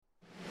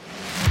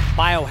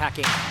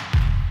biohacking,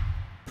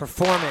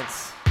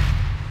 performance,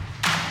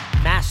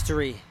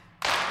 mastery,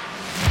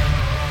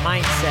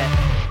 mindset.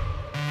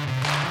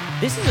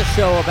 This is a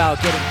show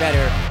about getting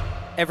better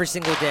every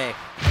single day.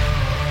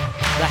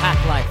 The Hack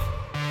Life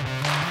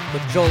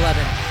with Joel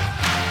Levin.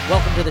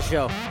 Welcome to the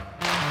show.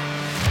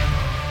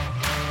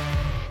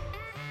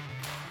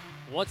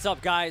 What's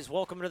up, guys?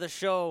 Welcome to the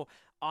show.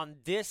 On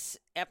this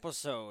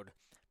episode,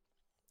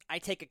 I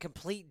take a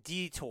complete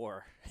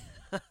detour.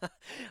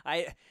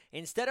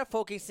 Instead of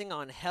focusing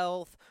on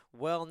health,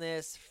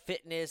 wellness,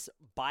 fitness,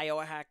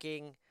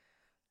 biohacking,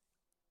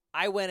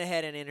 I went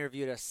ahead and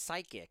interviewed a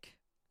psychic.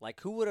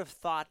 Like, who would have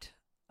thought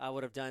I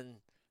would have done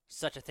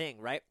such a thing,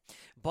 right?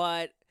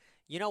 But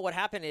you know what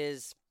happened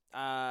is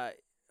I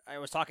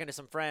was talking to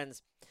some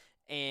friends,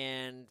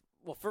 and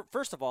well,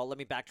 first of all, let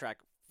me backtrack.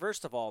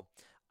 First of all,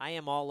 I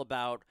am all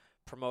about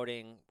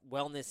promoting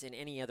wellness in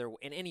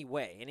any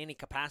way, in any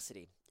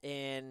capacity,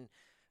 and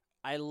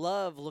I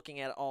love looking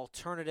at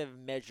alternative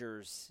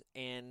measures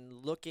and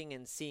looking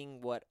and seeing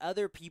what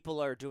other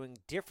people are doing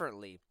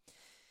differently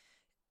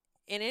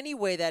in any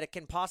way that it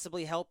can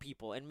possibly help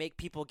people and make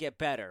people get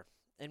better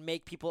and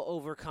make people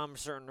overcome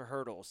certain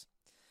hurdles.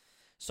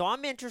 So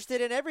I'm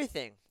interested in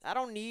everything. I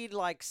don't need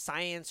like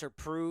science or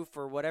proof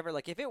or whatever.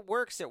 Like, if it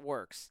works, it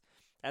works.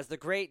 As the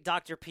great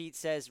Dr. Pete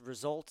says,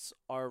 results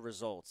are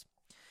results.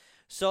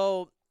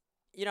 So,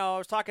 I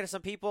was talking to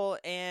some people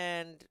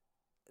and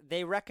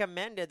they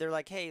recommended, they're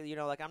like, hey,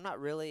 I'm not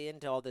really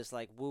into all this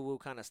like woo-woo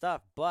kind of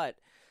stuff, but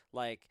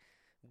like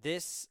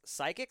this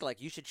psychic,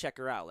 like you should check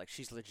her out. Like,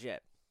 she's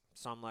legit.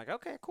 So I'm like,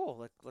 okay, cool.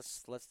 Like,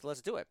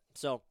 let's do it.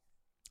 So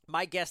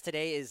my guest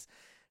today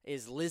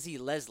is Lizzy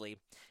Leslie,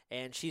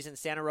 and she's in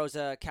Santa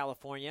Rosa,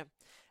 California,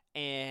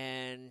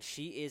 and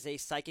she is a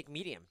psychic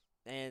medium.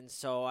 And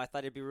so I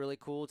thought it'd be really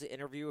cool to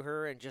interview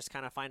her and just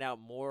kind of find out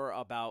more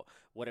about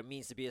what it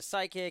means to be a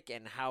psychic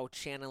and how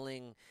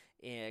channeling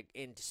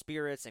into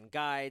spirits and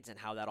guides and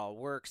how that all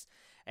works.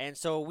 And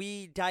so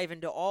we dive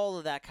into all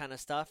of that kind of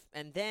stuff.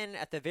 And then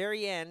at the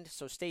very end,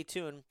 so stay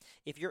tuned,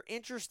 if you're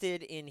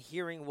interested in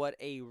hearing what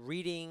a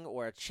reading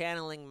or a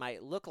channeling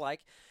might look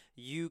like,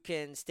 you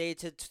can stay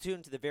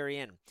tuned to the very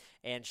end.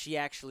 And she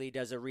actually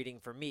does a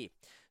reading for me.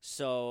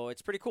 So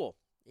it's pretty cool.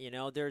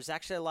 There's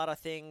actually a lot of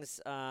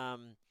things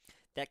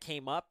that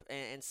came up,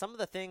 and some of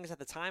the things at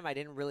the time I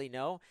didn't really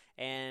know.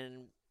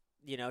 And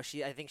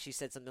I think she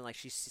said something like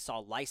she saw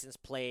license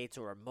plates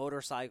or a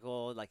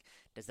motorcycle. Like,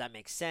 does that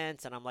make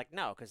sense? And I'm like,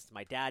 no, because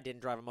my dad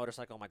didn't drive a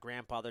motorcycle. My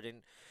grandfather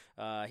didn't.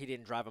 He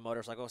didn't drive a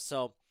motorcycle.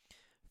 So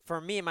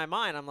for me, in my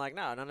mind, I'm like,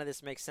 no, none of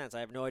this makes sense.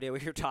 I have no idea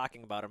what you're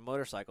talking about, a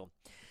motorcycle.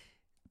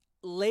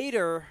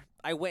 Later,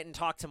 I went and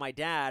talked to my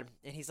dad,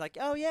 and he's like,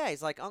 oh, yeah.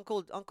 He's like,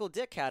 Uncle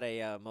Dick had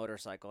a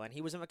motorcycle, and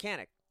he was a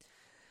mechanic.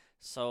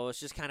 So it's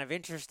just kind of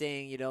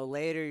interesting,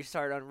 later you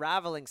start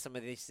unraveling some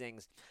of these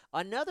things.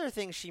 Another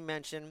thing she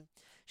mentioned,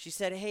 she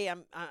said, hey,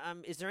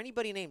 is there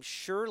anybody named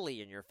Shirley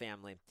in your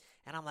family?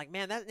 And I'm like,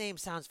 man, that name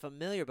sounds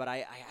familiar, but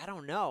I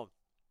don't know.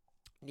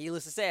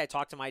 Needless to say, I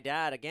talked to my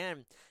dad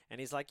again, and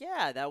he's like,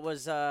 yeah, that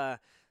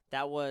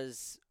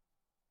was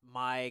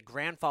my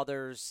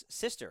grandfather's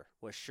sister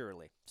was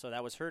Shirley. So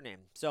that was her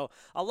name. So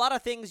a lot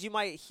of things you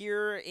might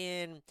hear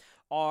in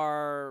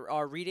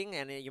our reading,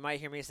 and you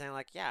might hear me saying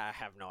like, yeah, I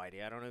have no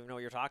idea. I don't even know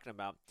what you're talking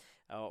about.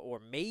 Or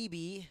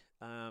maybe,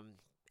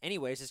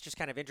 anyways, it's just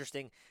kind of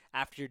interesting.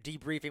 After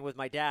debriefing with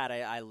my dad,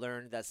 I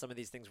learned that some of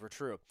these things were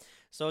true.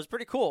 So it's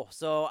pretty cool.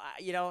 So,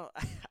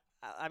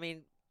 I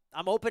mean,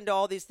 I'm open to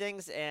all these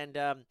things, and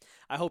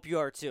I hope you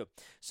are too.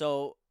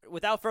 So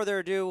without further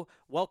ado,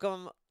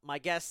 welcome my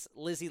guest,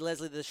 Lizzy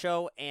Leslie, to the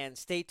show, and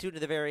stay tuned to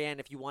the very end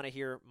if you want to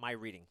hear my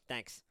reading.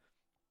 Thanks.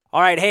 All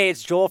right, hey,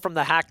 it's Joel from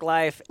The Hack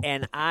Life,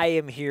 and I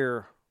am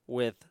here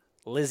with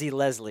Lizzy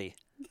Leslie,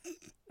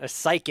 a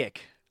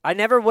psychic. I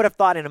never would have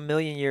thought in a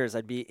million years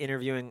I'd be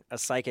interviewing a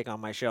psychic on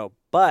my show,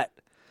 but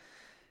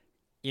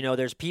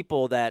there's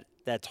people that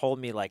told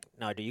me like,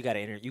 no, dude, you got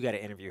to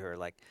interview her.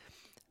 Like,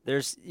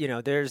 there's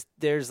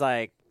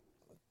like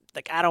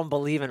I don't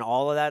believe in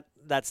all of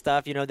that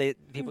stuff.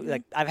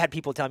 Like, I've had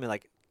people tell me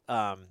like,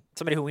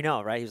 somebody who we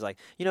know, right? He was like,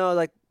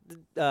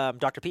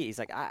 Dr. P. He's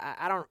like,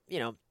 I don't,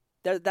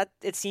 that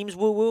it seems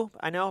woo woo,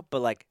 I know,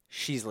 but like,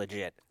 she's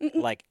legit.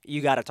 Like,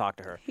 you got to talk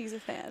to her. He's a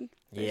fan.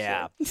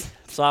 Yeah. Sure.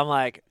 So I'm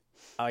like,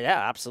 oh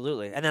yeah,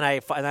 absolutely. And then I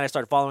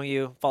started following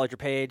you, followed your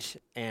page,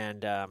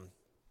 and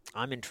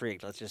I'm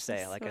intrigued. Let's just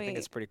say, like, I think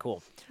it's pretty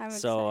cool. I'm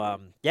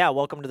excited. Yeah,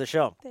 welcome to the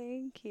show.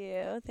 Thank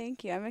you.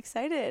 I'm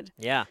excited.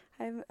 Yeah.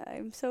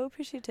 I'm so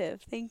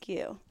appreciative. Thank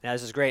you. Yeah,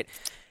 this is great.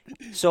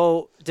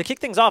 So to kick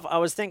things off, I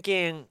was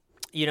thinking,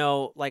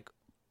 like,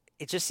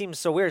 it just seems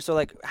so weird. So,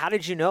 like, how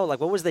did you know? Like,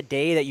 what was the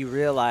day that you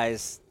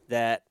realized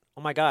that,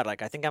 oh, my God,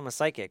 like, I think I'm a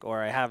psychic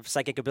or I have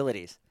psychic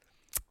abilities?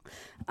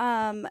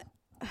 Sorry,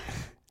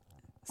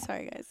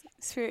 guys.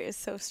 Spirit is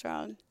so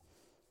strong.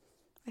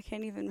 I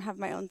can't even have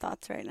my own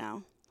thoughts right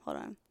now. Hold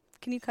on.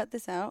 Can you cut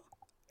this out?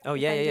 Oh,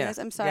 yeah.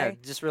 I'm sorry. Yeah,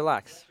 just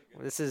relax.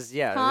 This is,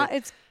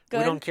 It's good?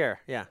 We don't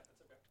care. Yeah.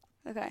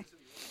 Okay.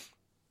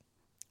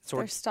 So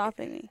they're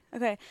stopping me.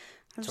 Okay.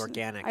 It's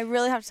organic. I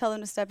really have to tell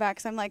them to step back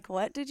because I'm like,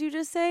 what did you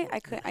just say? I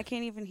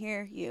can't even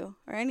hear you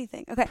or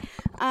anything. Okay.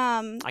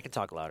 I can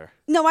talk louder.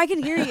 No, I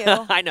can hear you.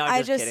 I know.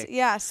 I'm just kidding.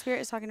 Yeah,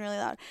 Spirit is talking really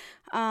loud.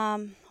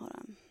 Hold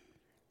on.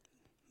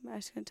 I'm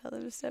just gonna tell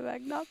them to step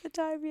back. Not the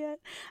time yet.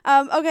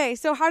 Okay.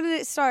 So how did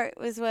it start?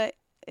 Was what.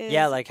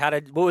 Yeah, like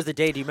what was the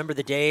day? Do you remember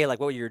the day, like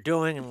what you were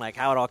doing and like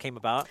how it all came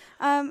about?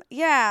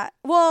 Yeah.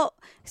 Well,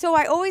 so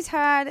I always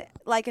had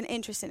like an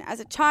interest in it. As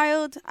a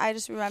child, I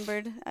just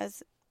remembered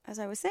as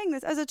I was saying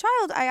this, as a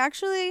child, I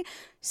actually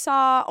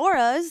saw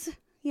auras,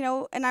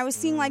 and I was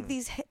seeing like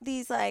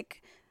these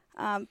like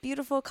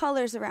beautiful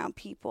colors around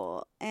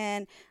people,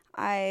 and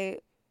I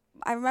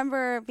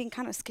remember being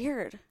kind of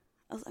scared.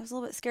 I was a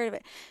little bit scared of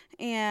it,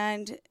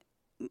 and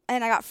I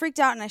got freaked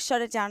out and I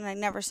shut it down and I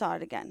never saw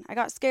it again. I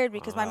got scared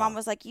because my mom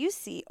was like, "You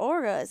see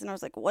auras," and I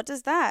was like, "What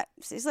does that?"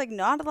 She's like,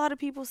 "Not a lot of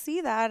people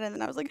see that," and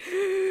then I was like,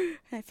 and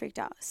I freaked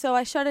out. So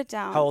I shut it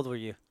down. How old were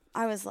you?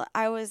 I was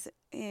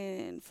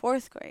in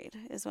 4th grade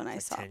is when I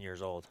saw 10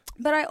 years old.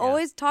 But I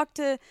always talked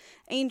to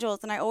angels,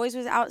 and I always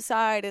was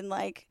outside, and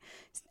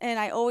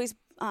I always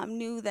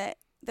knew that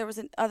there was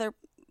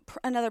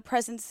another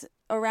presence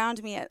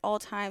around me at all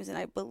times, and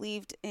I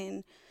believed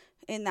in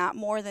that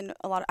more than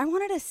a lot. I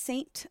wanted a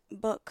saint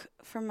book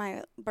for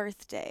my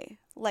birthday,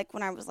 like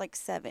when I was like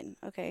 7.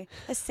 Okay,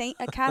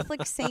 a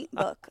Catholic saint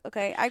book.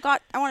 Okay, I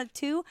wanted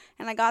 2,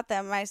 and I got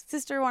them. My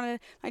sister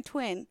my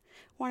twin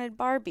wanted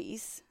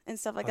Barbies and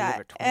stuff like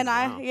that, and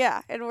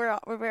wow. And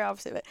we're very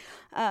opposite. But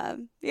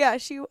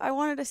I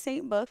wanted a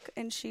saint book,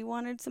 and she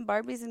wanted some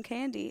Barbies and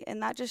candy,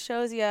 and that just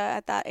shows you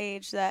at that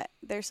age that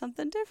there's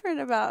something different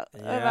about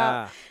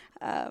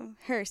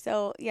her.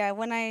 So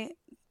when I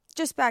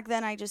just back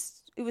then,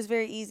 it was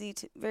very easy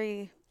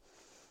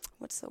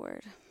what's the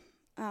word?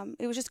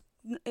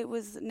 It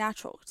was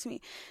natural to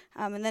me.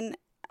 And then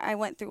I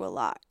went through a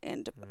lot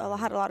and I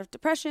had a lot of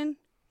depression.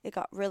 It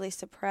got really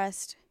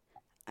suppressed.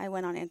 I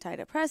went on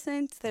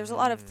antidepressants. There's a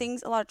lot of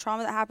things, a lot of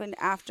trauma that happened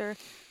after,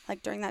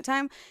 like during that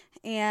time.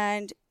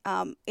 And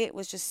it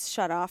was just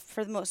shut off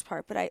for the most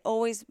part. But I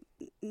always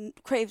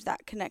craved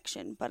that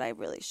connection, but I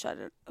really shut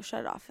it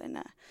off.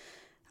 And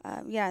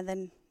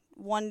then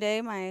one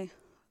day my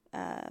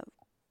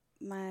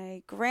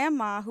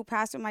grandma, who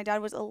passed when my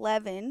dad was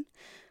 11,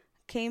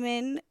 came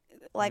in.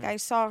 Like I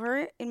saw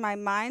her in my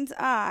mind's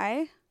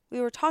eye.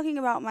 We were talking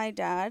about my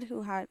dad,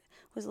 who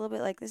was a little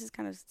bit like, this is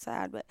kind of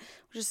sad, but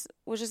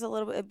was just a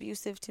little bit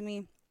abusive to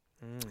me.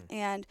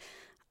 And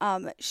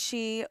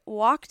she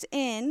walked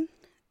in,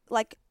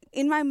 like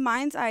in my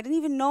mind's eye. I didn't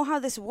even know how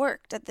this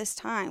worked at this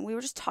time. We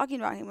were just talking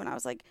about him, and I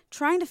was like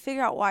trying to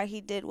figure out why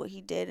he did what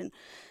he did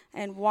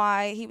and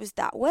why he was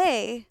that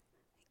way.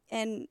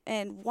 And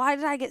why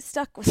did I get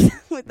stuck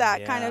with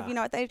that kind of,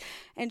 at that age?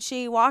 And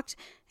she walked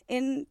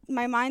in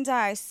my mind's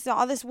eye. I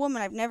saw this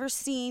woman I've never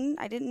seen.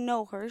 I didn't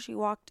know her. She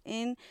walked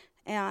in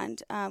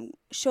and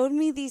showed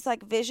me these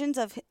like visions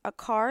of a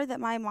car that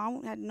my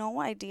mom had no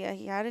idea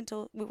he had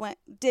until we went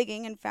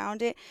digging and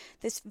found it.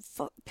 This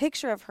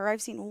picture of her.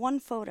 I've seen one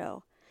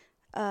photo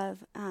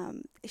of,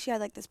 she had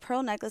like this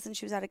pearl necklace, and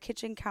she was at a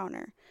kitchen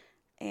counter.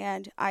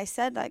 And I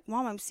said, like,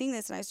 "Mom, I'm seeing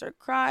this." And I started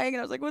crying. And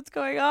I was like, "What's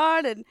going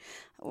on?" And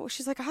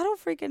she's like, "I don't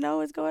freaking know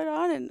what's going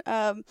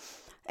on."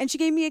 And she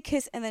gave me a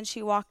kiss, and then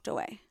she walked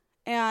away.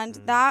 And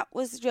that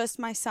was just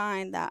my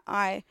sign that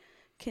I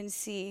can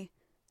see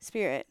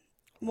spirit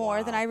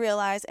more than I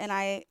realize. And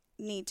I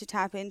need to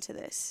tap into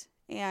this.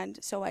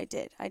 And so I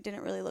did. I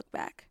didn't really look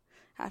back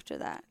after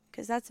that,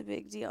 because that's a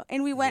big deal.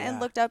 And we went and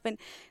looked up, and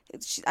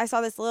I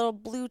saw this little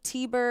blue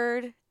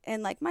T-bird.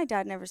 And, like, my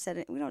dad never said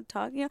it. We don't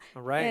talk,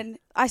 Right. And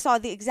I saw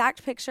the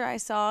exact picture I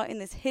saw in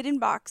this hidden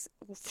box,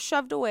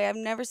 shoved away. I've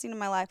never seen in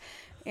my life.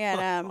 And,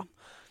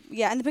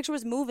 and the picture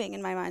was moving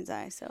in my mind's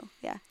eye. So,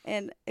 yeah.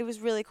 And it was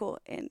really cool.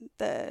 And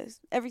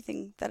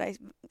everything that I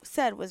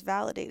said was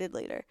validated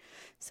later.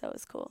 So it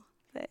was cool.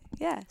 But,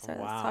 I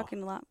was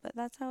talking a lot. But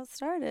that's how it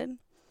started.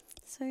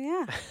 So,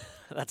 yeah.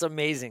 That's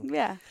amazing.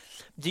 Yeah.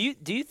 Do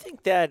you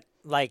think that,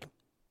 like,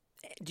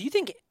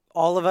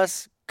 all of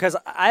us, because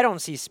I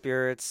don't see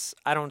spirits,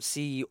 I don't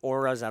see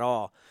auras at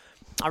all.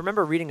 I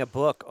remember reading a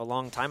book a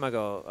long time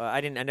ago.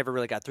 I never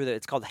really got through that.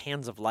 It's called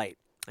Hands of Light,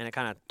 and it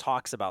kind of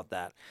talks about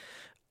that.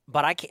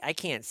 But I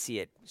can't see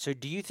it. So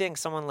do you think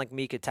someone like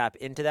me could tap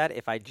into that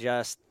if I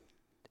just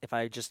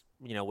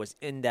was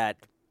in that,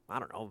 I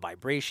don't know,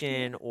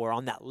 vibration or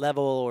on that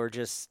level, or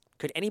just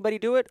could anybody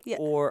do it? Yeah.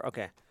 Or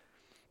okay.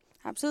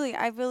 Absolutely.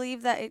 I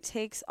believe that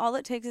all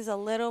it takes is a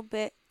little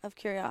bit of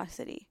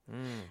curiosity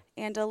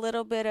and a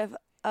little bit of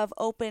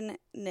openness,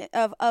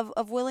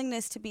 of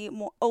willingness to be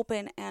more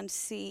open and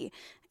see.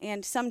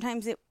 And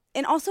sometimes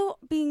and also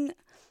being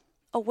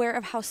aware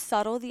of how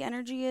subtle the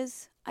energy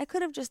is. I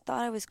could have just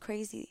thought I was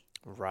crazy.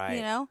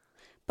 Right.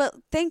 But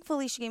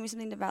thankfully she gave me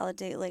something to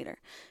validate later.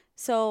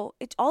 So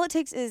all it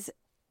takes is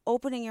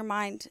opening your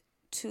mind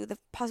to the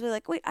possibility,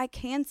 like, wait, I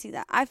can see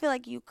that. I feel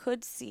like you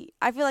could see.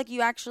 I feel like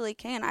you actually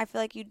can. I feel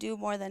like you do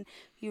more than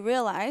you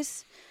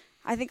realize.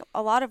 I think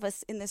a lot of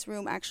us in this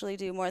room actually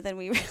do more than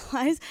we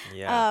realize.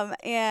 Yeah.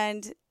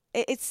 And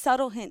it's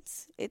subtle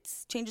hints.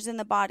 It's changes in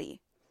the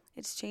body.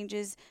 It's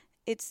changes.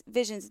 It's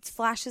visions. It's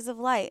flashes of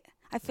light.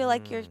 I feel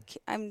like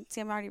I'm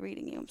already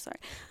reading you. I'm sorry.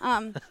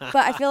 But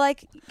I feel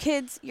like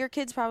your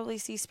kids probably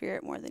see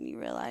spirit more than you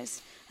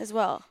realize as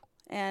well.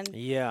 And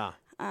yeah.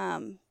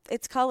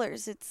 It's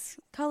colors. It's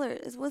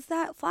colors. What's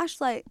that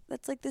flashlight?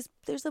 That's like this.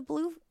 There's a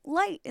blue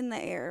light in the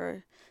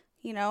air,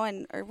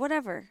 or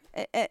whatever.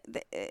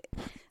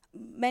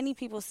 Many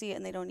people see it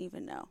and they don't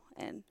even know.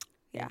 And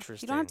yeah,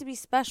 you don't have to be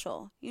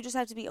special. You just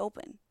have to be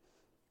open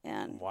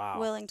and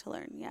willing to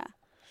learn. Yeah.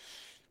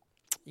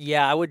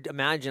 Yeah, I would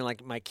imagine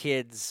like my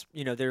kids,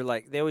 they're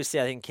like, they always say,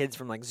 I think kids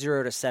from like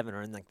 0 to 7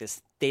 are in like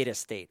this theta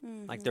state.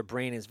 Mm-hmm. Like their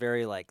brain is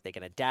very like, they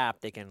can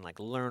adapt, they can like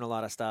learn a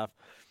lot of stuff.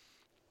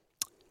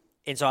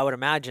 And so I would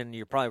imagine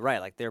you're probably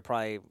right. Like they're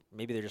probably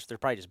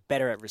just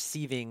better at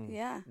receiving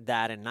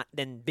that and not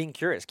than being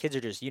curious. Kids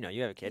are just, you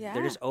have a kid. Yeah.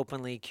 They're just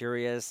openly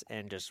curious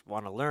and just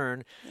want to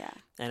learn. Yeah.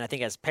 And I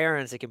think as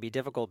parents, it can be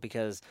difficult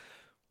because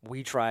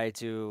we try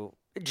to,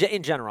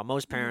 in general,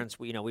 most parents,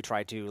 we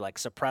try to like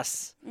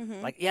suppress,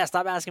 like,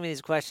 stop asking me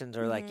these questions,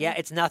 or like,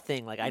 it's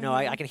nothing. Like I know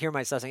I can hear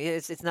myself saying,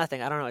 it's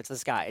nothing. I don't know. It's the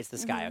sky. It's the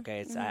sky. Okay.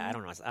 It's I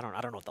don't know. I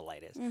don't know what the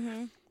light is.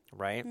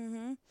 Right.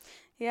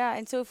 Yeah.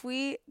 And so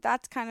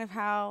that's kind of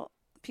how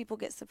people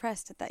get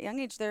suppressed at that young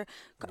age.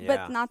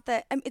 But not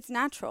that it's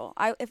natural.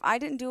 If I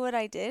didn't do what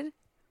I did,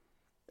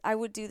 I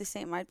would do the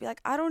same. I'd be like,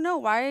 I don't know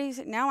why is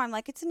it now. I'm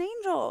like, it's an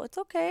angel. It's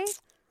okay.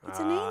 It's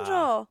an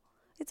angel.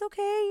 It's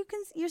okay.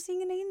 You're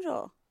seeing an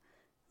angel.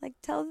 Like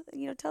tell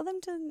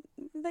them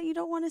that you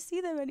don't want to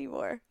see them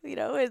anymore.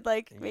 And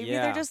like maybe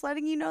they're just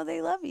letting you know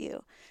they love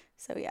you.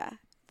 So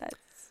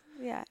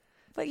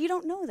but you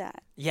don't know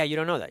that. Yeah, you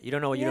don't know that. You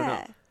don't know what you don't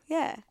know.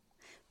 Yeah.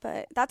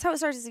 But that's how it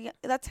starts.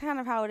 That's kind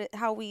of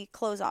how we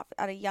close off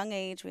at a young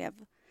age. We have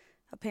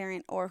a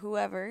parent or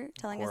whoever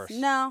telling us,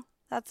 no,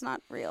 that's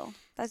not real.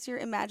 That's your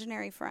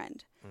imaginary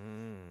friend.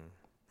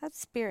 That's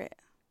spirit.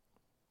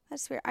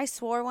 That's weird. I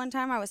swore one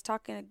time I was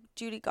talking to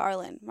Judy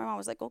Garland. My mom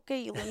was like,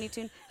 okay, you Looney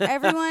Tune.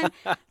 Everyone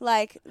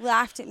like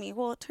laughed at me.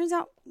 Well, it turns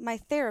out my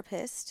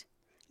therapist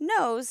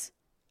knows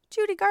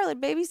Judy Garland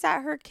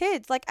babysat her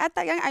kids. Like at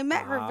that young, I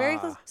met her very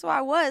close. So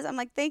I'm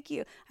like, thank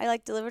you. I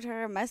like delivered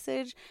her a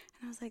message.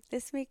 And I was like,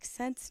 this makes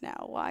sense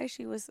now why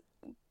she was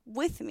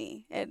with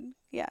me. And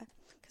yeah,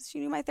 because she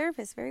knew my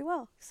therapist very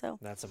well. So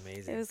that's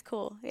amazing. It was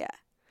cool. Yeah.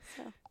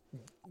 So.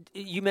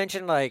 You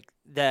mentioned like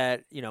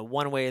that,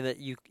 one way that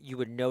you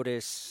would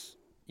notice,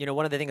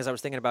 one of the things I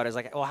was thinking about is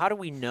like, well, how do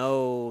we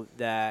know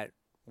that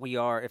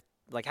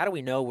how do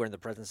we know we're in the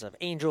presence of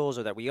angels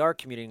or that we are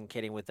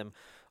communicating with them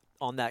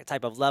on that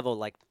type of level?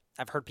 Like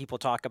I've heard people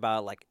talk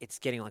about like, it's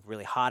getting like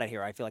really hot out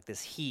here. I feel like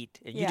this heat,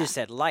 and you just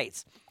said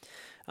lights,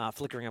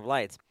 flickering of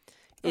lights.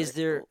 Is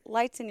there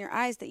lights in your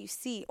eyes that you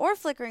see or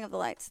flickering of the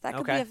lights? That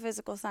could be a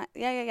physical sign.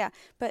 Yeah.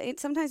 But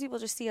sometimes people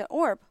just see an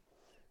orb.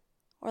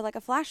 Or like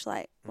a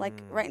flashlight,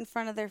 like right in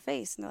front of their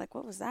face, and they're like,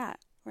 "What was that?"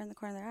 Or in the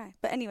corner of their eye.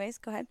 But anyways,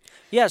 go ahead.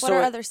 Yeah. What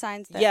are other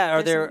signs? What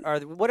are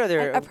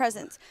there? A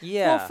presence.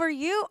 Yeah. Well, for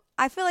you,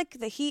 I feel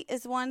like the heat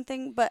is one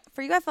thing, but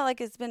for you, I felt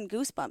like it's been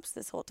goosebumps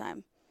this whole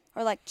time,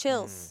 or like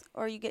chills,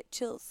 or you get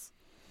chills,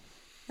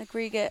 like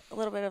where you get a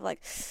little bit of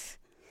like,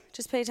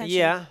 just pay attention.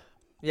 Yeah.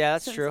 Yeah,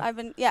 that's true. I've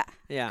been,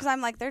 because I'm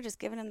like, they're just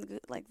giving him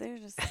they're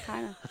just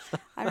kind of,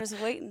 I'm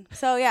just waiting.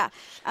 So yeah,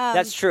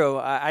 that's true.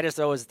 I just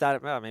always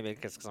thought, maybe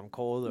because I'm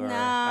cold or I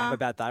have a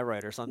bad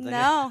thyroid or something.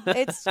 No,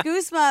 it's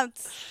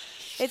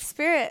goosebumps. It's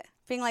spirit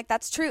being like,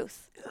 that's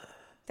truth.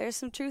 There's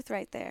some truth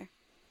right there,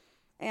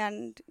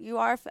 and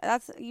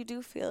you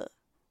do feel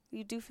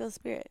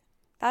spirit.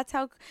 That's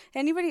how.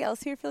 Anybody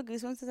else here feel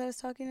goosebumps as I was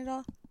talking at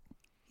all?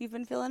 You've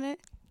been feeling it?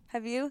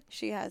 Have you?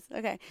 She has.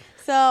 Okay,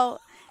 so.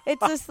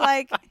 It's just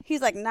like,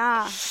 he's like,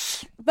 nah.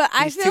 But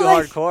I feel too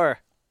like. hardcore.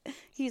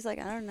 He's like,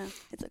 I don't know.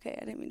 It's okay.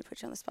 I didn't mean to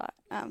put you on the spot.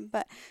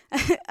 But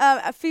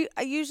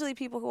usually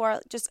people who are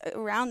just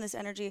around this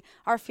energy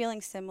are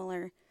feeling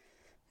similar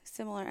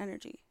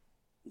energy.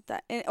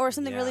 Or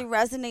something really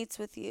resonates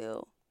with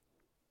you.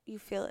 You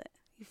feel it.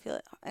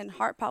 And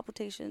heart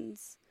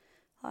palpitations.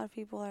 A lot of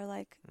people are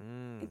like,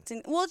 it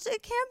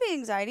can be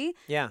anxiety.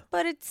 Yeah.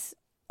 But it's.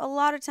 A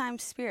lot of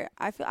times spirit.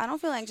 I don't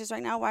feel anxious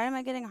right now. Why am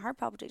I getting a heart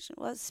palpitation?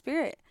 Well, it's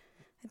spirit.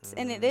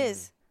 And it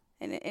is.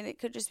 And it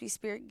could just be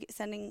spirit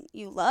sending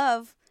you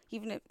love.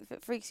 Even if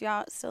it freaks you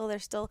out, still they're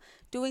still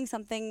doing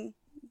something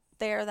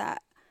there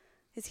that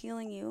is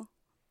healing you.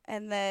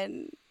 And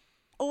then,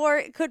 or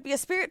it could be a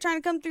spirit trying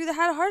to come through that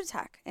had a heart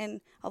attack.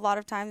 And a lot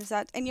of times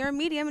and you're a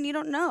medium and you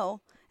don't know.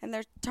 And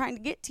they're trying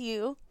to get to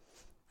you.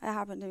 That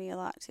happened to me a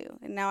lot too.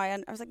 And now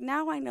I was like,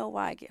 now I know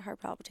why I get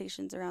heart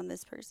palpitations around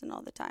this person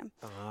all the time.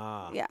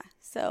 Yeah.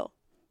 So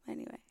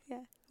anyway,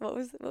 yeah. What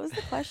was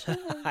the question?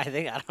 I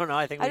don't know.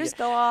 I just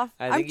go off.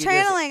 I'm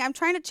channeling. I'm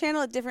trying to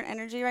channel a different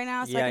energy right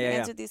now so I can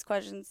answer these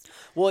questions.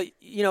 Well,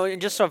 and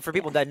just so for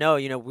people that know,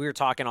 we were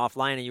talking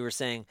offline and you were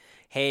saying,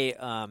 hey,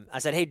 I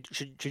said, hey,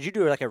 should you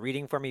do like a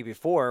reading for me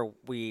before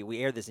we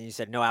air this? And you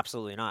said, no,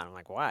 absolutely not. I'm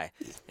like, why?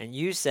 And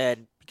you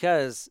said,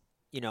 because,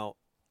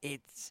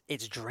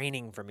 it's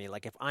draining for me.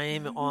 Like if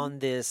I'm on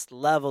this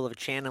level of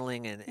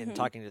channeling and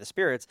talking to the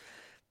spirits,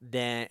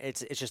 then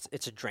it's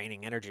a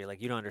draining energy.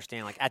 Like you don't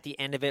understand. Like at the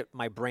end of it,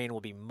 my brain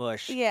will be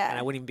mush, and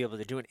I wouldn't even be able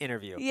to do an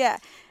interview. Yeah.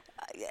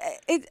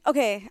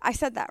 Okay, I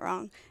said that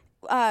wrong.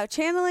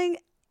 Channeling,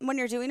 when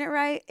you're doing it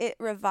right, it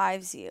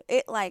revives you.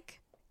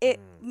 It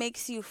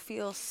makes you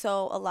feel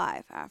so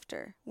alive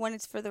after when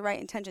it's for the right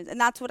intentions. And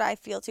that's what I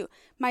feel too.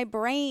 My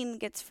brain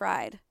gets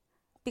fried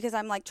because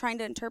I'm like trying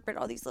to interpret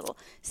all these little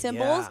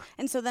symbols. Yeah.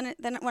 And so then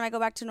when I go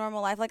back to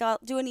normal life, like I'll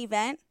do an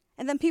event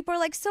and then people are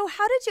like, so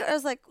how did you, I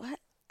was like, what?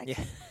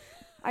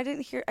 I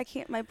didn't hear, I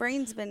can't, my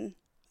brain's been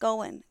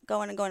going.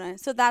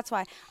 So that's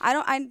why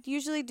I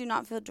usually do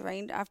not feel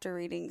drained after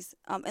readings,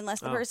 unless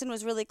the person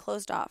was really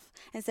closed off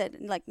and said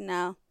like,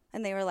 no.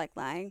 And they were like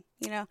lying,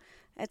 you know,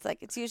 it's like,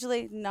 it's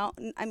usually no,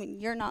 I mean,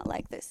 you're not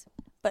like this,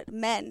 but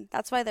men,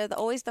 that's why they're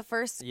always the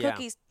first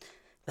cookies,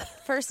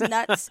 first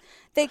nuts.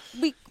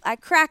 I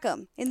crack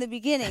them in the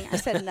beginning. I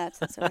said nuts.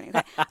 So anyway,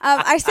 okay.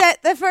 I said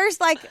the first,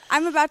 like,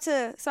 I'm about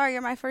to, sorry,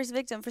 you're my first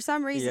victim. For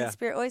some reason,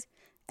 Spirit always,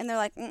 and they're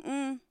like,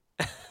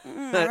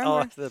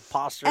 Oh, the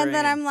posture. And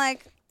then I'm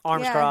like,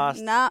 arms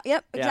crossed. No.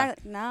 Yep.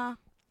 Exactly. No.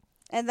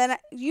 And then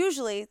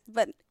usually,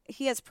 but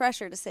he has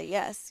pressure to say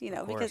yes, you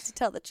know, because to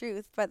tell the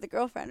truth by the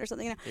girlfriend or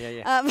something,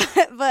 you know.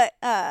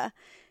 But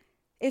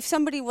if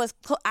somebody was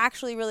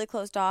actually really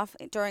closed off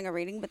during a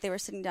reading, but they were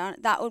sitting down,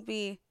 that would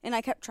be, and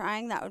I kept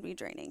trying, that would be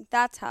draining.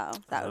 That's how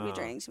that would be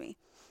draining to me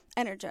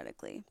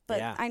energetically.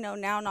 But I know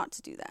now not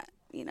to do that,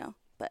 you know.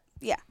 But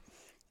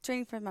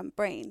draining for my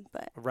brain.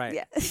 But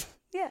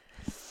yeah.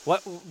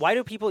 Why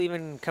do people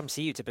even come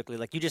see you typically?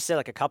 Like you just said,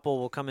 like a couple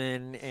will come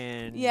in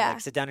and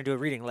like, sit down and do a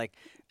reading. Like,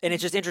 and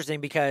it's just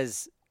interesting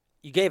because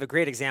you gave a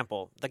great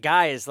example. The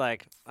guy is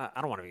like, I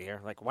don't want to be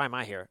here. Like, why am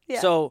I here? Yeah.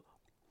 So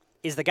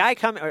is the guy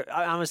coming? Or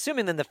I'm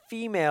assuming then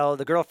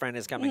the girlfriend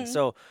is coming.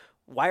 So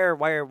why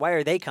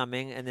are they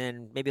coming? And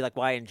then maybe like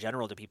why in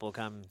general do people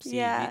come see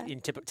you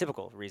in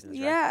typical reasons?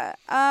 Yeah.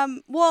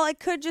 Right? Well, it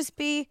could just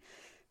be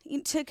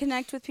to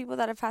connect with people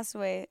that have passed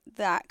away.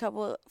 That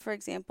couple, for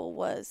example,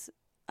 was.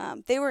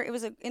 It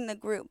was in the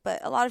group, but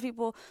a lot of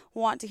people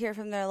want to hear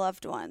from their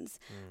loved ones.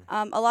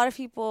 A lot of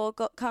people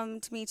come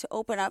to me to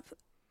open up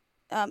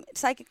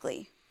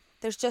psychically.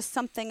 There's just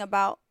something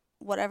about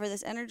whatever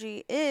this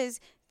energy is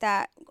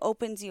that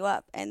opens you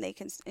up, and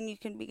you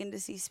can begin to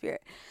see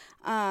spirit.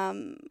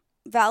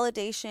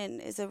 Validation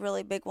is a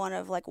really big one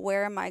of like,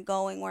 where am I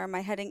going? Where am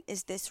I heading?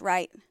 Is this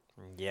right?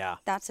 Yeah,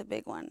 that's a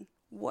big one.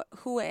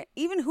 Who am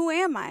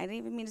I? I didn't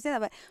even mean to say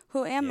that, but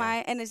who am I?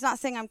 And it's not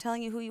saying I'm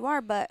telling you who you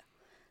are, but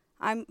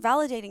I'm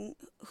validating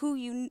who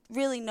you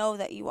really know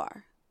that you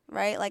are,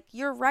 right? Like,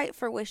 you're right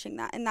for wishing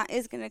that, and that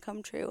is going to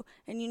come true,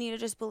 and you need to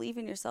just believe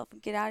in yourself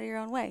and get out of your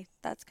own way.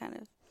 That's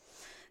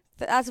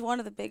one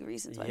of the big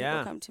reasons why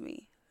people come to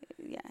me,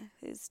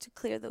 is to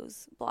clear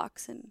those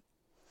blocks and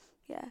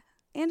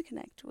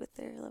connect with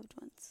their loved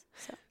ones.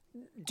 So.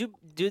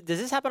 Does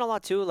this happen a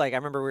lot too? Like, I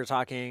remember we were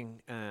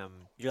talking,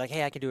 you're like,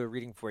 hey, I can do a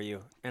reading for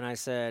you. And I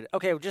said,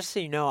 okay, well, just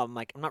so you know, I'm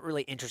not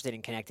really interested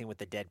in connecting with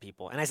the dead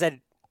people. And I said,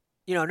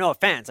 you know, no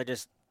offense. I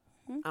don't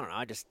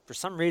know. For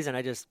some reason,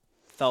 I just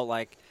felt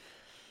like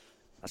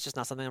that's just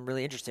not something I'm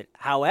really interested in.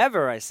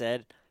 However, I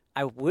said,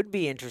 I would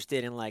be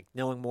interested in like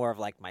knowing more of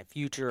like my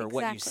future or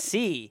what you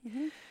see.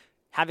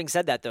 Having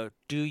said that though,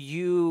 do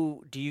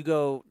you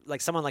go,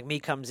 like someone like me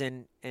comes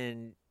in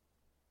and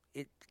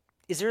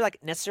is there like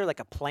necessarily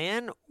like a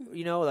plan,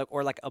 you know, like,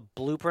 or like a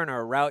blueprint or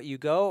a route you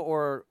go,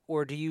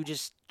 or do you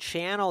just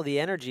channel the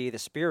energy, the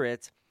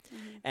spirits,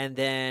 and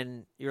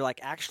then you're like,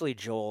 actually,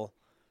 Joel,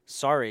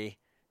 sorry,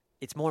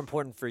 it's more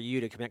important for you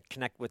to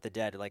connect with the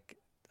dead. Like,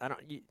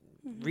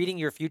 reading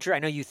your future, I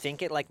know you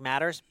think it like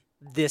matters.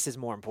 This is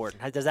more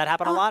important. Does that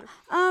happen a lot?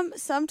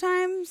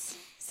 Sometimes,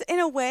 in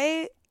a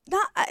way,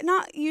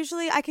 not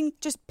usually. I can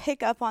just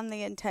pick up on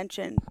the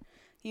intention,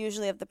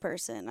 usually, of the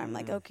person. I'm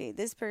like, okay,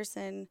 this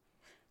person,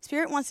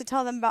 spirit wants to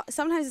tell them about.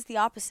 Sometimes it's the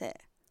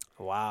opposite.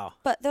 Wow.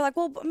 But they're like,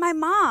 well, but my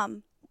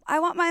mom. I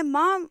want my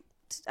mom.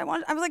 I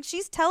was like,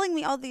 she's telling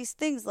me all these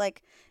things.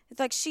 Like, it's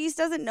like she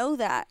doesn't know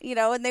that, you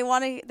know, and they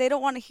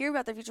don't want to hear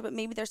about their future, but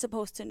maybe they're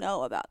supposed to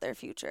know about their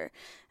future.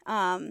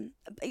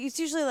 It's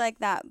usually like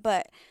that,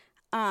 but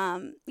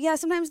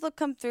sometimes they'll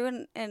come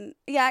through and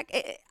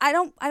I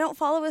don't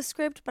follow a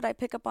script, but I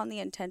pick up on the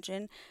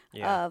intention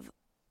of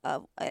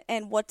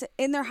and what's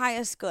in their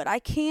highest good. I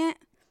can't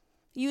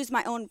use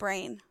my own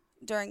brain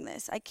during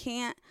this. I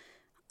can't.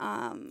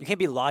 You can't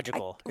be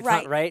logical. It's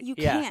not right. You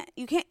can't.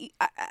 You can't.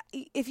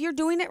 If you're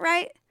doing it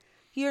right,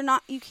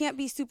 you can't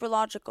be super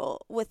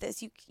logical with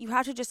this. You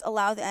have to just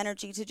allow the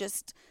energy to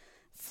just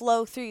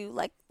flow through,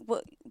 like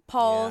what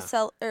Paul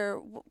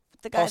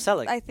the guy, Paul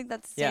Selig. I think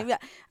that's the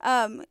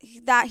same.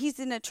 That he's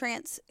in a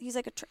trance. He's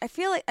like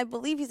I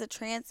believe he's a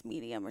trance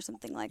medium or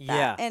something like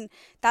that. And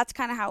that's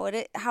kind of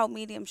how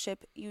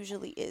mediumship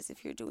usually is.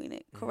 If you're doing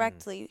it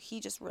correctly, he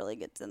just really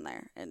gets in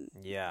there and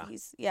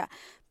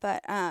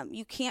But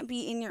you can't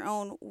be in your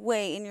own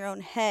way, in your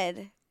own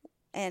head,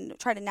 and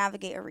try to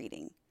navigate a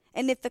reading.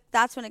 And if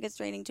that's when it gets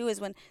draining too,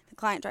 is when the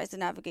client tries to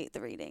navigate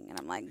the reading, and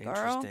I'm like,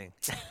 girl,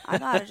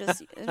 I'm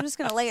just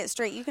gonna lay it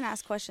straight. You can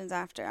ask questions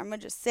after. I'm gonna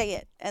just say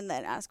it and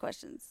then ask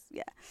questions.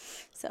 Yeah.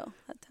 So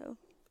that's how.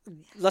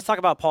 Let's talk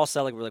about Paul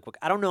Selig really quick.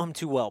 I don't know him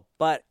too well,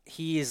 but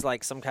he is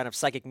like some kind of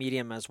psychic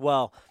medium as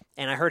well.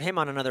 And I heard him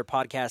on another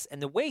podcast,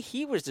 and the way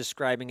he was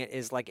describing it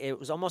is like it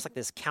was almost like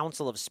this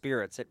council of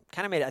spirits. It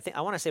kind of made, I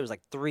want to say it was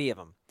like 3 of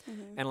them.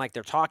 Mm-hmm. And like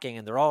they're talking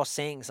and they're all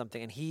saying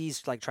something, and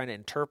he's like trying to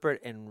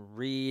interpret and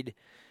read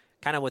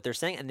kind of what they're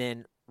saying and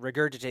then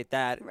regurgitate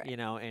that, Right. in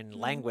Mm-hmm.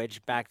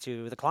 language back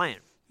to the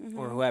client Mm-hmm.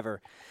 or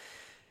whoever.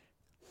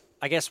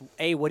 I guess,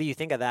 A, what do you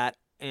think of that?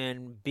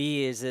 And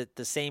B, is it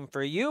the same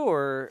for you,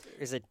 or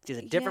is it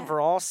different for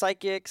all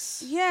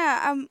psychics?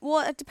 Yeah.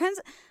 Well, it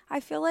depends. I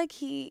feel like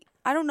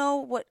I don't know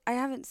what. I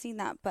haven't seen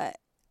that, but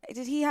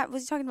was he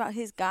talking about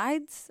his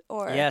guides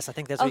or? Yes, I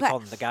think that's what he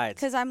called them, the guides.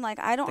 Because I'm like,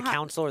 I don't the have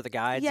council or the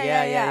guides.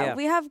 Yeah.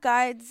 We have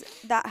guides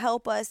that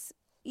help us,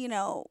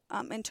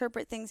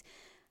 interpret things.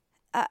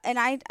 And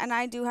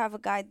I do have a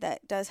guide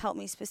that does help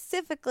me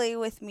specifically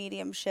with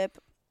mediumship.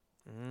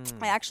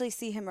 I actually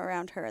see him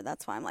around her.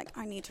 That's why I'm like,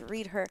 I need to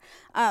read her.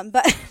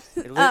 But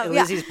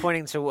Lizzy's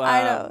pointing to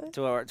our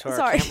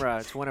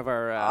camera, to one of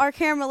our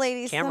camera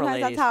ladies.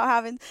 Sometimes that's how it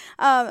happens.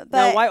 But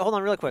no, why? Hold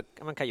on, really quick.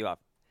 I'm gonna cut you off.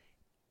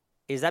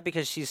 Is that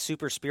because she's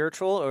super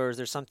spiritual, or is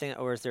there something,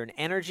 or is there an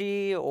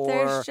energy, or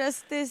there's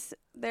just this?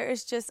 There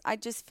is just. I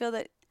just feel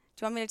that.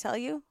 Do you want me to tell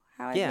you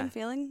how I've been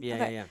feeling?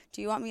 Yeah.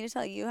 Do you want me to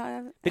tell you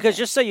how? Because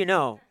just so you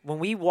know, when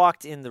we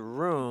walked in the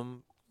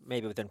room,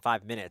 maybe within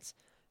 5 minutes,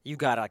 you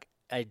got like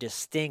a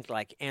distinct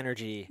like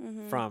energy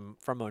from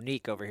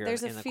Monique over here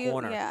There's in a the few,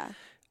 corner. Yeah.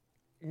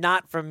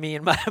 Not from me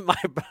and my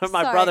Sorry,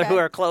 brother, who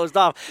guys. are closed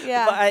off.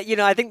 Yeah. But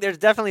I think there's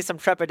definitely some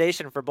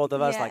trepidation for both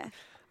of us. Yeah. Like,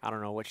 I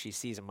don't know what she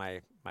sees in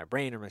my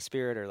brain or my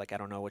spirit, or like I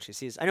don't know what she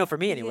sees. I know for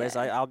me, anyways.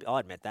 Yeah. I'll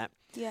admit that.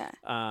 Yeah.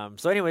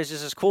 So, anyways,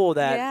 this is cool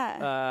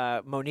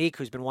that Monique,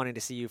 who's been wanting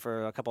to see you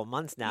for a couple of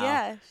months now.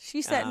 Yeah,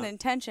 she set an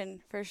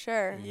intention for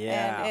sure.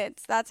 Yeah. And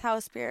that's how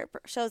spirit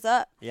shows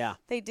up. Yeah.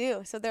 They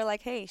do. So they're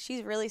like, hey,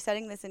 she's really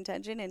setting this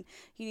intention, and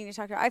you need to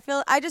talk to her. I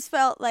feel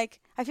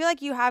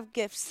like you have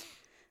gifts.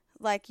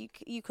 Like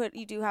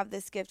you do have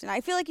this gift, and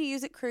I feel like you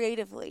use it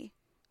creatively.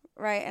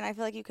 Right, and I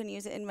feel like you can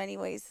use it in many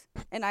ways.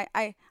 And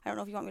I don't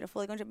know if you want me to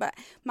fully go into it, but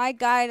my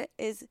guide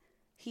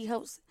he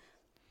helps.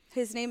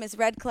 His name is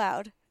Red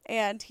Cloud,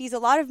 and he's a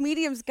lot of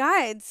mediums'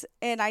 guides.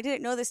 And I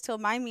didn't know this till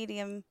my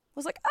medium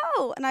was like,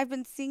 oh, and I've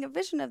been seeing a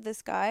vision of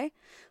this guy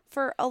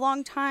for a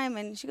long time.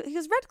 And he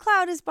goes, Red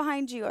Cloud is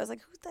behind you. I was like,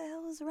 who the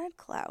hell is Red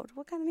Cloud?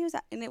 What kind of name is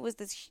that? And it was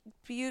this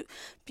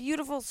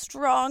beautiful,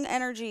 strong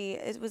energy.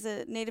 It was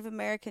a Native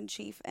American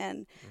chief,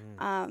 and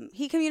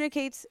he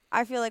communicates,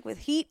 I feel like, with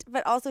heat,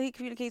 but also he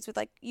communicates with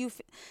like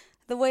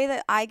the way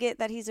that I get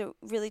that he's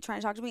really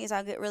trying to talk to me is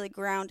I'll get really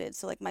grounded.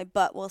 So like my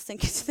butt will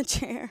sink into the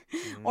chair,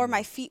 or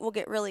my feet will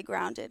get really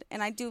grounded.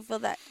 And I do feel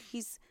that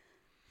he's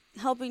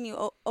helping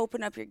you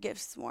open up your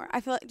gifts more. I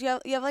feel like, do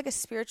you have like a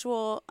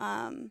spiritual,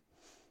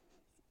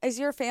 is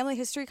your family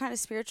history kind of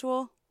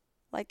spiritual?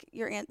 Like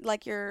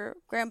your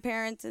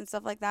grandparents and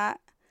stuff like that?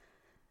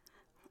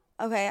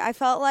 Okay, I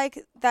felt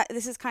like that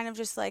this is kind of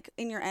just like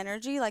in your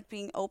energy, like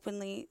being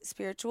openly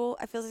spiritual.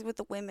 I feel like with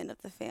the women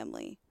of the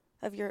family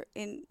of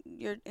in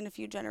a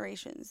few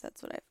generations.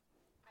 That's what I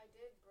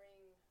did bring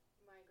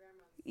my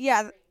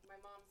grandma. My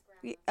mom's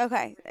grandma.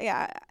 Okay,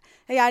 yeah.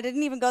 I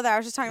didn't even go there. I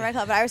was just talking Red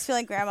Cloud, but I was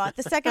feeling grandma.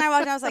 The second I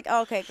walked in, I was like,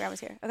 oh, okay,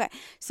 grandma's here. Okay,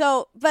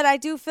 so, but I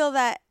do feel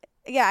that,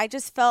 I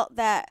just felt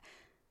that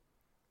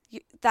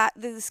that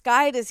this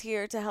guide is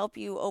here to help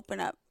you open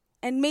up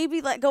and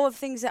maybe let go of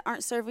things that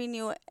aren't serving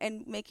you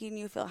and making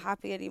you feel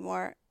happy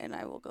anymore. And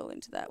I will go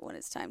into that when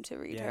it's time to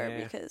read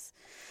her because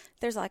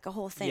there's like a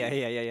whole thing.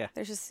 Yeah.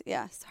 There's just,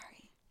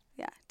 sorry.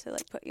 Yeah, to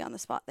like put you on the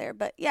spot there.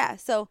 But yeah,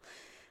 so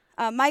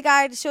my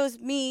guide shows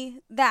me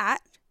that,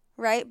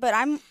 right? But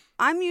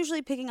I'm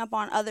usually picking up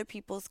on other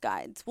people's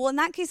guides. Well, in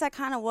that case, I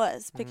kind of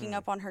was picking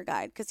up on her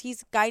guide because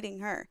he's guiding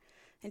her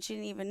and she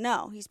didn't even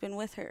know. He's been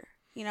with her,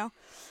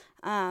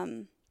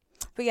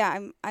 But yeah,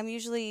 I'm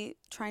usually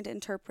trying to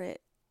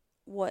interpret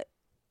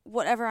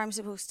whatever I'm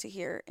supposed to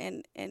hear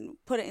and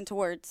put it into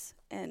words.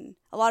 And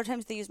a lot of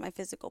times they use my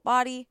physical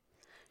body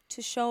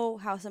to show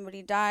how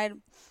somebody died.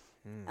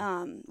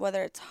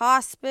 Whether it's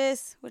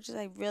hospice, which is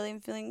I really am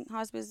feeling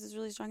hospice is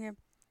really strong here.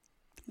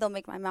 They'll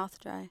make my mouth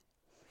dry.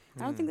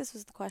 I don't think this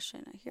was the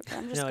question here, but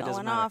I'm just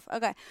going off.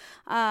 Okay.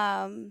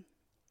 Are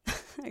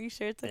you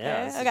sure it's okay?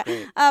 Yeah,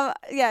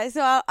 okay.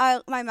 So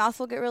my mouth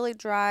will get really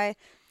dry,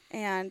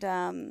 and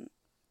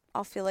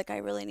I'll feel like I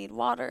really need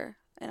water,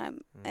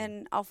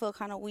 and I'll feel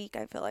kind of weak.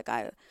 I feel like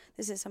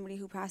this is somebody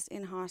who passed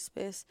in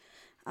hospice.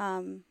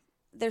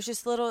 There's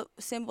just little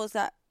symbols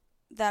that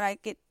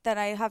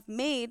I have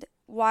made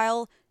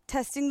while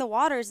testing the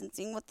waters and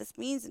seeing what this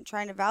means and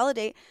trying to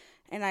validate.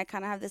 And I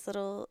kind of have this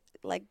little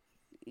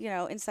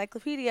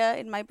encyclopedia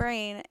in my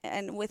brain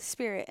and with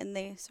spirit.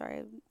 And sorry,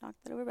 I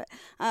knocked that over, but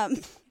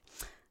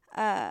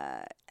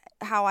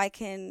how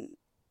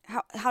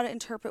to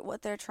interpret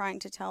what they're trying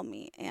to tell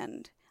me.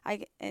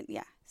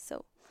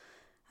 So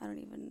I don't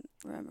even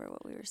remember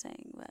what we were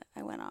saying, but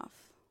I went off.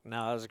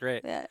 No, that was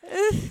great. Yeah.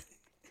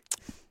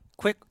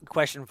 Quick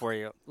question for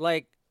you.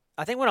 Like,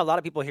 I think when a lot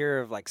of people hear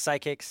of like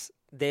psychics,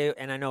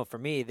 and I know for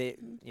me,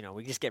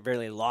 we just get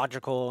very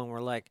logical and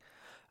we're like,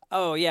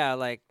 oh yeah,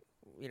 like,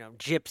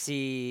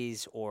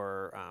 gypsies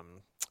or,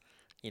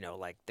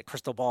 like the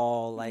crystal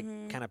ball, like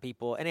kind of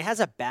people. And it has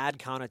a bad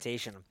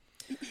connotation.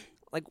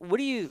 Like, what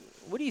do you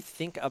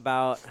think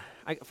about,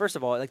 first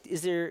of all, like,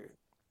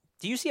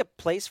 do you see a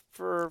place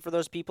for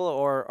those people,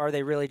 or are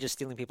they really just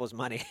stealing people's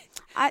money?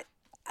 I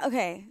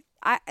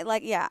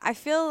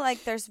feel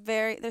like there's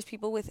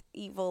people with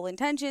evil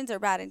intentions or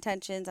bad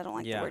intentions. I don't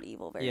like the word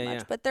evil very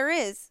much, but there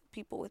is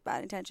people with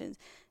bad intentions.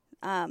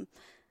 But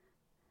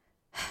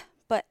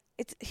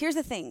here's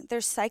the thing.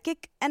 There's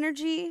psychic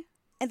energy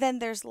and then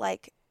there's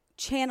like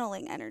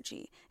channeling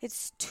energy.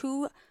 It's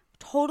two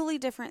totally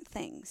different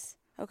things.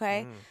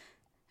 Okay.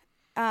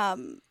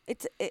 The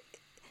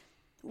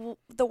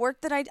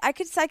work that I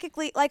could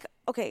psychically, like,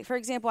 okay, for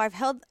example,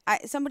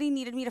 somebody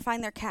needed me to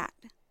find their cat.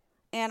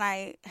 And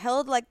I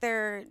held like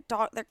their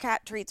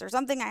cat treats or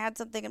something. I had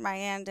something in my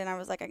hand and I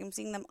was like, I'm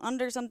seeing them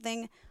under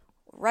something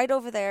right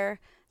over there.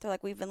 They're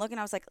like, we've been looking.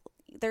 I was like,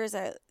 there's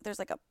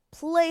like a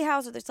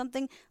playhouse or there's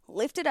something,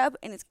 lift it up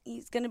and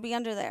he's going to be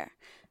under there.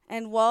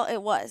 And well,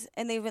 it was.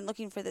 And they've been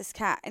looking for this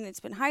cat and it's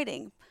been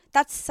hiding.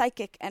 That's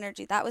psychic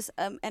energy. That was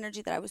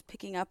energy that I was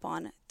picking up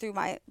on through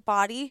my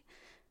body.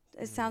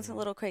 It sounds a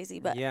little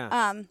crazy, but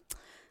I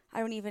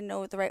don't even know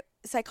what the right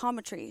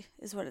psychometry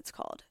is what it's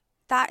called.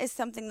 That is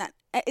something that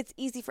it's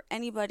easy for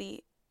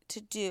anybody to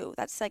do.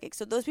 That's psychic.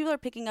 So those people are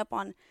picking up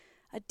on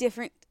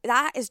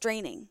that is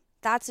draining.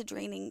 That's a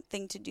draining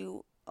thing to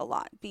do a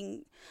lot.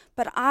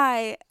 But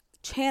I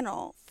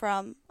channel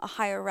from a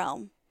higher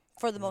realm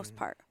for the most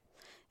part.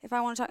 If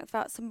I want to talk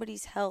about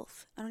somebody's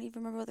health, I don't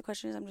even remember what the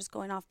question is. I'm just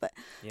going off. But,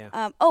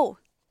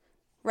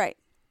 right.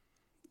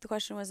 The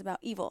question was about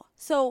evil.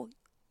 So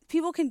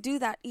people can do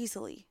that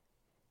easily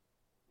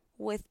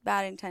with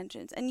bad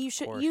intentions. And you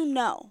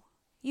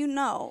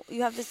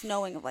have this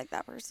knowing of like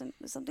that person,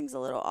 something's a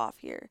little off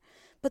here,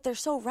 but they're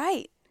so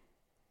right.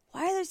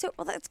 Why are they so,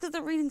 well, that's because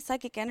they're reading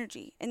psychic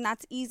energy. And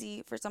that's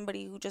easy for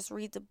somebody who just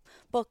reads a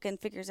book and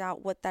figures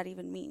out what that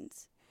even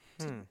means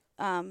to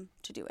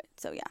do it.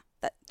 So yeah,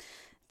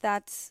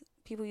 that's,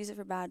 people use it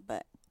for bad,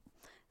 but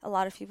a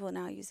lot of people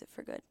now use it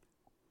for good.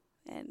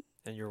 And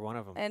you're one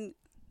of them. And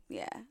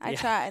yeah, I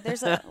try.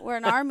 We're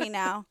an army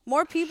now.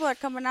 More people are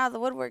coming out of the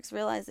woodworks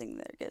realizing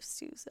their gifts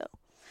too. So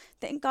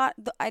thank God.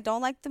 I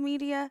don't like the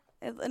media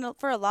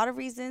for a lot of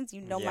reasons.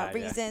 My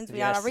reasons. We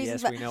got our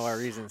reasons. Yes, we know our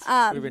reasons.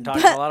 We've been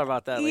talking a lot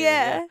about that lately.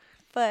 Yeah,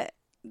 but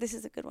this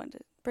is a good one to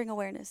bring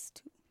awareness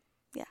to.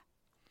 Yeah.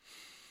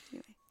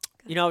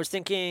 Anyway, I was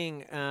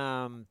thinking,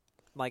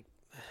 like,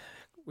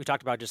 we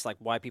talked about just like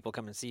why people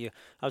come and see you.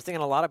 I was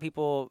thinking a lot of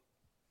people,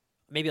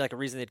 maybe like a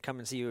reason they'd come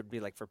and see you would be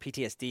like for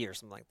PTSD or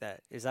something like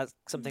that. Is that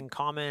something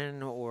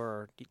common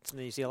or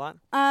something you see a lot?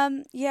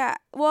 Yeah.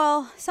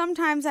 Well,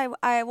 sometimes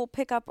I'll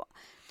pick up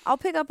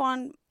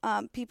on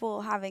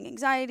people having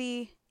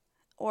anxiety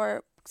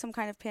or some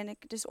kind of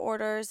panic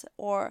disorders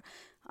or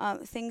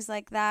things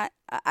like that.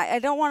 I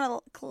don't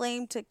want to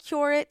claim to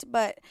cure it,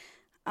 but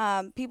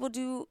people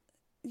do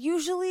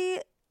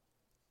usually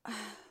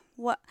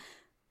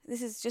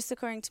this is just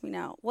occurring to me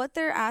now. What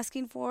they're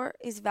asking for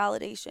is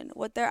validation.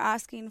 What they're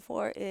asking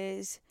for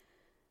is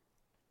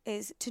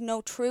to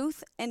know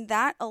truth, and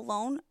that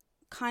alone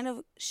kind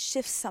of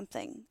shifts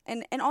something.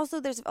 And also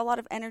there's a lot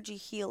of energy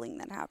healing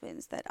that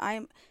happens that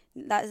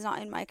is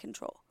not in my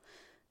control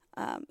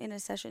in a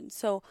session.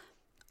 So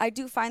I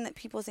do find that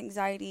people's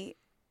anxiety,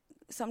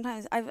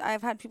 sometimes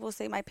I've had people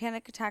say my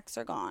panic attacks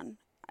are gone,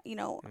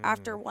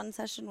 after one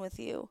session with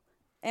you.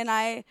 And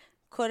I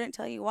couldn't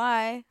tell you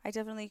why. I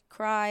definitely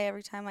cry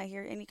every time I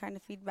hear any kind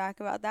of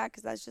feedback about that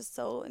because that's just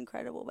so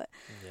incredible. But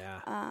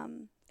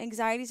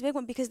anxiety is a big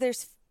one because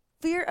there's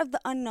fear of the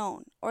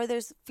unknown or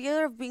there's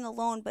fear of being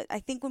alone. But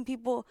I think when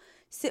people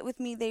sit with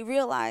me, they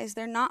realize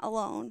they're not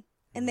alone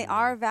and they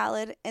are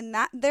valid and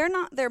that they're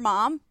not their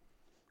mom.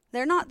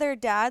 They're not their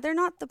dad. They're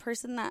not the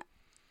person that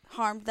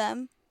harmed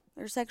them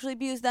or sexually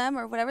abused them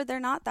or whatever. They're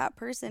not that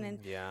person. And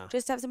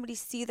just to have somebody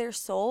see their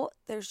soul,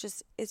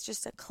 it's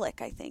just a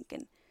click, I think.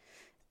 And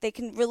they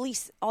can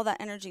release all that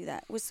energy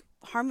that was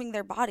harming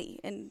their body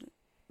and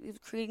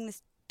creating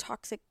this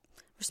toxic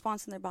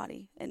response in their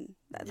body. And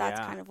that's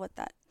kind of what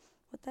that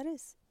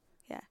is.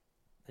 Yeah.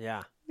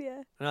 Yeah.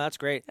 Yeah. No, that's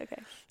great. Okay.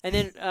 And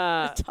then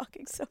I'm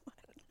talking so much.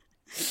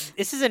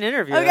 This is an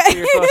interview. Okay. That's what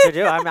you're supposed to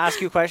do. I'm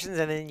asking you questions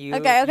and then you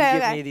give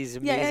me these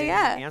amazing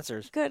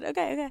answers. Good.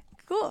 Okay.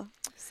 Cool.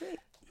 Sweet.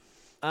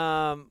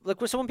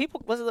 Look, so when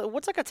people,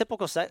 what's like a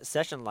typical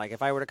session like?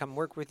 If I were to come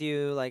work with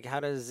you, like how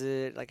does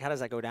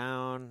that go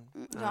down?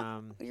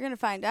 You're gonna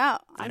find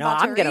out.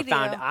 I'm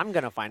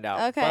gonna find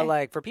out. Okay. But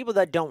like for people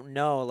that don't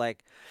know,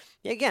 like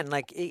again,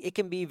 like it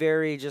can be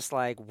very just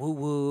like woo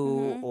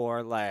woo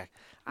or like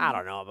I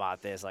don't know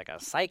about this, like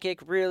a psychic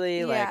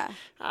really, like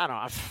I don't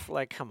know,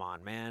 like come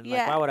on, man,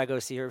 like why would I go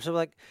see her? So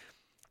like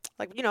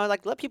like,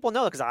 like let people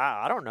know, because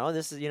I don't know.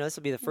 This is, this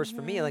will be the first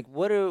for me. Like,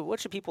 what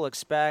should people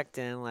expect,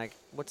 and like,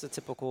 what's a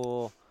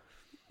typical?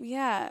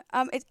 Yeah.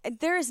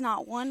 There is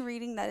not one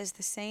reading that is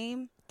the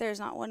same. There's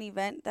not one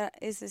event that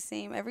is the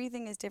same.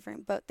 Everything is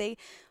different, but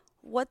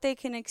what they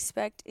can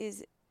expect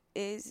is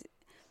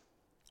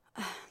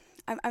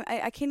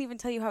I can't even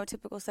tell you how a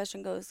typical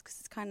session goes, because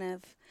it's kind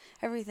of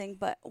everything.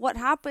 But what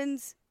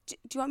happens? Do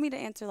you want me to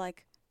answer,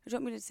 like, or do you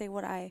want me to say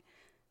what I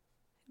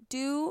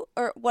do,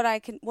 or what I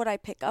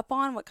pick up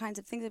on, what kinds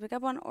of things I pick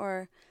up on,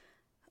 or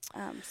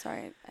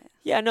sorry.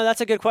 Yeah, no, that's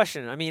a good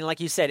question. I mean,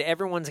 like you said,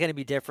 everyone's going to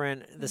be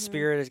different. The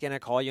spirit is going to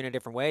call you in a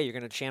different way. You're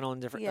going to channel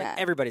in different. Yeah. Like,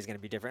 everybody's going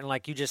to be different. And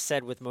like you just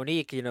said with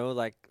Monique,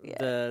 like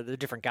the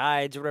different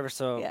guides or whatever.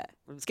 So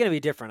it's going to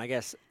be different. I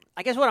guess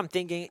what I'm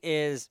thinking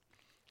is,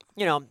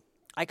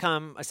 I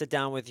sit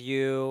down with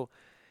you.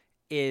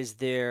 Is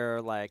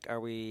there like,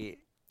 are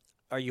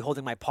you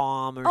holding my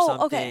palm or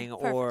something?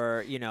 Okay,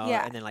 or,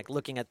 and then like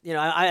looking at,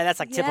 that's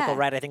like typical,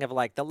 right? I think of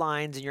like the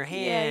lines in your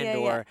hand,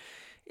 or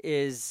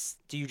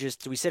do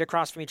we sit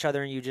across from each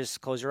other and you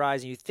just close your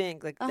eyes and you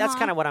think, like, that's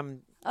kind of what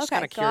I'm just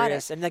kind of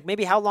curious. And like,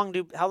 maybe how long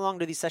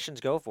do these sessions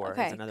go for?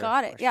 Okay,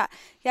 got it. Question.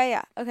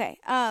 Yeah. Okay.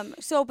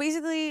 So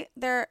basically,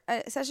 a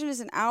session is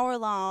an hour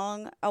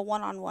long. A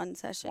one-on-one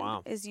session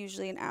is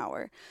usually an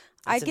hour.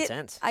 That's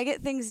intense. I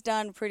get things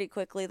done pretty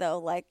quickly, though.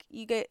 Like,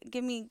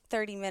 give me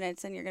 30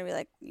 minutes and you're going to be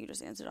like, you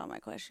just answered all my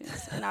questions.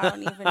 And I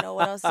don't even know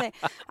what else to say.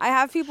 I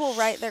have people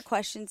write their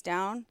questions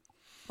down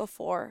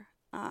before,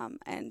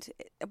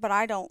 but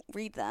I don't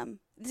read them.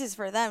 This is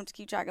for them to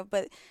keep track of.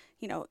 But,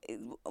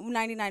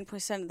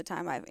 99% of the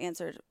time I've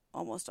answered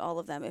almost all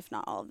of them, if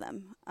not all of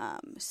them.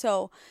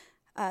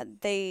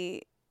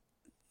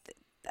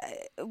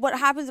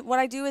 What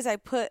I do is I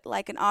put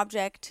like an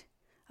object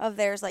of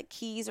theirs, like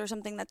keys or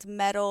something that's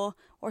metal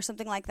or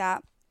something like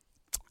that,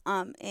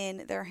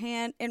 in their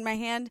hand, in my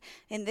hand,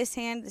 in this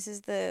hand. This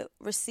is the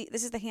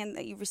hand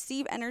that you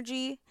receive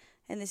energy,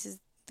 and this is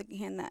the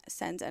hand that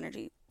sends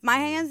energy. My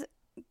hands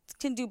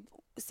can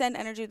send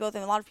energy both,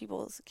 and a lot of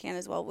people can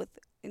as well, with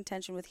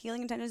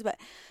healing intentions, but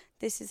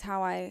this is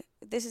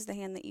the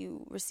hand that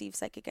you receive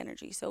psychic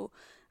energy. So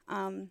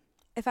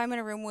if I'm in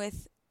a room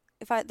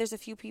there's a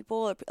few people,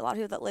 or a lot of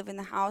people that live in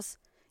the house,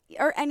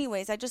 or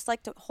anyways, I just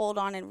like to hold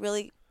on and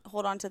really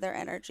hold on to their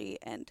energy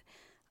and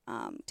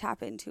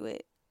tap into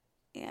it.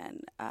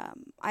 And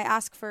I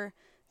ask for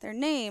their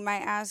name. I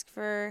ask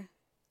for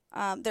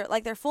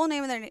their full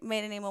name and their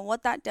maiden name. And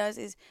what that does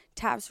is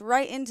taps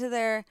right into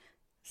their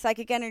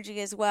psychic energy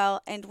as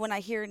well. And when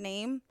I hear a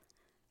name,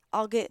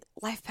 I'll get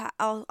life path.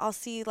 I'll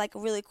see like a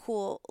really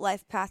cool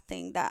life path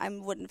thing that I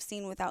wouldn't have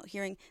seen without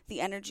hearing the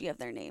energy of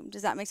their name.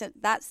 Does that make sense?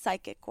 That's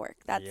psychic work.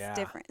 That's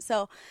different.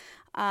 So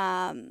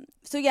but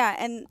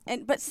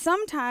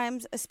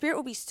sometimes a spirit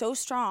will be so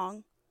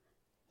strong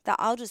that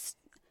I'll just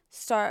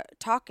start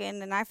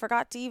talking, and I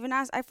forgot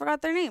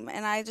their name,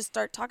 and I just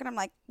start talking. I'm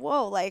like,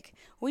 whoa, like,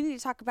 we need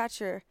to talk about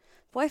your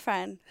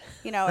boyfriend,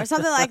 or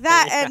something like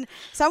that. And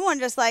someone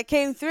just like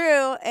came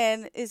through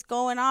and is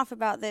going off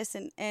about this,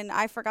 and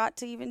I forgot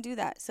to even do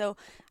that. So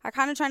I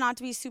kind of try not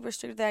to be super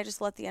strict, that I just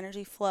let the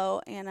energy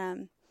flow.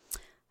 And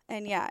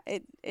yeah,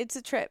 it's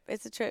a trip.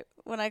 It's a trip.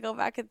 When I go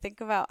back and think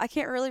about, I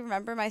can't really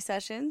remember my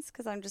sessions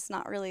because I'm just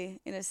not really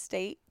in a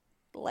state.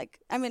 Like,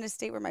 I'm in a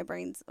state where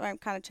I'm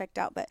kind of checked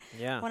out. But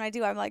when I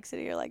do, I'm like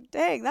sitting here like,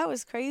 dang, that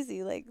was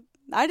crazy. Like,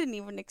 I didn't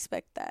even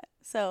expect that.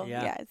 So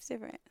yeah it's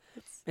different.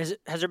 Has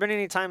there been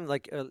any time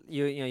like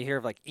you hear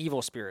of like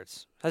evil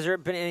spirits? Has there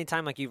been any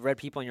time like you've read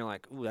people and you're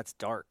like, ooh, that's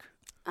dark?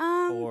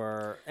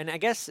 And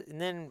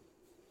then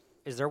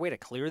is there a way to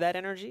clear that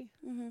energy?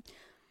 Mm-hmm.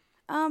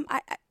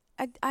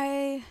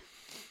 I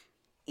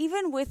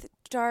even with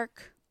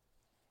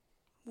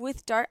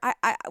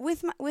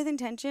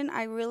intention,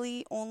 I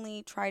really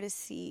only try to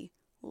see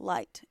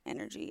light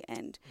energy,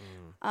 and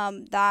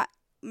that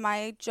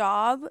my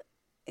job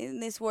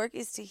in this work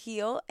is to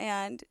heal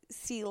and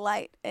see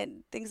light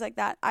and things like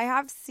that.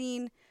 I've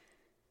seen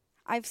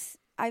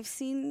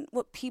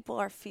what people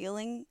are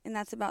feeling, and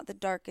that's about the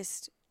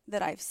darkest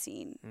that I've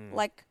seen.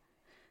 Like,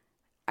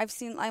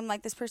 I'm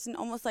like, this person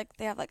almost like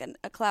they have like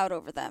a cloud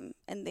over them,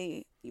 and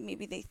they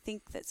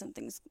think that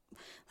something's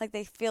like,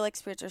 they feel like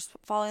spirits are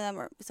following them,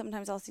 or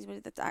sometimes I'll see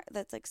somebody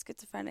that's like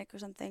schizophrenic or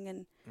something,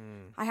 and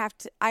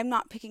I'm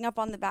not picking up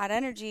on the bad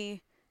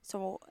energy,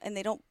 so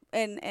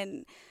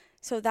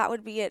that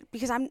would be it,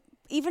 because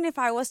even if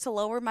I was to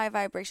lower my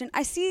vibration,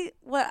 I see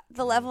what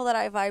the level that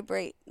I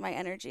vibrate my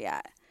energy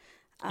at.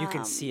 You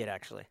can see it,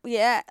 actually.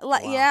 Yeah. Wow.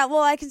 Yeah.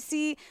 Well, I can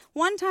see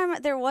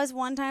there was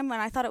one time when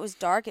I thought it was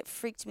dark. It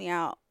freaked me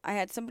out. I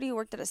had somebody who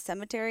worked at a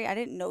cemetery. I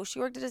didn't know she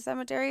worked at a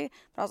cemetery,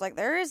 but I was like,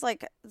 there is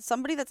like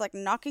somebody that's like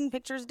knocking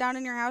pictures down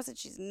in your house, and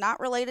she's not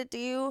related to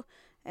you.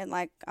 And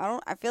like,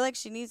 I feel like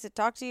she needs to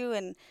talk to you.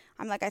 And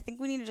I'm like, I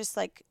think we need to just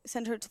like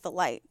send her to the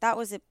light. That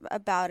was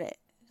about it.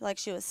 Like,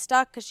 she was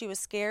stuck because she was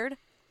scared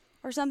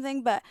or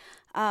something. But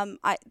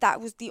that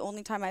was the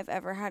only time I've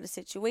ever had a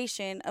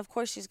situation. Of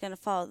course, she's going to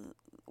follow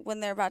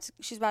when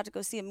she's about to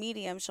go see a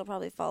medium. She'll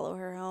probably follow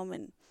her home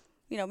and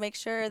make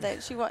sure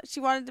that she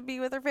wanted to be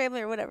with her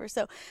family or whatever.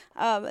 So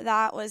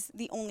that was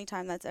the only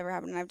time that's ever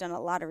happened. And I've done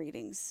a lot of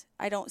readings.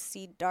 I don't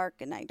see dark,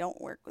 and I don't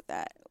work with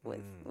that.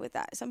 With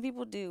that, some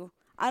people do.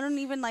 I don't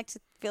even like to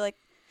feel like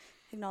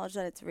acknowledge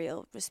that it's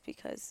real, just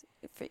because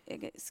I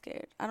get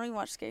scared. I don't even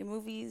watch scary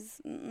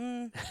movies.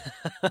 Couldn't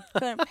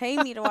pay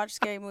me to watch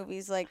scary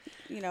movies, like,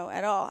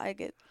 at all.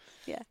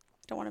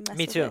 Don't want to mess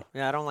Me with too. it.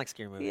 Yeah, I don't like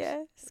scary movies.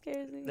 Yeah,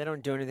 scares me. They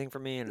don't do anything for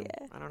me, and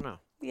I don't know.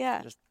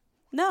 Yeah. I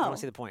don't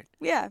see the point.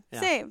 Yeah,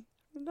 same.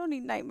 We don't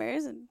need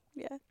nightmares, and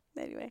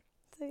anyway.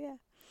 So yeah.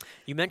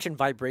 You mentioned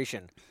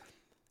vibration.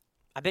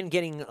 I've been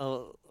getting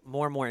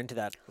more and more into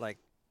that, like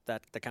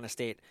that kind of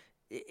state.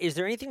 Is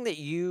there anything that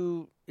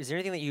you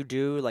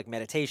do, like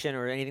meditation,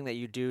 or anything that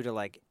you do to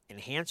like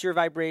enhance your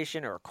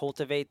vibration or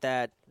cultivate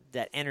that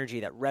energy,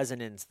 that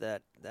resonance,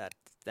 that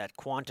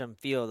quantum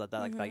field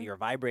that you're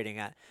vibrating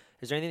at?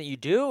 Is there anything that you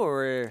do,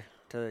 or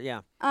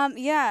to I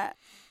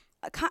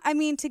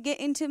mean, to get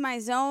into my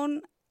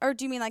zone, or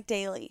do you mean like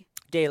daily?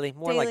 Daily,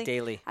 more like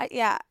daily.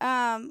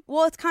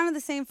 Well, it's kind of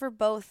the same for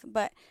both,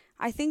 but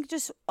I think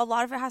just a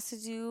lot of it has to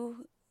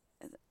do.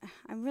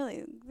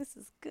 This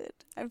is good.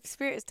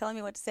 Spirit is telling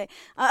me what to say.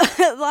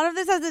 A lot of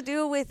this has to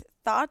do with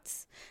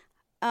thoughts.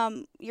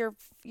 Your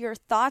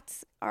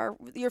thoughts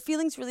your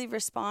feelings really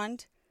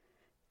respond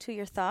to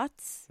your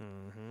thoughts.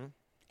 Mm-hmm.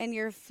 And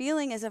your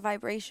feeling is a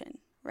vibration,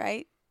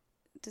 right?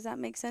 Does that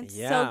make sense?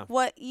 Yeah.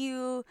 So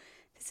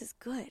this is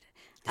good.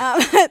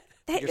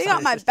 They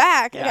got my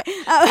back. Yeah.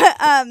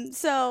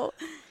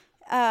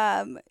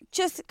 Okay.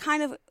 Just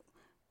kind of,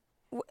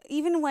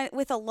 even when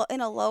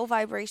in a low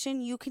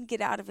vibration, you can get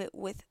out of it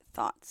with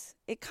thoughts.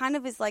 It kind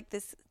of is like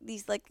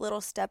these like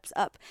little steps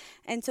up.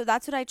 And so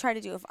that's what I try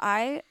to do. If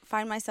I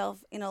find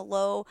myself in a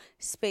low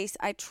space,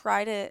 I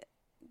try to,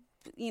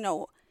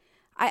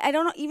 I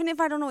don't know, even if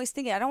I don't always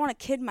think it, I don't want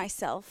to kid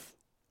myself,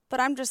 but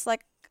I'm just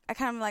like, I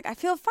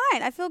feel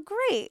fine. I feel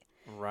great.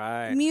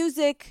 Right.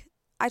 Music,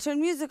 I turn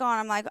music on.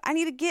 I'm like, I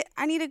need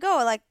to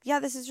go. Like, yeah,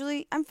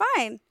 I'm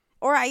fine.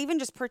 Or I even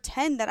just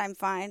pretend that I'm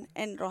fine,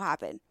 and it'll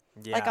happen.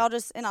 Yeah. Like I'll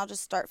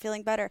just start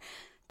feeling better.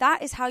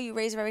 That is how you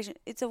raise vibration.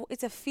 It's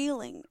a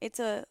feeling. It's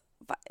a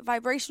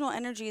vibrational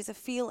energy is a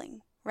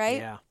feeling, right?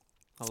 Yeah.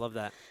 I love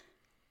that.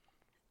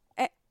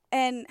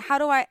 And how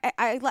do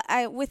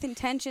I with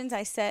intentions,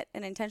 I set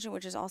an intention,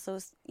 which is also,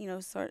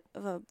 sort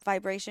of a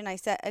vibration. I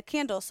set a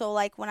candle. So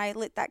like when I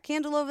lit that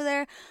candle over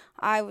there,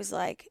 I was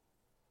like,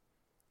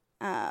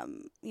 I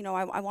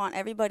want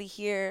everybody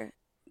here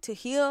to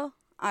heal.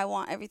 I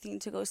want everything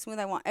to go smooth.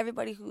 I want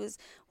everybody who is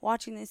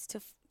watching this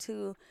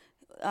to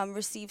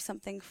receive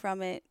something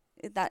from it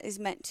that is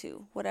meant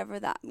to, whatever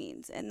that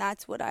means. And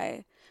that's what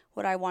I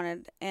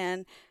wanted.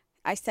 And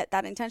I set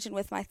that intention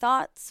with my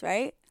thoughts,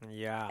 right?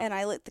 Yeah. And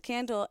I lit the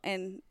candle,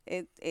 and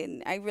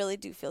I really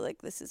do feel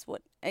like this is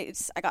what I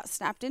got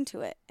snapped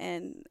into it,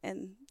 and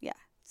yeah.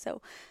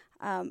 So,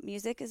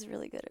 music is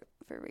really good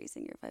for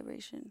raising your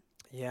vibration.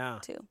 Yeah.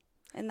 Too,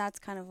 and that's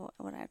kind of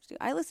what I have to do.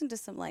 I listened to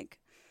some like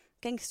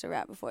gangster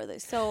rap before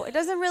this, so it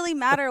doesn't really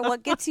matter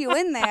what gets you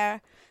in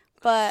there,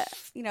 but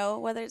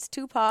whether it's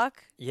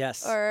Tupac,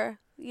 yes, or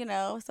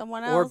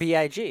someone else. Or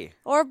B.I.G.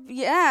 Or,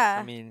 yeah.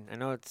 I mean, I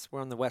know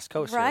we're on the West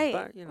Coast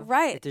right, here, but,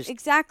 right,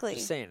 exactly.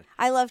 Just saying.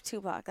 I love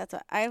Tupac. That's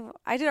what I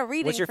did a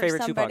reading. What's your for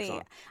favorite somebody.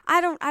 Tupac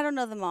song? I don't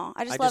know them all.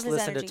 I just love his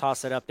energy. listened to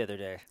Toss It Up the other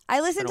day. I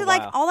listened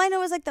to all I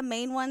know is like the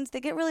main ones. They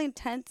get really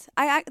intense.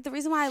 The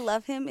reason why I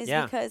love him is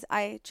because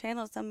I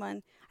channeled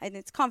someone, and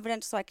it's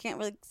confidential, so I can't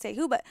really say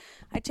who, but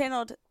I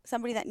channeled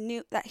somebody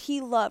that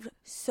he loved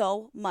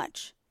so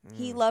much.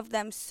 He loved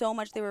them so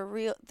much. They were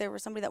real. There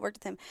was somebody that worked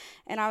with him.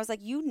 And I was like,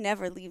 you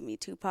never leave me,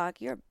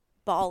 Tupac. You're a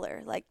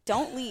baller. Like,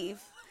 don't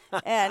leave.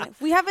 And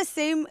we have we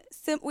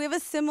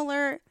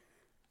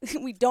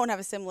don't have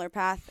a similar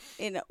path.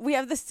 We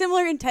have the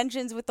similar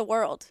intentions with the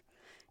world.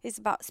 It's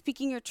about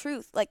speaking your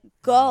truth. Like,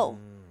 go.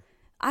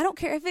 I don't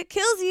care if it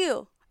kills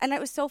you. And it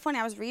was so funny.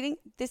 I was reading.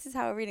 This is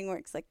how a reading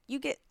works. Like,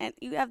 you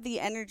have the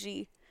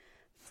energy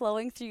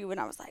flowing through you. And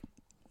I was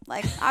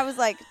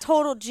like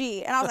total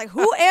G, and I was like,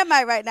 who am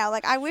I right now?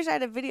 Like, I wish I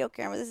had a video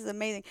camera. This is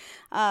amazing.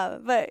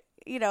 But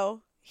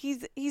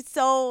he's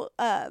so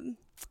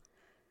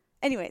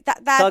anyway,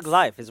 that's Thug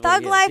life is what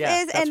Thug he is. life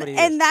Yeah, is, that's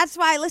and that's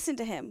why I listen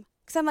to him,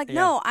 because I'm like,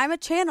 no, I'm a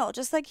channel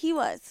just like he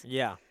was.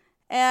 Yeah.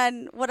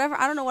 And whatever,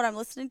 I don't know what I'm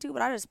listening to,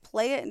 but I just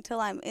play it until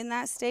I'm in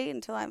that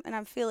state,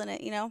 I'm feeling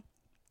it,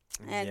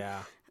 And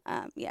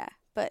yeah.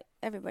 But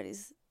everybody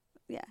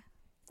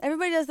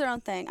does their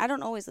own thing. I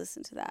don't always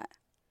listen to that.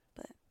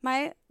 But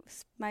my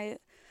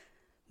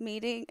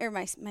meeting, or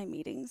my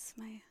meetings,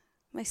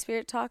 my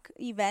spirit talk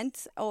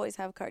events always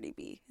have Cardi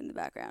B in the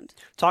background.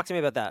 Talk to me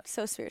about that.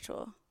 So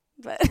spiritual,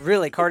 but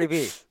really, Cardi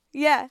B.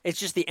 Yeah, it's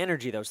just the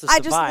energy, though. It's the I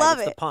just vibe. love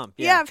it's it. The pump.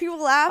 Yeah,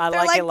 people laugh.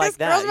 They're like it like this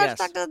that. Girl's about to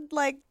talk to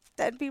like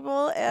dead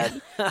people,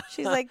 and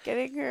she's like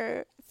getting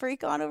her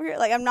freak on over here.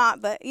 Like, I'm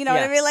not, but you know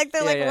what I mean. Like,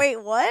 they're wait,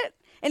 what?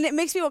 And it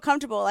makes me feel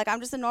comfortable. Like, I'm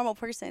just a normal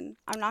person.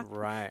 I'm not.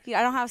 Right.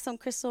 I don't have some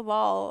crystal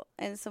ball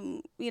and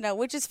some,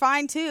 which is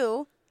fine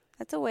too.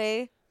 That's a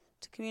way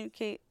to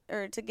communicate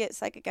or to get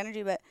psychic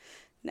energy, but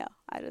no,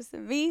 I just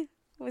me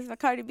with my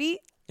Cardi B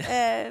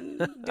and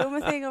doing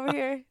my thing over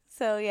here.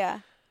 So yeah.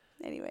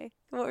 Anyway,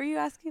 what were you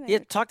asking? Yeah,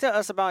 talk to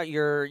us about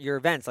your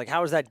events. Like,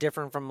 how is that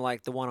different from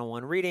like the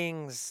one-on-one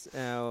readings?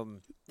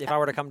 If I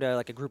were to come to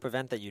like a group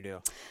event that you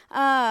do,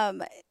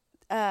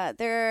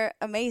 they're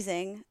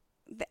amazing.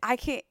 I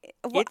can't.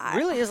 It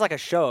really is like a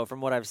show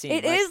from what I've seen.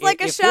 It is like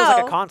a it show. It feels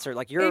like a concert.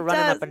 Like you're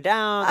running does. up and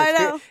down. I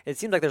know. It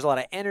seems like there's a lot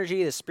of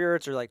energy. The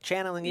spirits are like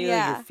channeling you.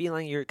 Yeah. You're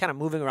feeling. You're kind of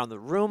moving around the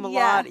room a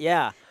Yeah. lot.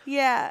 Yeah.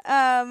 Yeah.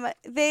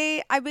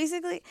 I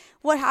basically,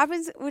 what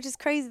happens, which is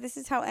crazy. This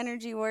is how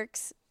energy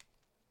works.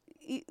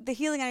 The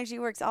healing energy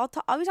works. I'll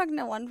be talking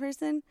to one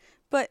person,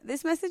 but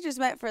this message is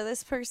meant for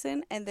this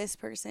person and this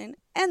person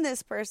and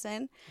this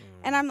person.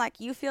 And I'm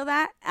like, you feel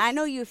that? I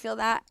know you feel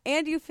that,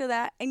 and you feel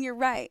that, and you're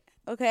right.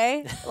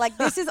 Okay? Like,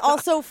 this is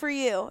also for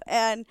you.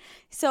 And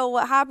so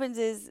what happens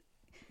is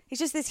it's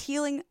just this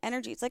healing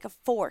energy. It's like a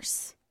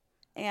force.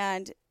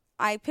 And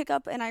I pick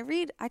up and I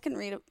read. I could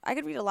read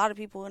a lot of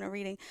people in a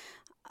reading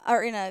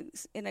or in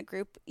a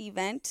group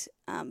event.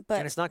 But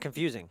And it's not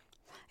confusing.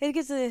 it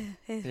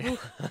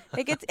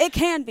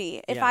can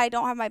be if I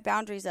don't have my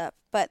boundaries up.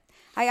 But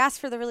I ask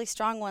for the really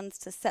strong ones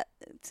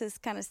to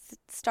kind of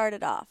start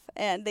it off.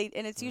 And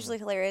it's usually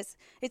hilarious.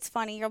 It's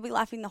funny. You'll be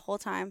laughing the whole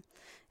time.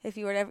 If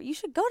you were ever, you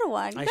should go to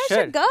one. You guys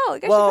should go. You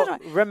guys should go to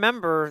one.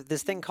 Remember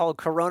this thing called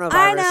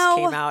coronavirus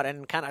came out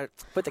and kind of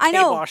put the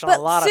kibosh on a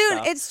lot of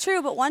stuff. It's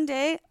true, but one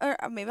day, or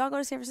maybe I'll go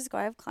to San Francisco.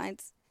 I have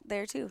clients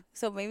there too,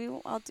 so maybe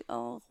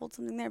I'll hold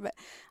something there. But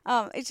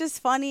it's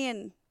just funny,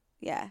 and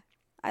yeah,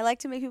 I like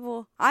to make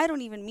people. I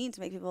don't even mean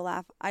to make people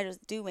laugh. I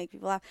just do make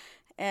people laugh,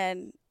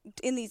 and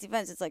in these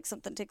events, it's like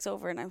something takes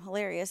over, and I'm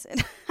hilarious,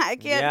 and I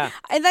can't. Yeah.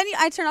 And then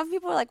I turn off.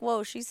 People are like,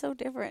 "Whoa, she's so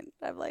different."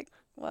 I'm like,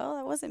 well,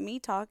 that wasn't me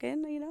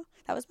talking,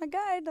 that was my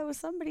guide. That was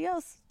somebody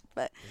else.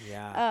 But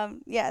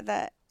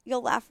that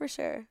you'll laugh for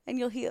sure and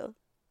you'll heal.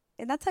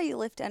 And that's how you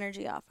lift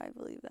energy off. I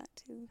believe that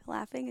too.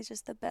 Laughing is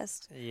just the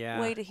best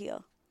way to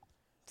heal.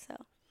 So,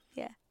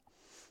 yeah.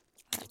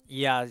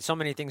 Yeah. So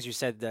many things you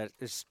said that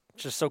is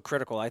just so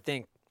critical. I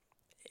think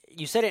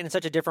you said it in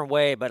such a different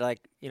way, but like,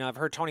 I've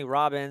heard Tony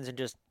Robbins and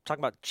just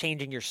talking about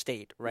changing your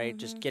state, right? Mm-hmm.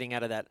 Just getting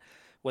out of that.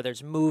 Whether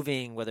it's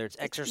moving, whether it's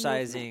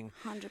exercising,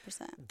 100%.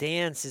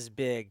 Dance is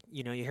big.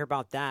 You hear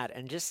about that.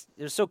 And just,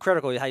 it's so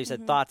critical how you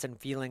said thoughts and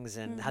feelings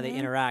and how they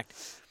interact.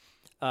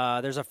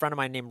 There's a friend of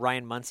mine named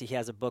Ryan Muncie. He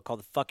has a book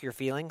called Fuck Your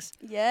Feelings.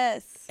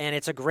 Yes. And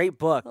it's a great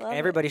book. Love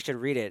Everybody should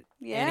read it.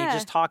 Yeah. And he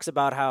just talks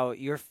about how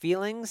your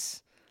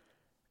feelings,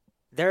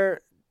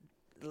 they're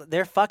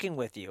fucking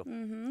with you.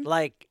 Mm-hmm.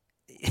 Like,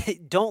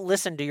 don't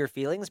listen to your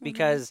feelings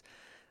because,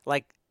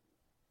 like,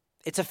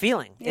 it's a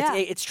feeling. Yeah.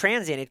 It's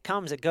transient. It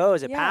comes, it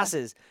goes, it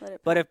passes.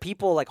 But if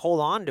people like hold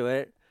on to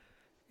it,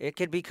 it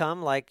could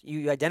become like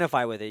you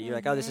identify with it. You're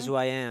like, oh, this is who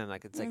I am.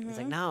 Like it's like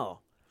no.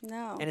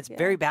 And it's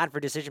very bad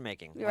for decision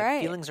making. Like,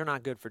 right. Feelings are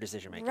not good for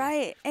decision making.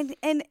 Right. And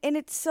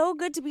it's so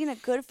good to be in a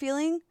good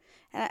feeling.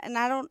 And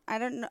I don't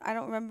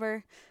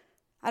remember.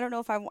 I don't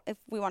know if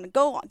we want to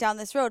go down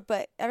this road,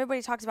 but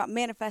everybody talks about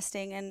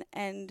manifesting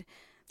and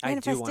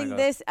manifesting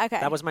this. Okay.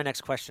 That was my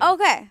next question.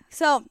 Okay.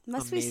 So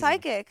must be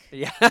psychic.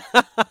 Yeah.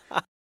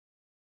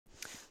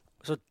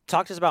 So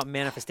talk to us about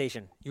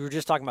manifestation. You were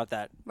just talking about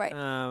that. Right.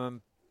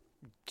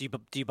 Do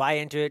you buy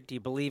into it? Do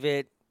you believe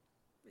it?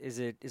 Is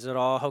it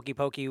all hokey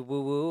pokey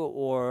woo woo,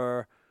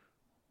 or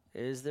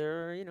is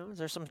there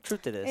some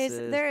truth to this?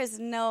 There is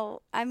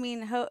no. I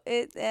mean,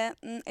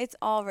 it's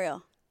all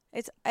real.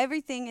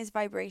 Everything is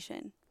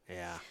vibration.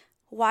 Yeah.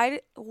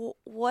 I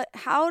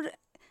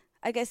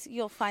guess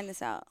you'll find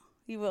this out.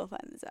 You will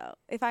find this out.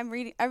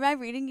 Am I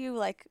reading you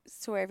like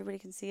so where everybody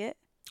can see it?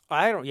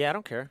 I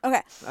don't care.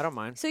 Okay. I don't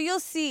mind. So you'll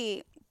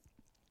see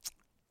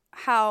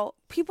how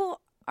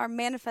people are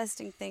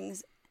manifesting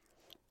things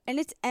and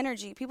it's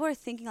energy. People are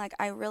thinking like,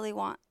 I really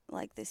want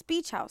like this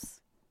beach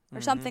house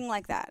or something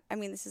like that. I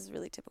mean, this is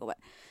really typical, but,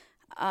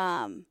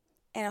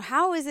 and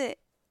how is it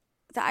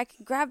that I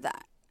can grab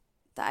that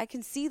I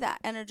can see that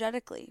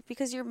energetically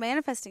because you're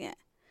manifesting it.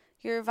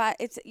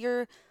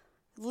 You're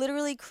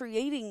literally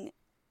creating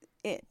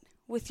it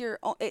with your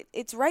own,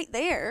 it's right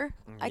there.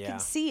 I can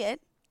see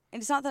it.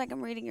 And it's not that like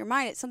I'm reading your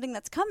mind. It's something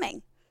that's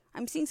coming.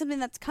 I'm seeing something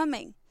that's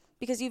coming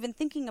because you've been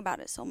thinking about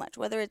it so much,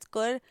 whether it's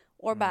good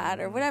or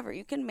bad or whatever.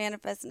 You can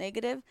manifest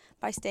negative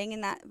by staying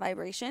in that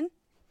vibration.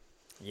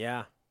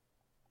 Yeah.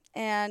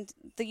 And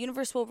the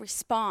universe will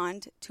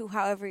respond to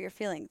however you're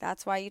feeling.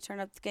 That's why you turn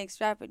up the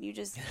gangster rap and you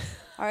just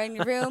are in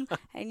your room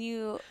and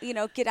you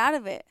get out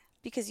of it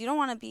because you don't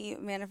want to be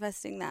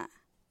manifesting that.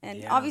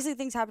 And obviously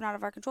things happen out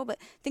of our control, but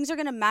things are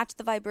going to match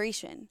the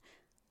vibration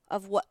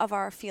of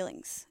our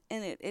feelings.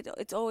 And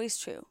it's always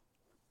true,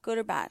 good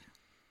or bad.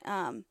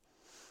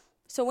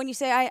 So when you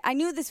say, I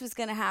knew this was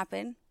going to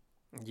happen.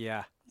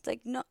 Yeah. It's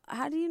like, no,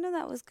 how do you know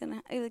that was going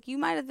to, like, you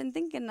might have been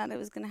thinking that it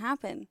was going to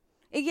happen.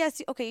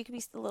 Yes, okay, you could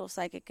be a little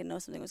psychic and know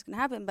something was going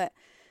to happen, but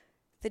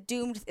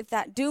if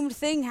that doomed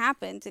thing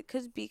happened, it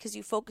could be because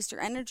you focused your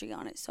energy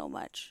on it so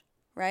much,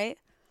 right?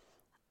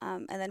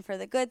 And then for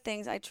the good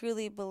things, I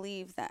truly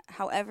believe that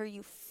however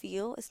you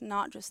feel, it's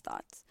not just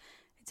thoughts.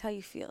 It's how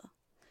you feel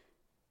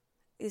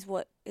is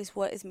what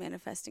is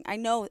manifesting. I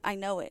know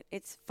it.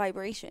 It's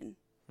vibration.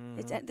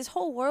 It's this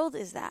whole world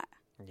is that.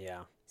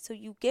 Yeah. So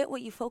you get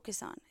what you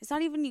focus on. It's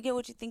not even you get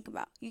what you think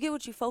about. You get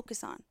what you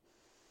focus on.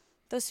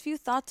 Those few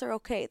thoughts are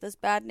okay. Those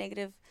bad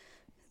negative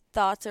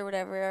thoughts or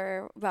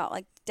whatever about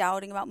like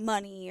doubting about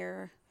money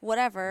or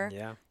whatever.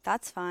 Yeah.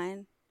 That's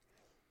fine.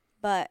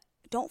 But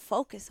don't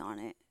focus on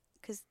it,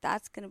 because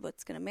that's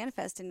what's gonna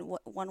manifest in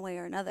one way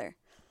or another.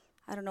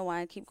 I don't know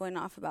why I keep going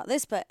off about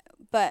this, but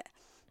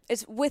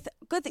it's with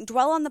good thing.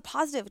 Dwell on the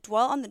positive.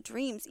 Dwell on the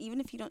dreams,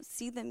 even if you don't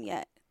see them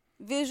yet.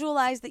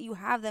 Visualize that you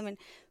have them and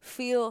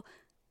feel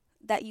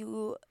that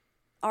you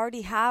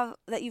already have,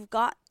 that you've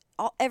got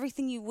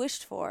everything you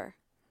wished for.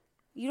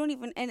 You don't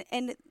even,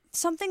 and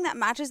something that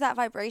matches that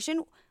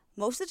vibration,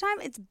 most of the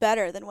time, it's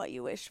better than what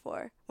you wished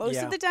for. Most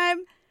of the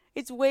time,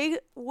 it's way,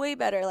 way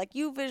better. Like,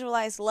 you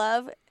visualize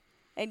love,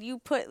 and you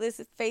put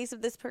this face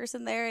of this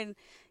person there, and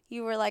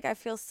you were like, I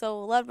feel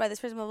so loved by this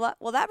person, blah, blah.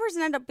 Well, that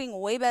person ended up being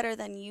way better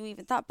than you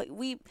even thought. But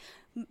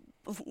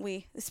the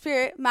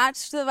spirit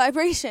matched the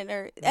vibration,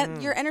 or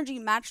your energy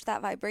matched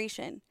that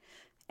vibration,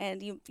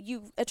 and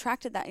you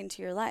attracted that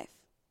into your life.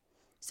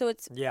 So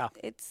it's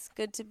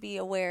good to be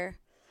aware.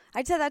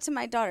 I said that to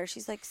my daughter.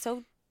 She's like,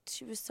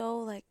 she was so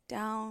like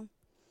down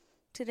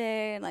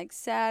today and like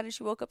sad, and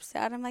she woke up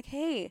sad. I'm like,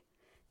 hey,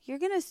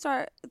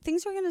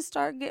 things are gonna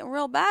start getting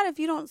real bad if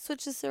you don't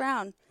switch this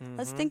around.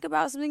 Let's think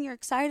about something you're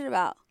excited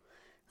about.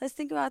 Let's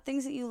think about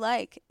things that you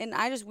like. And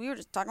we were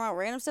just talking about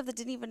random stuff that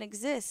didn't even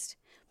exist,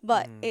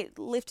 but it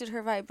lifted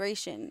her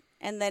vibration.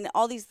 And then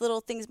all these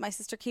little things, my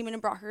sister came in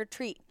and brought her a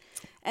treat,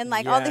 and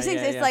like all these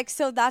things. It's like,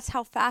 so that's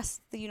how fast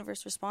the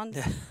universe responds.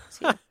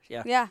 To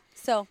you.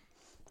 So,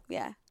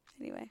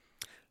 anyway.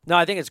 No,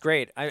 I think it's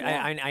great.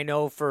 I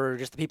know for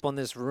just the people in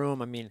this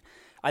room, I mean,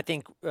 I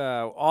think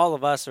all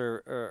of us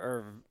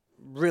are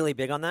really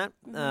big on that.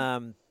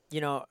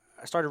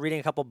 I started reading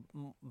a couple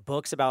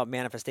books about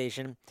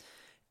manifestation,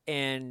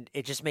 and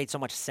it just made so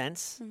much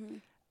sense.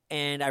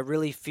 And I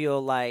really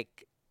feel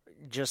like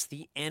just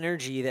the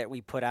energy that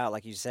we put out,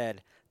 like you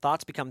said,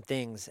 thoughts become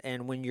things.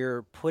 And when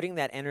you're putting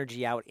that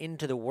energy out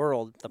into the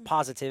world, the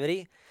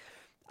positivity,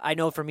 I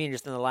know for me,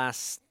 just in the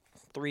last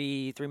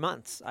three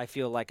months, I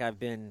feel like I've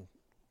been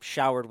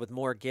showered with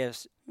more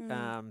gifts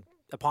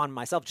upon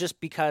myself, just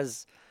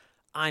because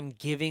I'm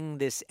giving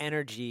this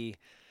energy,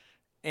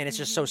 and it's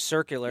just so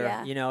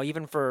circular,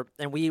 even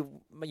and we,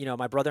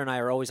 my brother and I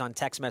are always on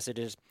text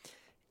messages.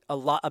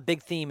 A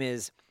big theme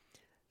is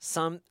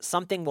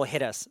something will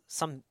hit us,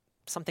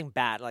 something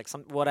bad, like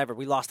whatever.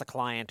 We lost a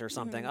client or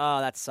something. Oh,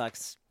 that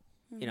sucks.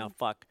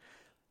 Fuck.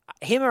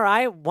 Him or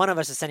I, one of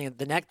us is sending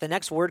the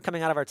next word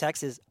coming out of our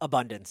text is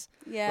abundance.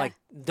 Yeah. Like,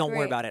 don't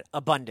worry about it.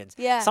 Abundance.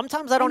 Yeah.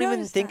 Sometimes I don't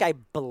even think I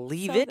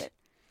believe it,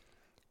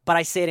 but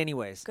I say it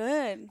anyways.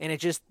 Good. And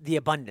it's just the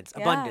abundance.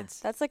 Yeah. Abundance.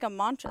 That's like a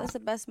mantra. That's the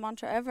best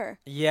mantra ever.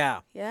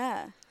 Yeah.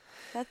 Yeah.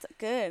 That's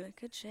good.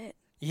 Good shit.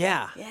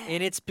 Yeah.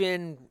 And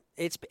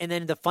and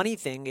then the funny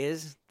thing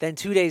is, then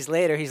 2 days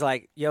later, he's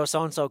like, yo,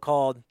 so-and-so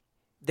called.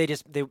 They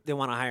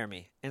want to hire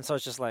me. And so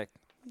it's just like,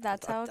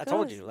 that's how it goes. I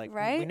told you, like,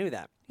 right? We knew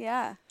that.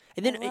 Yeah.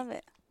 And then I love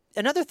it.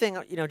 Another thing,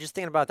 just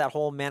thinking about that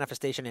whole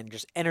manifestation and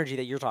just energy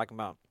that you're talking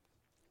about.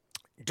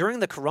 During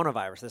the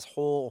coronavirus, this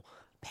whole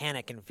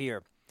panic and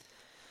fear,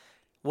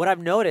 what I've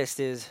noticed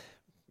is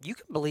you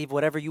can believe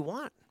whatever you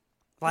want.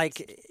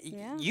 Like,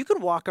 you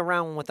could walk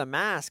around with a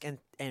mask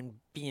and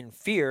be in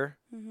fear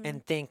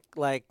and think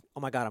like,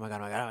 oh my God, I'm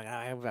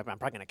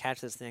probably going to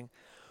catch this thing.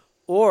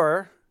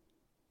 Or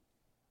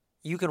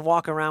you can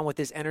walk around with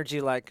this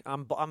energy like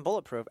I'm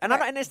bulletproof, and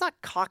and it's not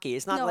cocky.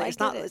 It's not it's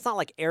not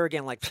like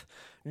arrogant. Like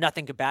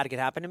nothing bad could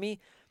happen to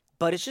me,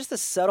 but it's just the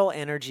subtle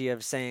energy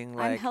of saying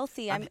like I'm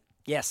healthy. I'm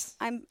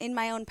in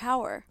my own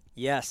power.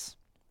 Yes.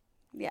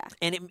 Yeah.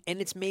 And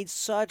it's made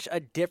such a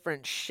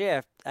different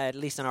shift, at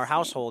least in our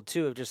household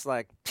too, of just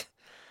like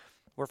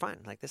we're fine.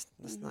 Like this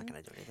is not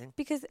going to do anything.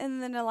 Because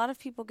and then a lot of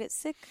people get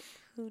sick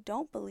who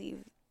don't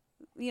believe,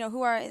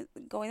 who are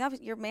going up.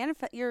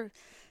 You're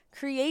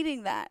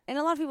creating that. And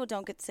a lot of people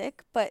don't get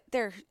sick, but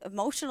they're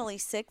emotionally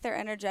sick, they're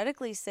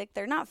energetically sick,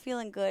 they're not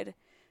feeling good,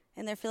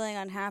 and they're feeling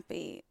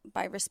unhappy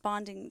by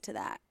responding to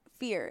that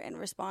fear and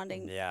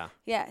responding.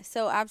 Yeah,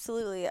 so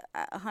absolutely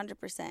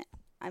 100%.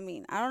 I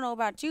mean, I don't know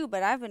about you,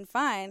 but I've been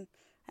fine,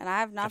 and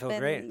I have not been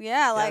great.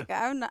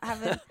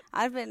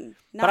 I've been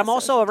not. But I'm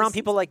also around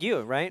people like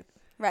you, right?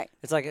 Right.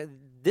 It's like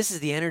this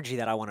is the energy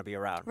that I want to be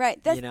around.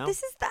 Right.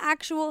 This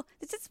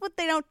is what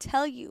they don't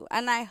tell you.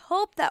 And I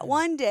hope that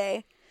one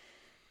day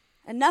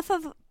enough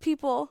of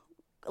people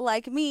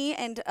like me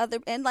and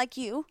like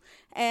you,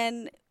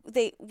 and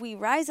we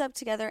rise up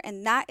together,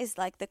 and that is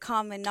like the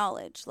common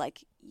knowledge.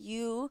 Like,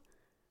 you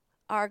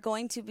are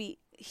going to be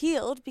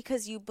healed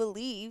because you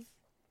believe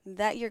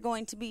that you're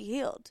going to be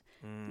healed.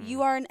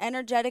 You are an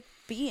energetic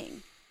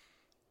being.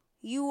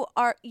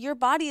 Your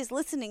body is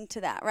listening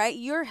to that, right?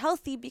 You're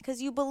healthy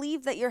because you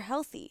believe that you're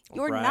healthy.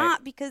 You're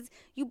not because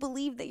you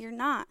believe that you're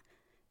not.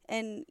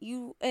 and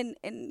you and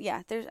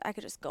yeah, there's I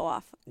could just go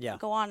on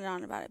and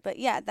on about it. But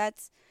yeah,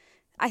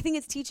 I think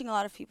it's teaching a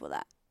lot of people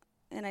that.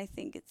 And I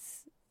think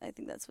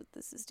that's what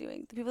this is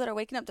doing. The people that are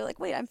waking up, they're like,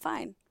 "Wait, I'm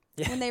fine."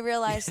 Yeah. When they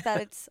realize that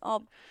it's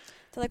all,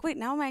 they're like, "Wait,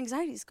 now my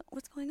anxiety's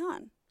what's going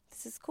on?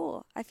 This is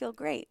cool. I feel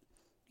great."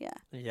 Yeah.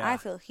 I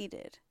feel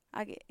heated.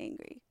 I get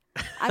angry.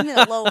 I'm in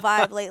a low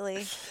vibe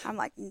lately. I'm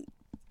like,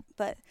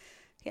 but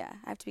yeah,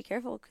 I have to be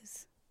careful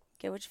because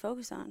get what you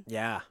focus on.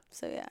 Yeah.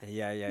 So yeah.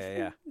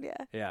 Yeah. Yeah.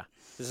 Yeah.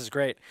 This is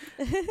great.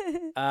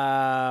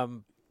 Let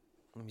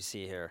me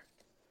see here.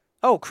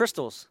 Oh,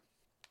 crystals.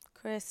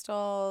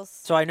 Crystals.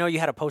 So I know you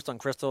had a post on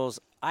crystals.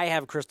 I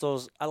have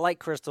crystals. I like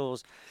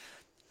crystals.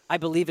 I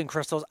believe in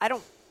crystals. I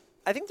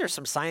think there's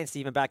some science to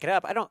even back it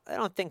up. I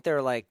don't think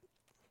they're like,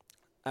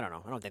 I don't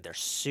know. I don't think they're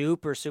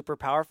super, super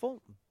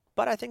powerful,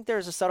 but I think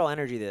there's a subtle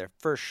energy there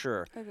for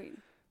sure. Agreed.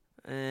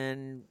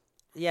 And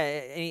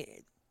yeah,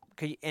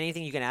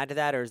 anything you can add to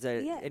that, or is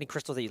there any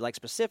crystals that you like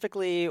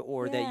specifically,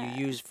 or that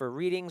you use for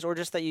readings, or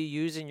just that you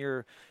use in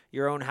your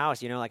own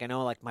house? You know, like I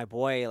know, like my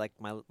boy, like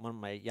one of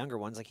my younger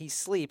ones, like he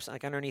sleeps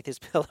like underneath his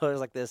pillow is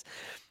like this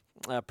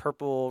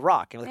purple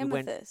rock, and like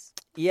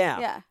Amethyst.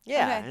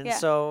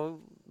 So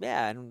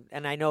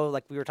and I know,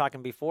 like we were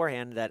talking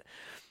beforehand, that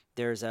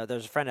there's a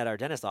friend at our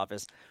dentist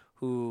office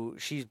who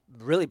she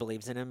really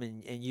believes in him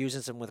and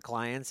uses him with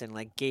clients, and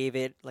like gave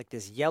it like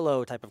this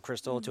yellow type of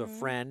crystal to a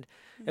friend.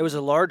 It was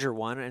a larger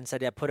one, and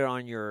said, put it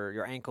on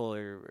your ankle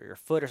or your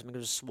foot or something. It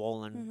was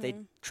swollen. They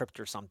tripped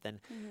or something.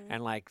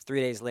 And like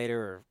 3 days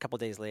later or a couple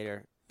days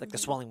later, like the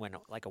swelling went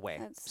like away.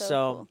 That's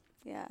so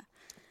cool. Yeah.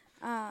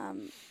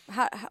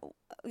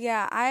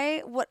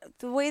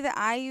 The way that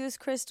I use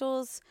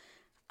crystals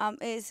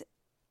is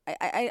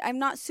I'm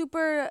not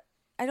super,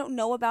 I don't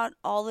know about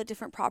all the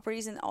different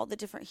properties and all the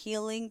different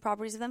healing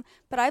properties of them,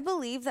 but I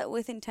believe that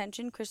with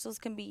intention, crystals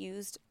can be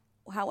used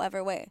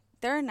however way.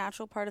 They're a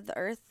natural part of the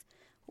earth.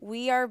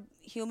 We are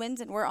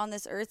humans and we're on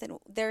this earth, and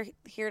they're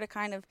here to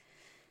kind of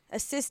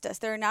assist us.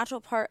 They're a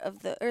natural part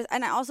of the earth.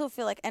 And I also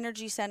feel like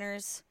energy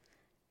centers,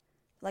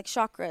 like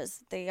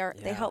chakras, they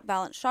help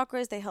balance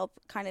chakras. They help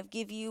kind of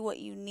give you what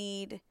you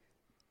need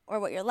or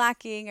what you're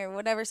lacking or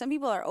whatever. Some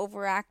people are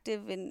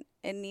overactive and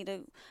need a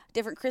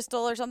different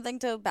crystal or something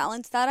to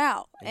balance that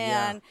out.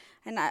 And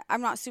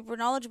I'm not super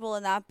knowledgeable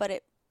in that,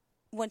 but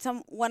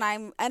when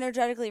I'm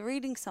energetically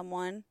reading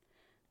someone,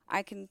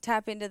 I can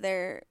tap into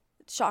their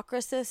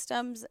chakra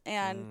systems,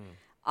 and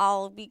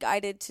I'll be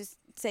guided to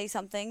say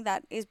something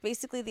that is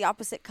basically the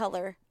opposite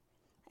color,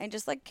 and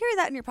just like carry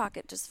that in your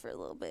pocket just for a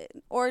little bit,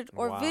 or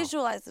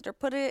visualize it, or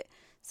put it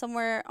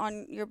somewhere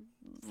on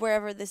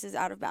wherever this is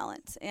out of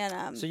balance.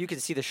 And so you can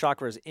see the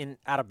chakras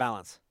out of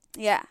balance.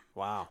 Yeah.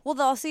 Wow. Well,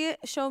 they'll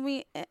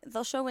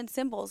show in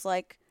symbols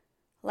like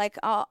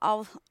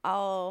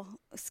I'll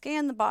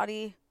scan the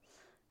body,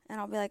 and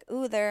I'll be like,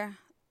 ooh, their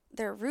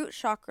root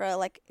chakra,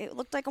 like it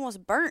looked like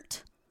almost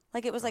burnt.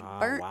 Like it was like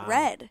burnt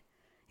red.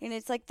 And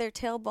it's like their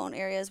tailbone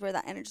areas where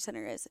that energy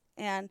center is.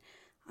 And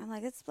I'm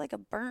like, it's like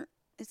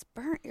it's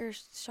burnt, your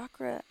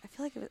chakra. I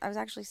feel like I was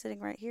actually sitting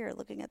right here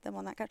looking at them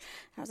on that couch.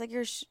 And I was like,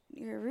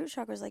 your root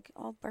chakra is like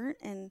all burnt.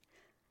 And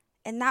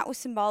that was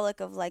symbolic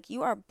of like,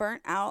 you are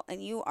burnt out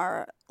and you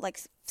are like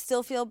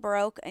still feel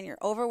broke and you're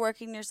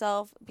overworking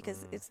yourself,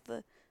 because it's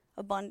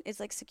it's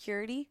like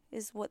security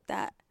is what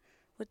the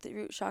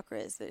root chakra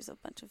is. There's a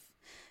bunch of,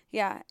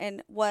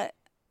 and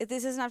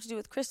this doesn't have to do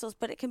with crystals,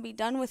 but it can be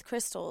done with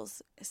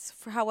crystals.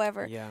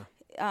 However,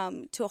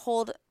 to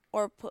hold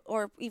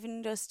or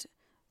even just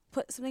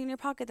put something in your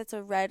pocket that's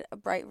a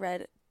bright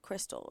red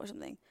crystal or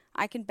something.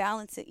 I can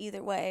balance it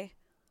either way.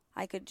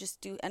 I could just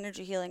do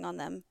energy healing on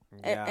them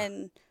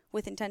and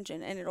with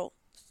intention, and it'll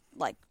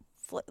like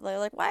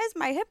like, why is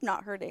my hip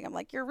not hurting? I'm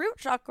like, your root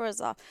chakra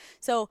is off.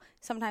 So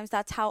sometimes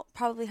that's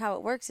probably how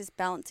it works, is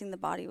balancing the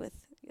body with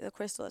the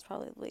crystal. That's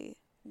probably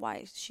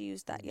why she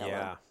used that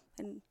yellow.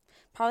 And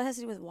probably has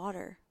to do with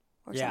water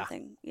or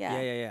something.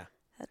 Yeah.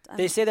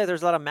 They say that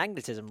there's a lot of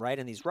magnetism, right,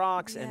 in these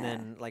rocks, and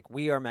then like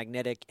we are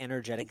magnetic,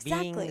 energetic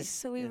beings.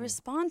 So we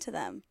respond to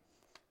them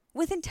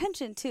with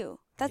intention too.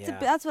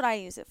 That's what I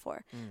use it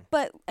for.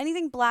 But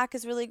anything black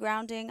is really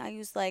grounding. I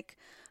use like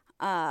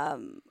a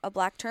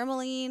black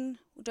tourmaline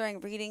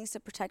during readings to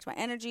protect my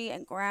energy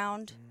and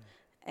ground.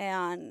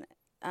 And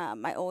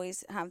I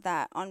always have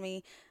that on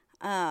me.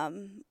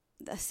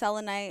 The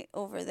selenite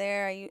over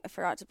there, I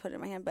forgot to put it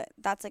in my hand, but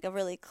that's like a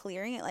really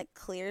clearing. It like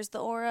clears the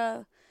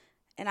aura.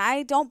 And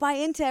I don't buy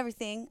into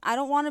everything. I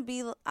don't want to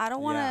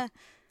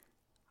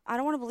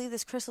believe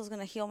this crystal is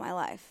going to heal my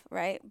life,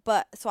 right?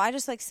 But so I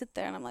just like sit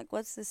there and I'm like,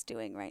 what's this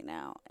doing right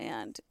now?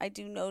 And I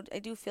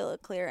do feel a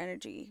clear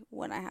energy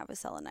when I have a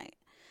selenite.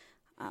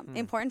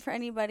 Important for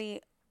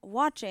anybody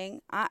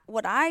watching.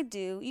 What I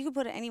do, you can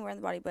put it anywhere in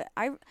the body, but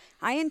I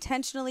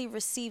intentionally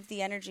receive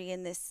the energy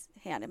in this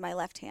hand, in my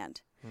left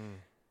hand,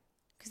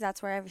 because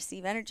that's where I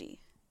receive energy,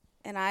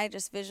 and I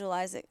just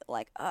visualize it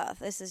like,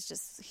 this is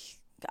just,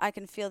 I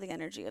can feel the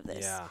energy of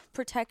this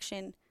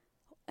protection,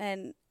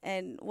 and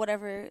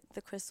whatever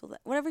the crystal,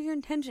 whatever your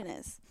intention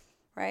is,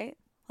 right?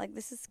 Like,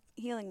 this is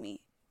healing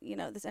me,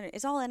 this energy.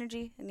 It's all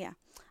energy, and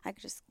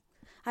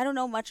I don't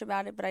know much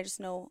about it, but I just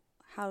know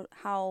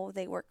how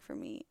they work for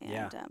me,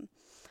 and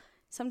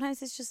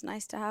sometimes it's just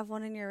nice to have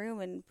one in your room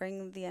and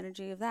bring the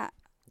energy of that.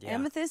 Yeah.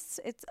 Amethyst,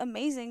 it's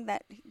amazing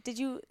that. Did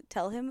you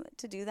tell him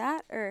to do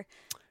that, or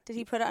did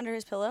he put it under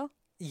his pillow?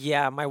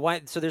 Yeah, my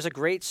wife. So there's a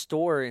great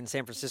store in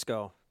San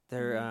Francisco.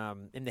 They're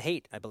in the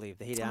Hate, I believe,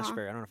 the Hate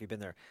Ashbury. I don't know if you've been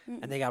there. Mm-mm.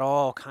 And they got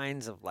all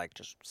kinds of like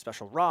just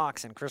special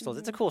rocks and crystals.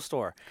 It's a cool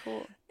store.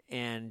 Cool.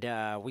 And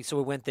we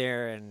went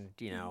there, and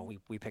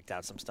we picked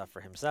out some stuff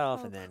for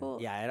himself, and then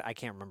cool. I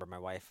can't remember. My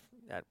wife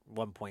at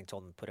one point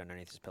told him to put it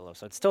underneath his pillow,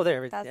 so it's still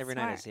there every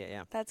night. I see it.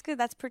 Yeah, that's good.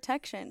 That's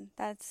protection.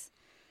 That's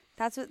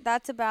what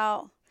that's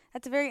about.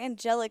 That's very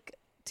angelic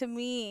to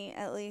me,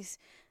 at least.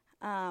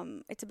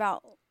 It's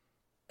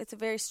a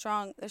very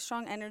strong. There's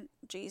strong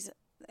energies,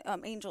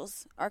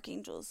 angels,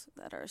 archangels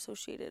that are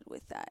associated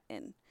with that,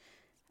 and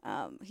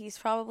he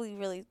probably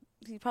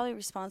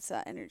responds to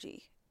that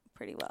energy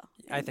pretty well.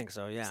 I think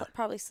so. Yeah,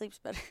 probably sleeps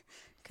better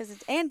because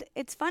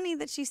it's funny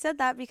that she said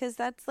that because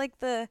that's like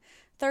the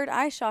third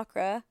eye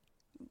chakra.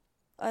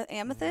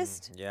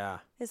 Amethyst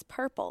is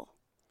purple,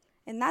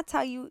 and that's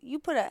how you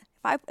put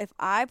if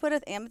I put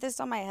an amethyst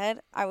on my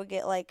head, I would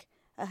get like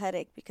a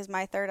headache because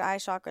my third eye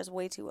chakra is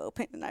way too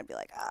open, and I'd be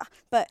like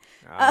but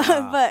I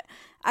have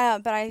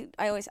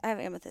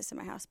amethyst in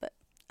my house, but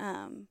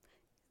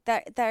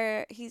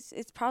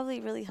it's probably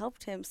really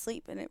helped him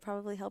sleep, and it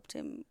probably helped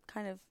him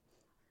kind of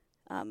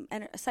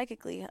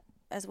psychically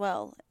as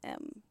well,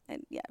 and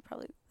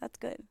probably that's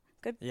good.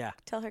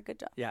 Tell her good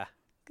job.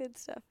 Good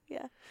stuff.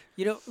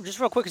 Just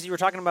real quick, because you were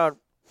talking about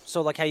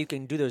like how you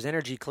can do those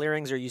energy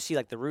clearings, or you see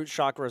like the root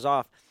chakras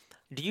off.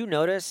 Do you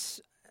notice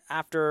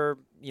after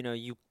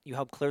you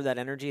help clear that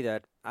energy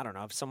that, I don't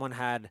know, if someone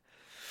had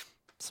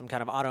some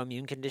kind of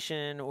autoimmune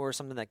condition or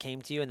something that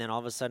came to you, and then all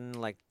of a sudden,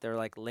 like they're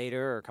like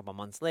later or a couple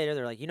months later,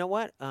 they're like, you know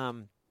what?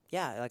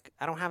 Like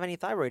I don't have any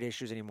thyroid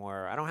issues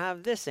anymore. I don't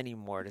have this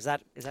anymore. Is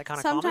that kind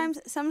of common?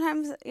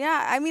 Sometimes,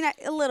 yeah. I mean,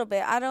 a little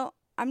bit.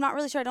 I'm not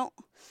really sure.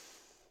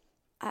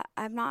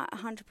 I'm not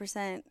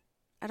 100%.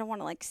 I don't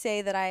want to like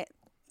say that I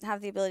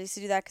have the abilities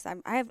to do that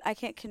because I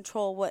can't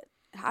control what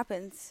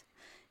happens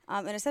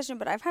in a session.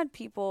 But I've had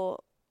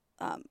people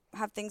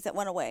have things that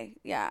went away.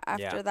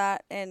 After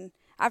that, and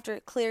after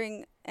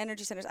clearing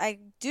energy centers, I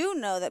do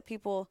know that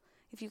people,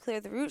 if you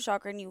clear the root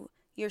chakra and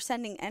you're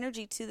sending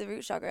energy to the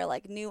root chakra,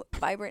 like new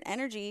vibrant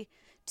energy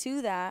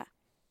to that,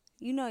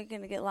 you're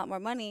going to get a lot more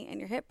money, and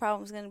your hip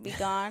problem is going to be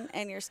gone,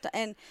 and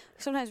and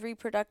sometimes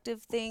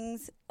reproductive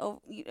things or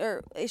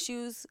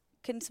issues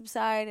can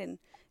subside, and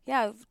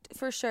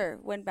for sure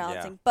when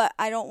balancing. But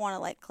I don't want to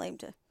like claim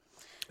to.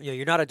 Yeah,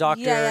 you're not a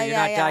doctor. You're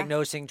not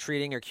diagnosing,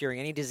 treating, or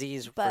curing any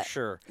disease, but for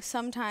sure.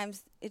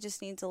 Sometimes it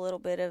just needs a little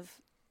bit of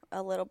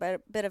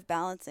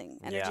balancing,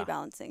 energy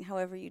balancing.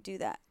 However you do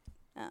that,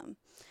 and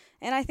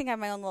I think I have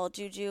my own little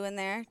juju in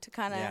there to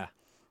kind of,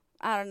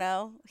 I don't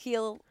know,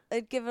 heal.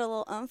 Give it a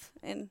little oomph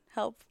and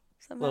help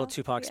somehow. Little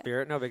Tupac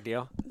spirit, no big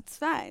deal. It's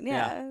fine,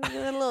 I got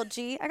a little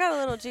G. I got a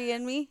little G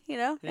in me,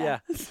 Yeah.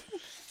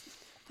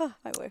 Oh,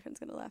 my boyfriend's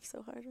gonna laugh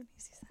so hard when he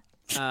sees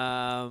that.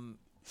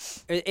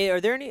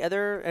 Are there any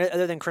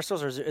other than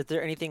crystals, or is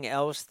there anything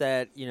else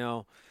that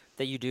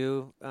that you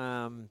do?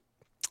 I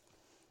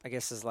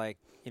guess is like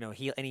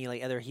any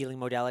like other healing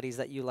modalities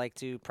that you like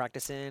to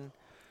practice in,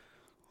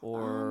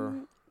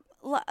 or.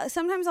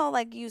 Sometimes I'll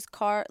like use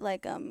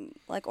like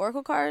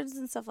oracle cards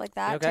and stuff like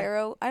that. Okay.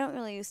 Tarot. I don't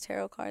really use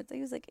tarot cards. I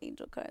use like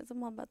angel cards.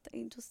 I'm all about the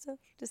angel stuff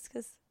just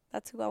because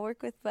that's who I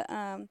work with. But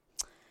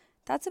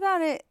that's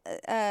about it.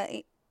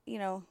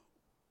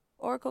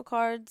 Oracle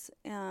cards.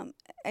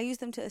 I use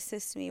them to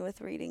assist me with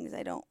readings.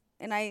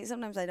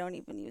 Sometimes I don't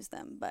even use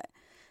them. But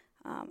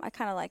I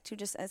kind of like to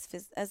just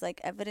as like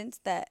evidence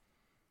that.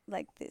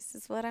 Like, this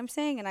is what I'm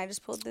saying, and I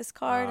just pulled this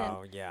card,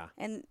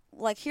 and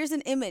like here's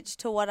an image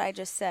to what I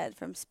just said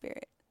from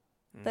spirit.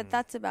 But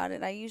that's about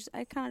it.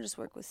 I kind of just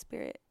work with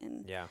spirit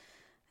and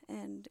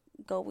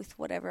go with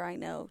whatever I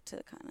know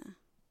to kind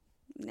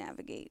of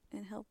navigate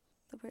and help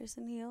the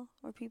person heal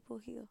or people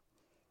heal.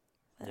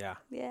 But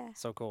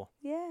so cool.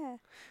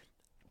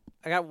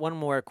 I got one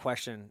more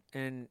question,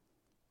 and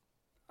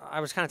I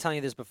was kind of telling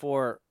you this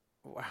before.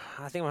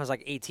 I think when I was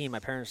like 18, my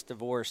parents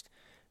divorced.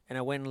 And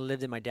I went and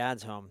lived in my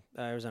dad's home.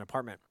 It was an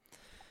apartment.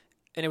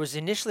 And it was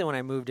initially when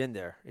I moved in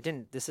there.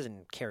 This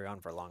didn't carry on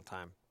for a long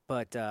time.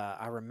 But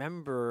I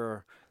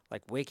remember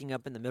like waking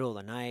up in the middle of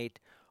the night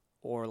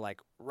or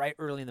like right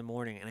early in the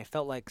morning, and I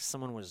felt like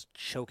someone was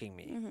choking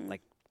me,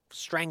 like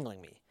strangling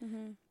me.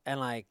 And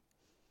like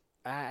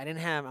I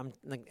didn't have.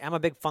 I'm a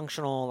big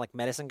functional like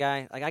medicine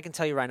guy. Like I can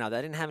tell you right now that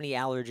I didn't have any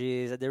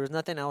allergies. There was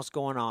nothing else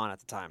going on at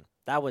the time.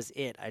 That was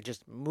it. I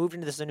just moved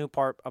into this new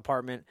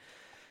apartment.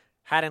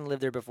 Hadn't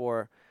lived there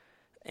before.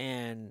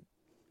 And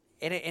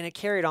it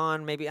carried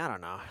on maybe, I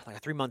don't know, like a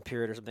 3-month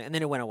period or something, and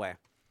then it went away.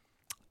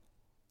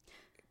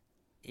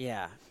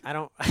 Yeah,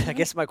 I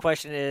guess my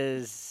question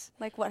is,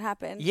 like, what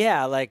happened?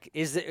 Yeah, like,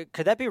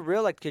 could that be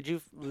real? Like,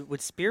 would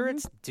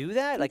spirits do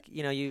that? Like,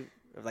 you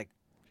like.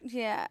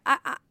 Yeah,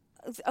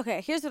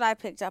 okay, here's what I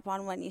picked up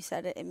on when you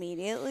said it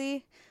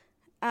immediately.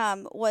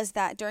 Was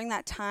that during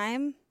that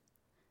time,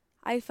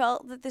 I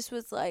felt that this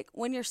was like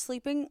when you're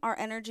sleeping, our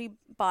energy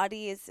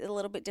body is a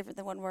little bit different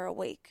than when we're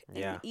awake.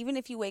 Yeah. And even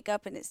if you wake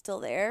up and it's still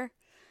there,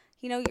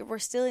 you know, we're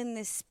still in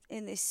this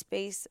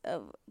space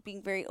of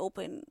being very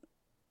open.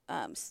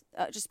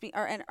 Just be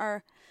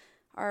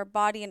our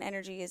body and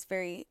energy is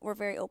we're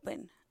very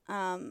open.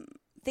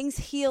 Things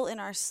heal in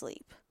our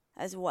sleep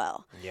as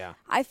well. Yeah.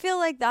 I feel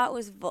like that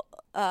was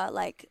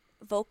like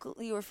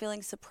vocally you were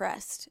feeling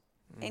suppressed,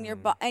 and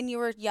and you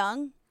were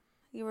young.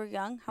 You were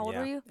young. How old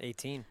were you?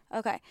 18.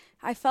 Okay.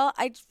 I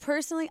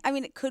personally, I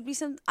mean, it could be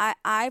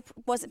I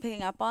wasn't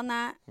picking up on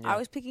that. Yeah. I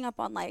was picking up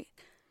on like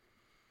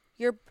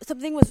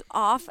something was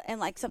off, and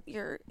like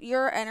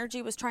your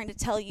energy was trying to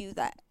tell you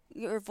that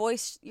your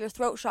voice, your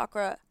throat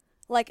chakra,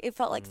 like it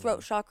felt like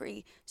throat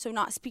chakra-y. So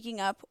not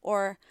speaking up,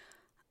 or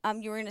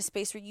you were in a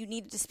space where you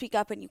needed to speak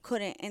up and you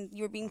couldn't, and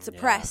you were being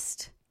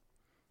suppressed.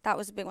 That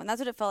was a big one. That's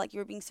what it felt like. You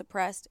were being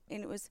suppressed,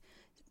 and it was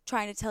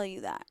trying to tell you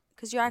that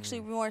because you're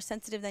actually more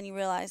sensitive than you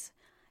realize.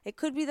 It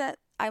could be that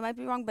I might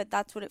be wrong, but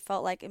that's what it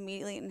felt like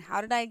immediately. And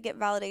how did I get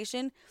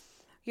validation?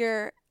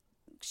 Your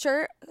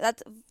shirt,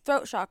 that's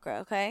throat chakra,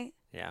 okay?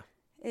 Yeah.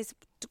 It's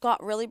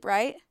got really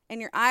bright,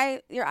 and your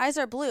eyes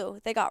are blue.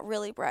 They got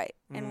really bright.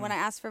 And when I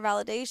asked for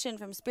validation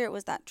from Spirit,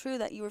 was that true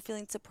that you were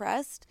feeling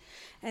suppressed,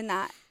 and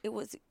that it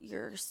was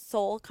your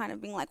soul kind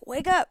of being like,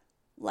 wake up,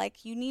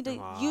 like you need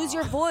to use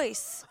your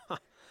voice,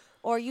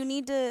 or you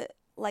need to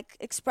like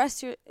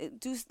express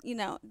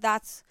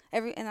that's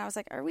and I was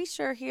like, are we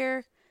sure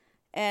here?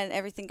 And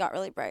everything got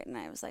really bright, and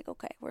I was like,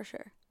 okay, we're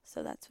sure.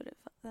 So that's what it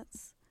felt.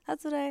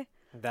 That's what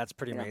That's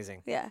pretty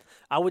amazing. Yeah.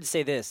 I would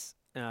say this,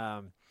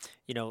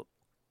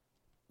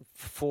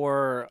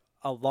 for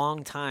a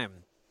long time,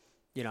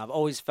 I've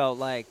always felt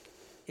like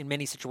in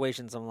many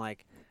situations, I'm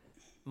like,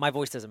 my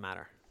voice doesn't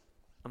matter.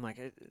 I'm like,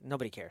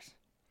 nobody cares.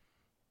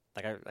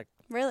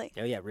 Really?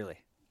 Oh yeah, really.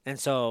 And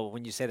so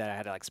when you say that, I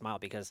had to like smile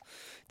because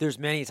there's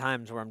many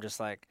times where I'm just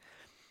like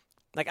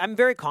I'm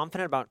very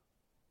confident about,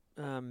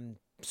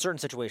 certain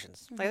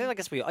situations. Mm-hmm.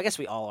 I guess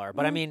we all are.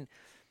 But I mean,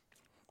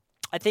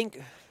 I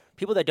think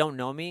people that don't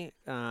know me,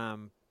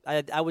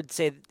 I would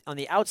say on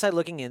the outside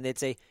looking in, they'd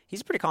say he's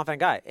a pretty confident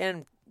guy,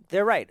 and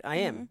they're right. I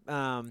am.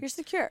 You're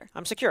secure.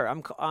 I'm secure.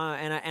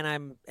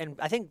 And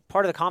I think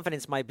part of the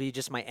confidence might be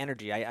just my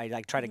energy. I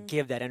like try to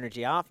give that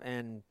energy off,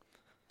 and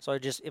so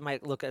it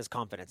might look as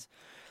confidence.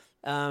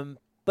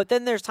 But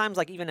then there's times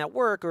like even at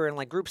work or in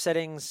like group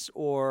settings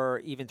or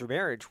even through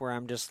marriage where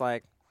I'm just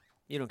like,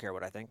 you don't care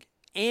what I think.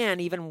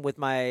 And even with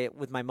my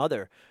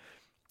mother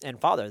and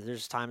father,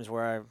 there's times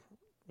where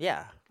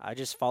I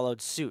just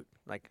followed suit.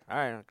 Like, all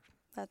right.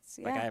 That's,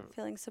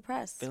 feeling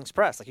suppressed. Feeling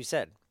suppressed, like you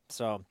said.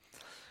 So,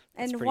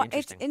 it's pretty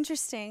interesting. It's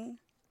interesting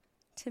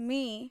to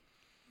me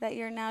that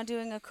you're now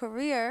doing a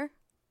career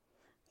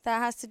that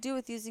has to do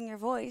with using your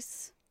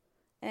voice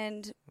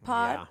and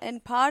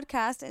and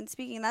podcast and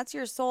speaking. That's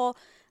your soul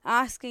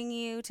asking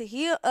you to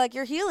heal, like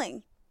you're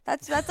healing.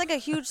 That's like a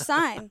huge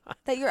sign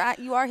that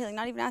you are healing,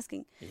 not even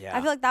asking. Yeah. I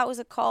feel like that was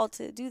a call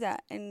to do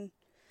that, and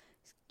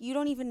you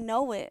don't even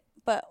know it,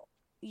 but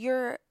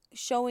you're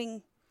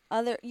showing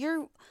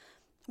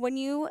when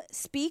you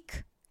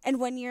speak and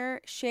when you're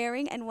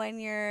sharing and when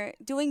you're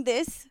doing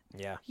this,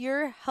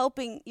 you're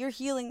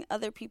healing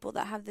other people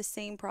that have the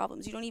same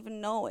problems. You don't even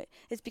know it.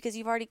 It's because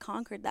you've already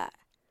conquered that.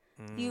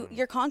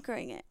 You're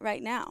conquering it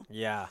right now.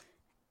 Yeah.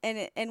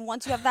 And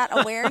once you have that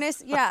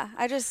awareness,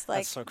 I just like,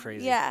 that's so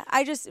crazy. Yeah,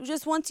 I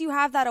just once you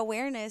have that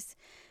awareness,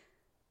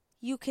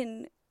 you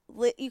can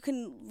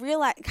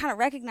realize, kind of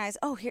recognize,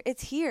 oh,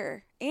 it's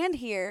here and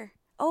here.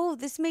 Oh,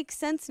 this makes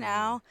sense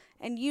now,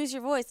 and use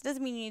your voice. It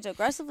doesn't mean you need to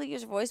aggressively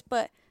use your voice,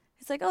 but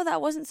it's like, oh,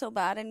 that wasn't so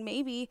bad, and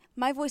maybe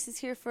my voice is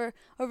here for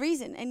a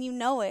reason, and you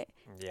know it.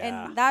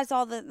 Yeah. And that's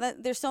all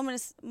there's so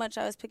much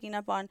I was picking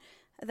up on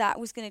that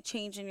was going to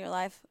change in your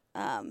life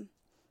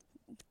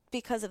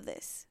because of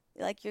this.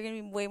 Like, you're going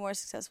to be way more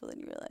successful than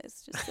you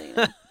realize, just so you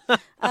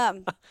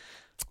know.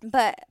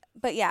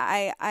 But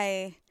yeah,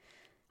 I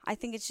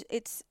think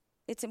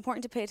it's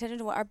important to pay attention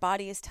to what our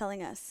body is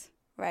telling us,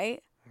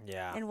 right?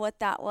 Yeah. And what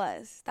that's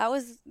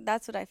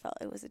what I felt.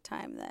 It was a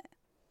time that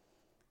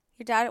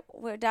your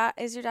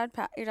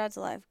dad's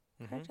alive,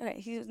 correct? Okay.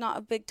 He's not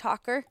a big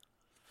talker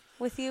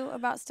with you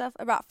about stuff,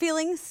 about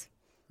feelings.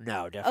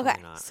 No,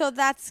 definitely not. So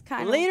that's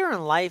kind of later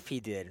in life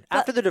he did.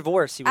 After the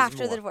divorce, he was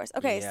after the divorce.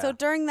 Okay, Yeah. So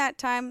during that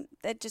time,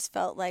 it just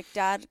felt like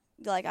Dad,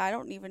 like, I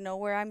don't even know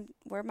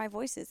where my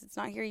voice is. It's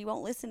not here. You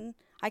won't listen.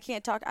 I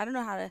can't talk. I don't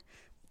know how to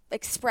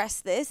express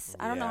this.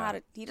 I don't know how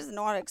to. He doesn't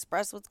know how to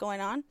express what's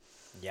going on.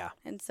 Yeah.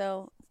 And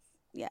so,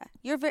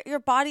 your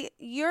body.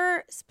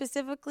 You're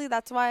specifically.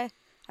 That's why I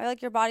feel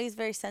like your body is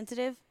very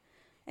sensitive,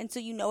 and so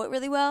you know it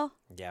really well.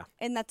 Yeah.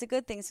 And that's a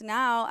good thing. So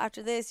now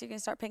after this, you're gonna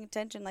start paying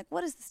attention. Like,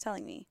 what is this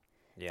telling me?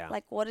 Yeah.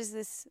 Like, what is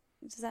this?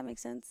 Does that make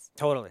sense?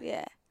 Totally.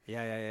 Yeah.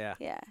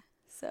 Yeah.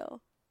 So,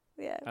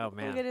 yeah. Oh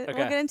man. We'll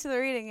get into the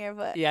reading here,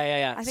 but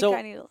Yeah. I think so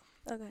I need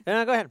Okay.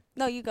 No, go ahead.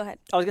 No, you go ahead.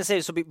 I was gonna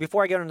say, so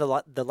before I get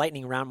into the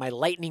lightning round, my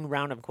lightning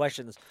round of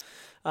questions,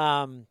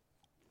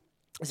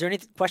 is there any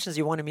questions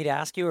you wanted me to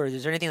ask you, or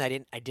is there anything that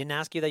I didn't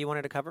ask you that you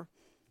wanted to cover?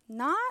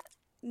 Not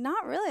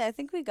really. I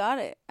think we got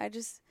it.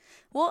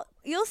 Well,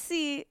 you'll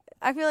see.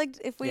 I feel like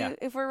if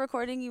we're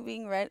recording you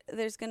being read,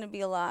 there's gonna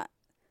be a lot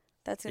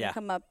that's gonna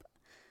come up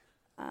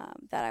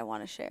that I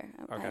want to share.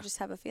 Okay. I just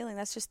have a feeling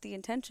that's just the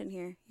intention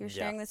here. You're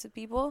sharing this with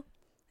people,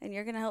 and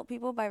you're gonna help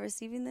people by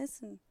receiving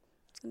this, and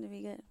it's gonna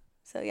be good.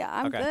 So yeah,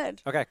 I'm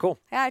good. Okay, cool.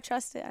 Yeah, I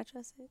trust it.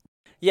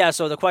 Yeah.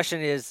 So the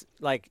question is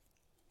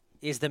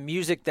is the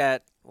music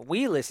that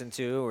we listen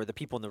to, or the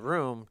people in the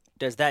room,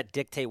 does that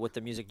dictate what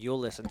the music you'll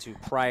listen to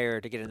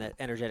prior to getting that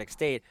energetic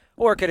state,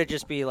 or could it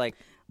just be like,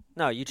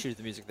 no, you choose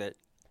the music that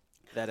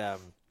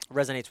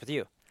resonates with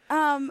you?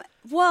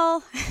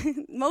 Well,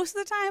 most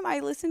of the time I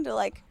listen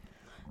to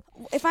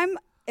if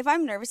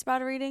I'm nervous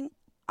about a reading,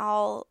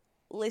 I'll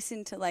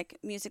listen to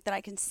music that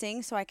I can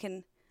sing so I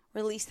can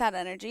release that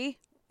energy.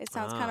 It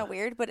sounds kind of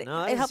weird, but it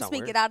helps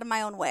me get out of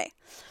my own way.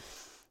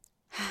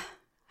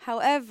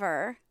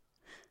 However,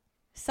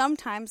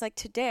 sometimes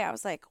today I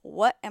was like,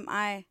 what am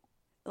I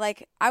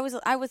I was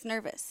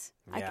nervous.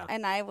 Yeah.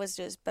 I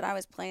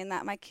was playing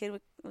that. My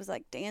kid was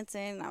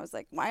dancing, and I was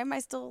like, why am I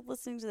still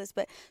listening to this?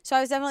 But so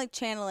I was definitely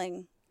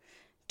channeling.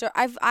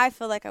 I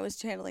feel like I was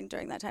channeling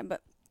during that time.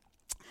 But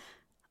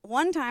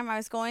one time I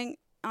was going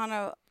on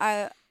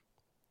I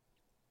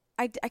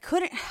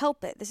couldn't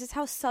help it. This is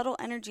how subtle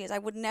energy is. I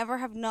would never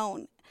have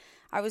known.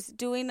 I was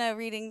doing a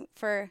reading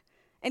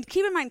and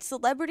keep in mind,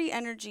 celebrity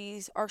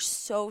energies are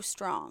so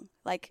strong.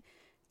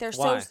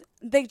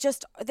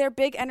 They're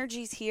big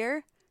energies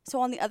here. So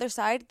on the other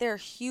side, there are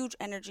huge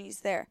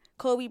energies there.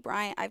 Kobe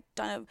Bryant, I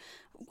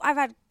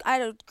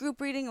had a group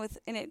reading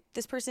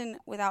this person,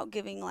 without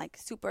giving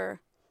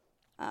super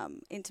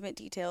intimate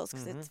details,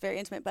 because it's very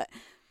intimate, but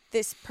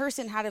this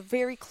person had a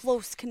very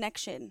close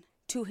connection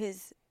to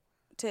his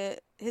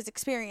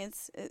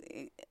experience.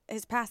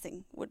 His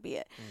passing would be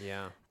it.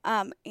 Yeah.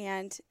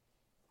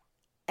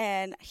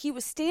 And he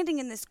was standing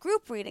in this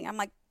group reading. I'm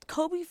like,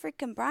 Kobe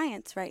freaking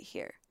Bryant's right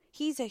here.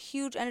 He's a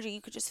huge energy.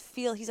 You could just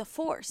feel he's a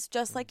force,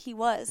 just like he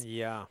was.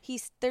 Yeah.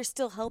 They're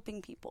still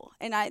helping people.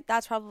 And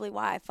that's probably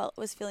why I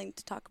was feeling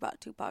to talk about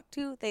Tupac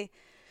too.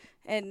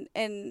 And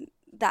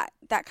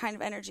that kind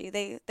of energy.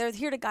 They're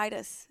here to guide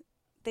us.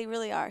 They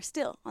really are,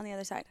 still on the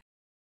other side.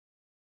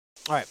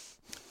 All right.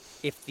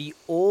 If the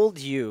old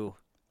you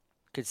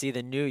could see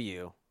the new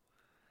you,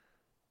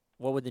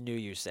 what would the new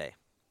you say?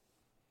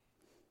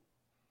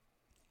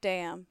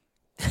 Damn.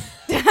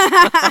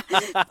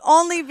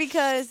 Only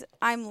because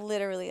I'm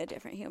literally a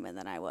different human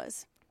than I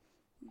was.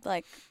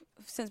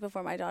 Since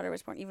before my daughter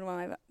was born, even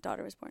when my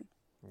daughter was born.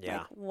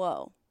 Yeah.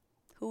 Whoa.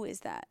 Who is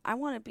that? I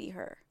want to be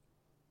her.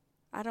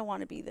 I don't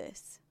want to be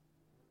this.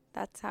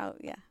 That's how,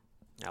 yeah.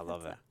 I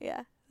love it.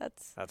 Yeah.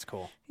 That's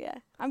cool. Yeah.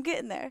 I'm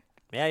getting there.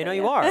 Yeah, you know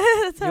yeah. you are.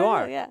 That's how you I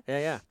are. know,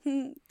 yeah.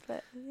 Yeah.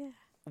 But yeah.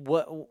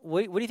 What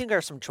do you think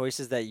are some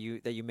choices that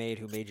you made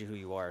who made you who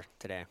you are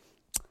today?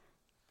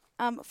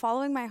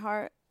 Following my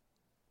heart,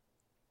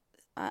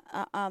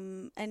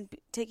 and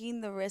taking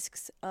the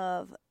risks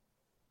of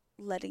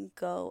letting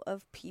go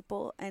of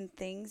people and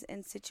things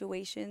and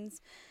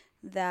situations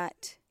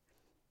that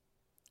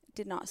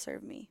did not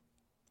serve me,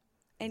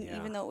 and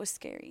even though it was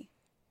scary,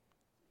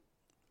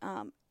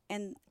 and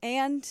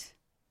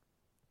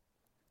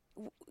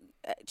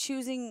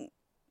choosing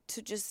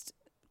to just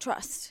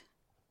trust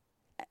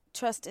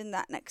in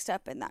that next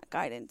step and that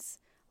guidance.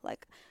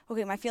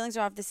 Okay, my feelings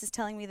are off. This is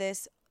telling me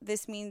this.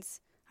 This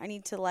means I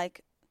need to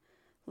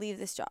leave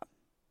this job,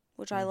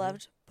 which I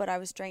loved, but I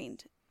was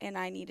drained and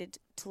I needed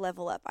to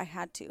level up. I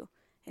had to,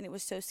 and it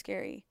was so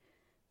scary,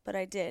 but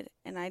I did,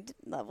 and I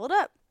leveled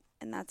up,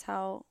 and that's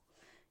how.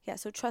 Yeah,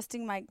 so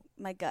trusting my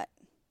gut.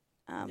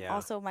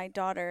 Also, my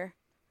daughter,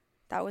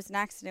 that was an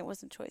accident,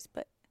 wasn't a choice,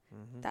 but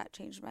that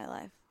changed my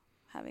life.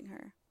 Having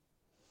her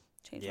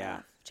changed my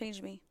life,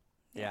 changed me.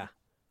 Yeah.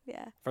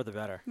 Yeah. For the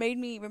better. Made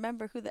me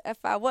remember who the F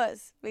I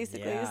was,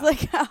 basically. Yeah. It's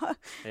like how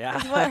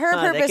what her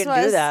purpose they can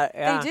was. Do that.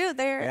 Yeah. They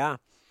do. Yeah.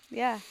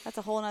 Yeah. That's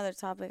a whole other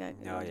topic.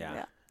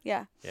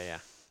 Yeah.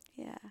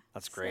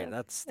 That's great.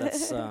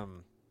 So.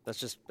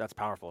 That's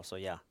powerful. So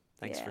yeah.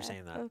 Thanks for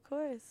saying that. Of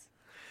course.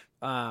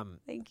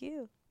 Thank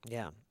you.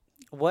 Yeah.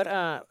 What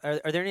are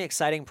there any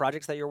exciting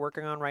projects that you're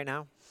working on right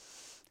now?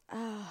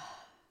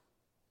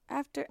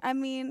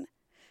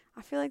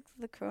 I feel like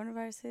the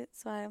coronavirus hit,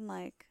 so I'm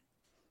like,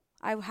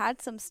 I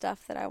had some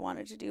stuff that I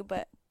wanted to do,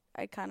 but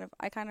I kind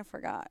of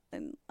forgot.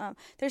 And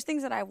there's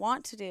things that I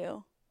want to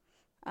do.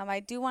 I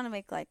do want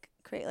to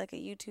create a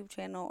YouTube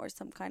channel or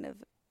some kind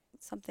of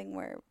something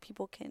where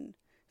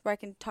I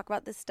can talk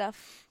about this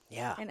stuff.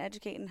 Yeah. And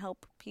educate and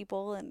help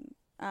people. And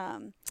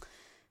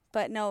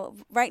but no,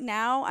 right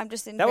now I'm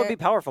just in. That would be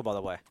powerful, by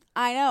the way.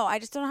 I know. I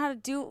just don't know how to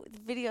do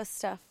video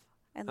stuff.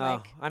 And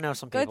I know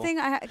some people.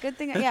 Good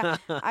thing. Yeah.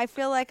 I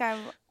feel like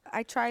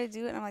I try to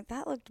do it, and I'm like,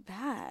 that looked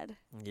bad.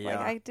 Yeah.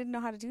 I didn't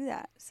know how to do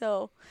that.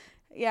 So,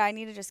 yeah, I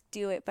need to just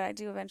do it. But I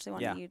do eventually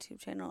want a YouTube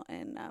channel.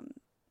 And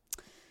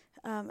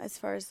as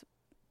far as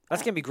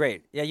That's gonna be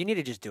great. Yeah, you need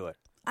to just do it.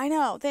 I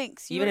know.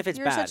 Thanks. Even if it's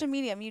you're bad. such a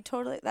medium. You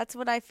totally. That's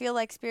what I feel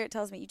like Spirit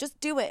tells me. You just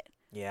do it.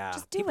 Yeah.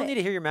 Just do People it. need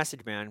to hear your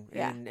message, man.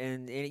 Yeah.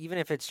 And even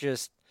if it's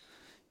just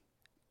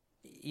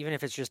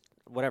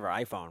whatever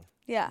iPhone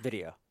Yeah.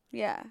 video.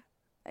 Yeah.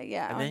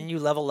 Yeah. And then you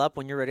level up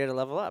when you're ready to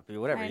level up.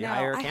 Whatever. I You know.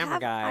 hire a camera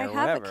guy or whatever.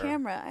 I have a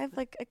camera. I have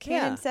like a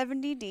Canon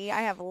 70D.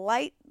 I have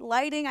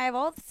lighting. I have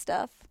all the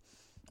stuff.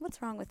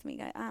 What's wrong with me,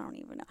 guy? I don't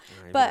even know.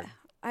 But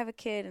I have a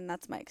kid, and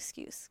that's my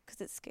excuse because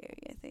it's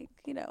scary. I think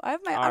I have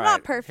my. I'm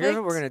not perfect. Here's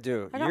what we're gonna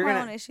do. I got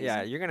my own issues.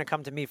 Yeah, you're gonna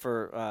come to me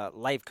for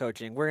life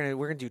coaching. We're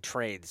gonna do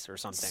trades or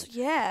something.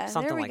 Yeah,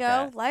 something there we like go.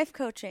 that. Life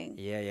coaching.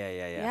 Yeah.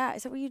 Yeah,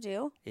 is that what you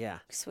do? Yeah.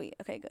 Sweet.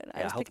 Okay, good. I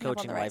Yeah, was health picking up on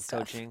coaching, the right life stuff.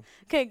 coaching.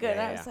 Okay, good.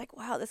 Yeah, I was like,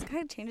 wow, this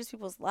kind of changes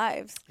people's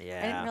lives. Yeah.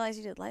 I didn't realize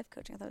you did life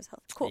coaching. I thought it was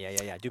health. Cool.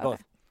 Yeah. Do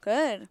both.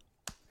 Good.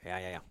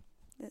 Yeah.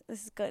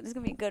 This is good. This is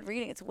gonna be good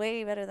reading. It's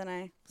way better than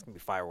I. It's gonna be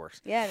fireworks.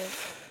 Yeah, it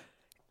is.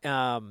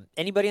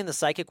 Anybody in the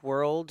psychic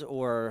world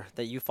or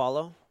that you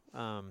follow?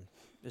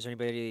 Is there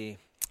anybody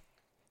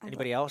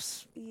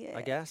else? Yeah.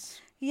 I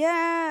guess.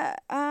 Yeah.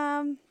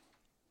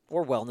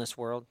 Or wellness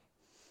world.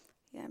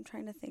 Yeah, I'm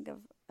trying to think of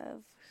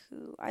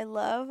who I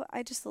love.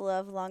 I just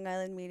love Long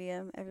Island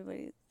Medium.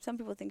 Some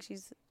people think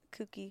she's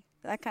kooky.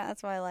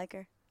 That's why I like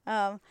her.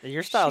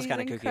 Your style's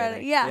kind of kooky. I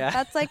think. Yeah,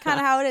 that's like kind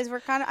of how it is.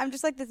 I'm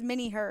just like this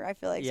mini her. I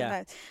feel like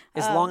sometimes.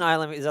 Is Long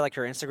Island? Is that like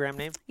her Instagram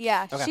name?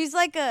 Yeah, okay. she's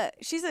on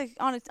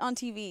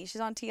TV. She's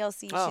on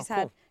TLC. Oh,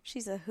 cool.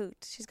 She's a hoot.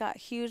 She's got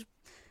huge.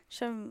 She's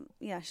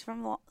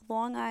from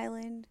Long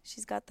Island.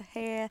 She's got the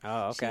hair.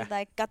 Oh, okay. She's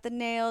like got the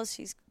nails.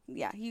 She's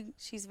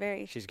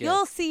very. She's good.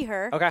 You'll see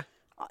her. Okay.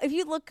 If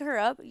you look her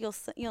up, you'll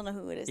know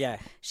who it is. Yeah.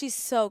 She's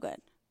so good.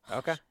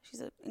 Okay.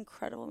 She's an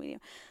incredible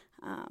medium.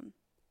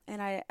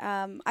 And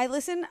I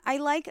listen. I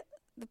like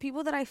the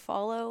people that I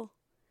follow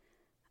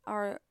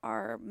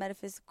are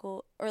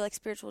metaphysical or like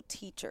spiritual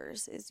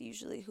teachers is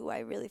usually who I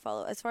really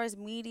follow. As far as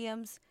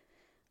mediums,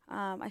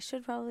 I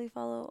should probably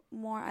follow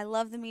more. I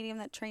love the medium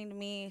that trained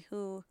me.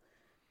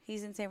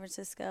 He's in San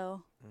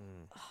Francisco.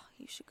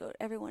 Oh,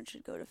 everyone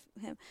should go to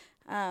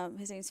him.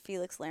 His name's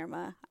Felix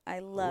Lerma. I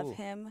love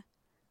him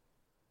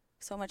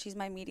so much. He's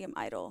my medium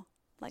idol.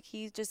 Like,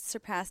 he just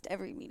surpassed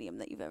every medium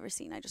that you've ever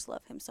seen. I just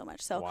love him so much.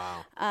 So,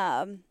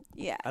 wow.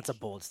 Yeah. That's a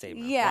bold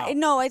statement. Yeah. Wow.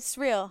 No, it's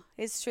real.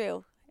 It's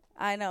true.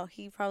 I know.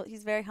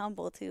 He's very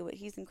humble too, but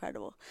he's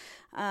incredible.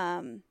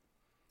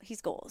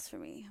 He's goals for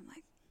me. I'm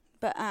like,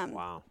 but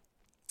wow.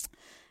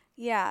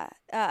 Yeah.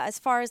 As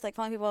far as like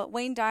following people,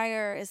 Wayne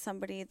Dyer is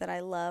somebody that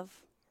I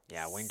love.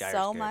 Yeah, Wayne Dyer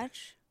so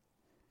much.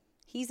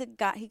 He's a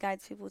guy. He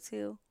guides people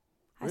too.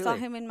 Really? I saw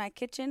him in my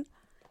kitchen.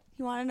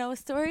 You want to know a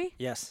story?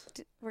 Yes.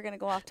 We're gonna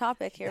go off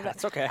topic here, but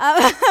that's okay.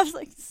 I was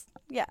like,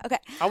 yeah, okay.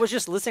 I was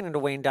just listening to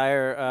Wayne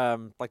Dyer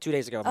like 2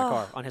 days ago in my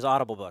car on his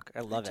Audible book.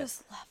 I love it. I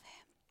just love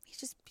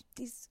him.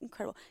 He's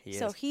incredible. He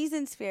so is. he's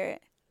in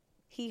spirit.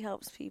 He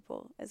helps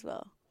people as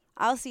well.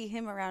 I'll see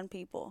him around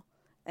people,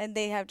 and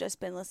they have just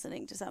been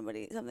listening to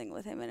something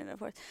with him in it, of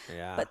course.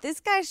 Yeah. But this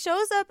guy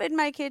shows up in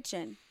my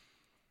kitchen,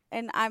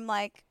 and I'm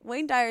like,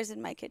 Wayne Dyer's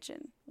in my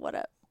kitchen. What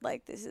up?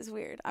 Like, this is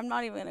weird. I'm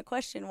not even gonna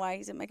question why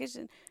he's in my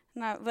kitchen.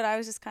 But I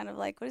was just kind of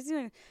like, what is he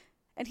doing?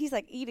 And he's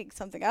like eating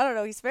something. I don't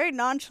know. He's very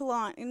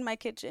nonchalant in my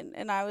kitchen.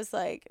 And I was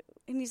like,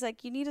 and he's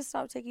like, you need to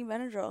stop taking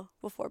Benadryl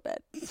before bed.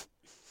 And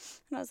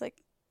I was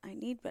like, I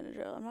need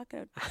Benadryl. I'm not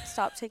going to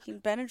stop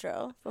taking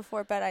Benadryl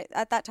before bed.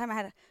 At that time, I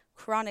had a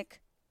chronic,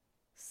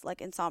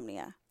 like,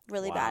 insomnia,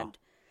 really bad.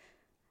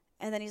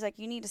 And then he's like,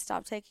 you need to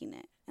stop taking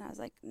it. And I was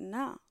like,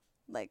 no.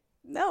 Like,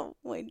 no,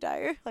 Wayne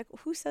Dyer. Like,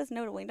 who says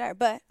no to Wayne Dyer?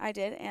 But I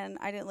did, and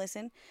I didn't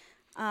listen.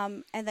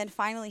 And then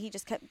finally he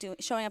just kept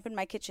showing up in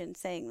my kitchen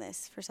saying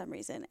this for some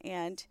reason.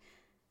 And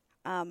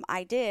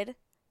I did.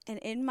 And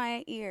in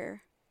my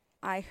ear,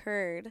 I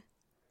heard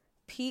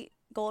Peter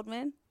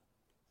Goldman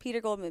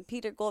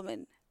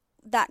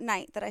that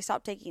night that I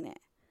stopped taking it.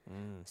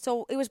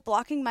 So it was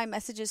blocking my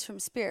messages from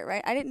spirit,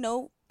 right? I didn't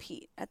know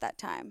Pete at that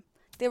time.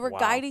 They were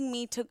guiding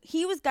me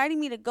he was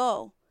guiding me to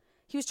go.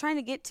 He was trying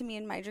to get to me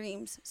in my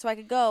dreams so I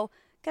could go.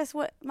 Guess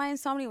what? My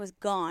insomnia was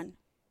gone.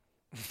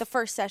 The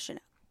first session,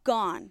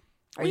 gone.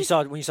 When you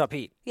saw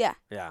Pete. Yeah.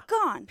 Yeah.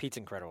 Gone. Pete's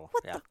incredible.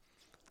 What the?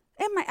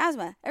 And my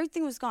asthma,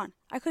 everything was gone.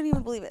 I couldn't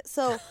even believe it.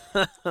 So,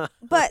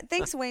 but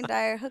thanks, Wayne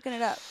Dyer, hooking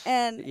it up.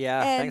 And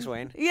thanks,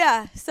 Wayne.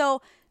 Yeah.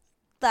 So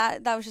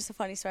that was just a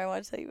funny story I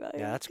wanted to tell you about.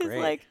 Yeah, that's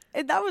great. Like,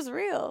 that was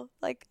real.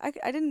 Like,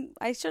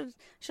 I should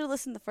have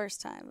listened the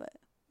first time, but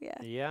yeah.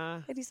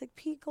 Yeah. And he's like,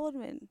 Pete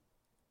Goldman.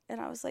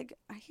 And I was like,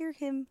 I hear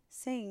him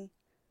sing.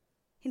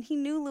 And he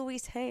knew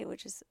Louise Hay,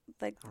 which is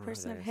like the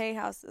person of Hay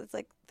House. It's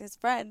like his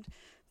friend.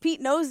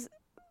 Pete knows.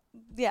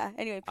 Yeah.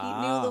 Anyway, Pete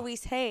knew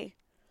Louise Hay,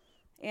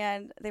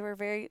 and they were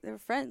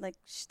friends. Like,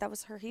 that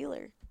was her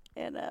healer,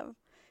 and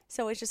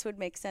so it just would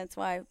make sense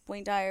why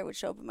Wayne Dyer would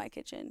show up in my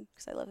kitchen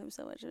because I love him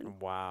so much. And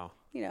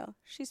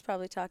she's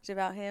probably talked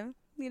about him,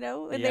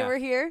 when they were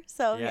here.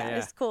 So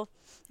it's cool.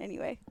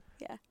 Anyway,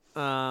 yeah.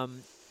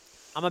 I'm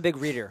a big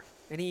reader.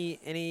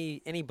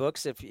 Any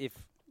books? If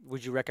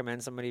would you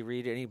recommend somebody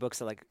read any books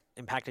that like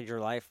impacted your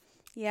life?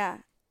 Yeah.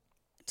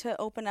 to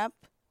open up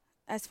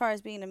as far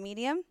as being a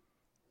medium.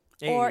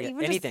 Or Or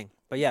even anything.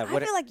 But yeah, I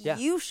feel like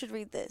you should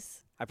read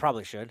this. I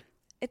probably should.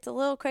 It's a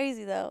little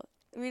crazy, though.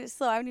 Read it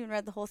slow. I haven't even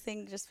read the whole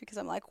thing just because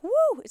I'm like, woo,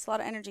 it's a lot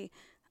of energy.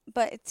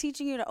 But it's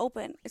teaching you to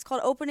open. It's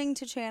called Opening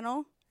to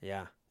Channel.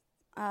 Yeah.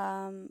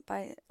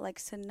 By like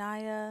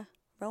Sanaya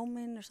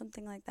Roman or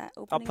something like that.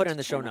 I'll put it in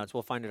the show notes.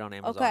 We'll find it on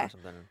Amazon or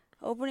something.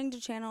 Opening to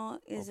Channel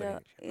is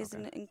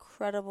an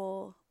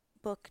incredible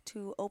book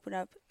to open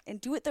up and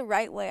do it the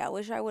right way. I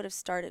wish I would have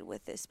started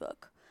with this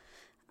book.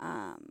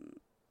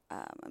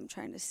 I'm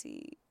trying to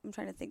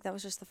think. That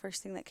was just the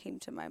first thing that came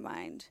to my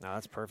mind. No,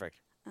 that's perfect.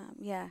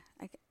 Yeah,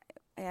 I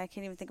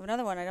can't even think of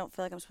another one. I don't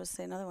feel like I'm supposed to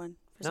say another one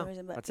for some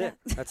reason. But that's it.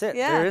 That's it.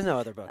 Yeah. There is no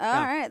other book.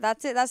 All right,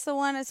 that's it. That's the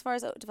one as far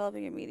as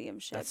developing your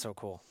mediumship. That's so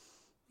cool.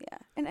 Yeah,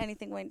 and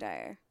anything Wayne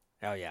Dyer.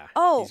 Oh yeah.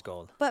 Oh, he's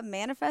gold. But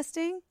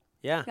manifesting.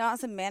 Yeah. You want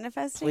some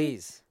manifesting?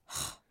 Please.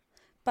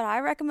 But I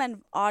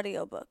recommend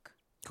audiobook.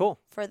 Cool.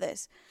 For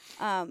this.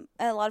 And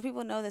a lot of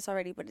people know this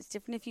already, but it's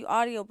different if you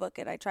audiobook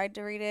it. I tried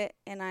to read it,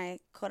 and I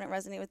couldn't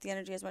resonate with the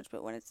energy as much,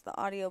 but when it's the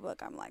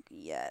audiobook, I'm like,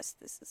 yes,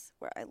 this is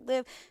where I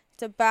live.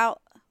 It's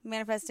about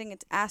manifesting.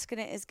 It's Asking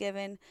It Is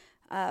Given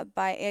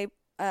by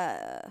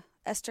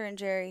Esther and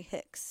Jerry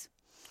Hicks.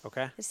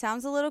 Okay. It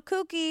sounds a little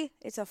kooky.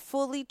 It's a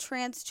fully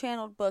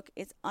trans-channeled book.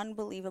 It's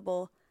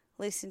unbelievable.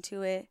 Listen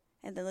to it,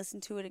 and then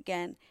listen to it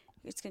again.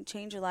 It's going to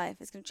change your life.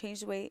 It's going to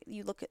change the way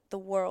you look at the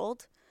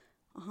world.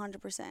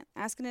 100%.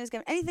 Asking It Is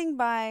Given. Anything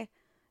by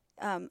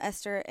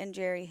Esther and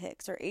Jerry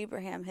Hicks or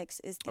Abraham Hicks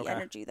is the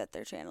energy that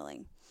they're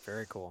channeling.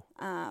 Very cool.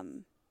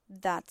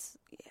 That's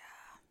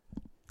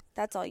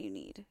all you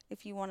need.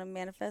 If you want to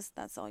manifest,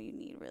 that's all you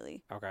need,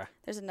 really. Okay.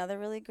 There's another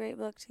really great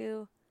book,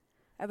 too,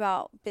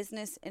 about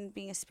business and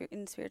being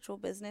in spiritual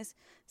business.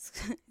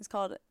 It's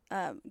called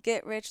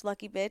Get Rich,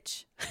 Lucky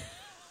Bitch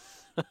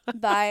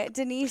by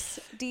Denise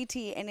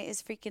DT, and it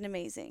is freaking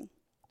amazing.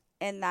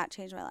 And that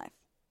changed my life.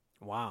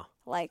 Wow.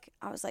 Like,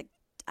 I was like,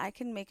 I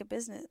can make a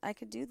business. I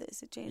could do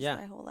this. It changed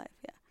my whole life.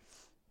 Yeah.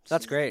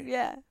 That's great.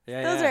 Yeah.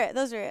 Yeah.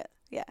 Those are it.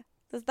 Yeah.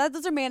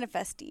 Those are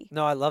manifesty.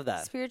 No, I love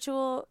that.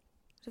 Spiritual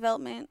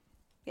development.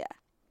 Yeah.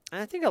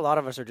 And I think a lot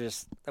of us are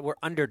we're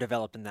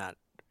underdeveloped in that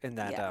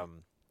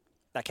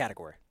that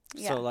category.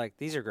 Yeah. So like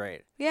these are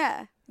great.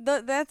 Yeah.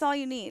 That's all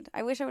you need.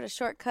 I wish I would have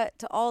shortcut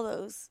to all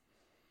those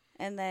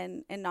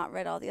and not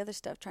read all the other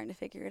stuff trying to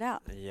figure it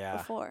out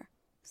before.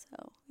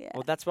 So, yeah.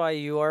 Well, that's why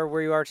you are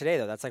where you are today,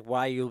 though. That's like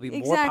why you'll be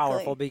more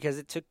powerful because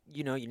it took,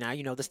 now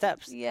you know the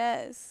steps.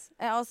 Yes.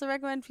 I also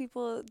recommend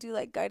people do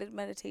like guided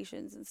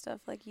meditations and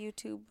stuff like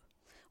YouTube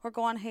or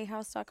go on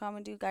heyhouse.com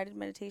and do guided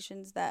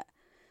meditations that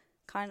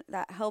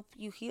help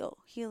you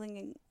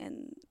healing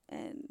and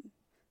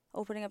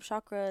opening up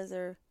chakras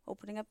or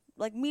opening up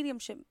like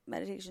mediumship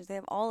meditations. They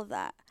have all of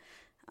that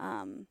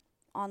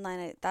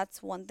online.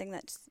 That's one thing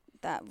that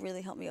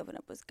really helped me open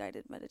up was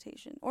guided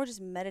meditation or just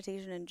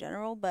meditation in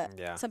general. But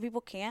some people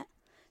can't.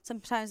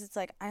 Sometimes it's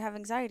like, I have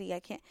anxiety. I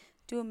can't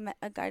do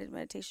a guided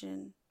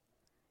meditation.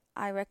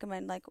 I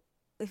recommend, like,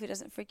 if it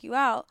doesn't freak you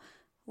out,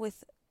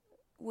 with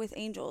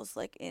angels,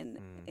 like, in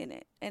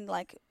it. And,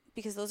 like,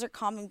 because those are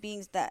common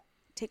beings that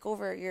take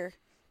over your,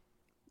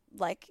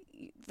 like,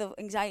 the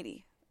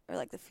anxiety or,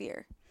 like, the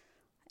fear.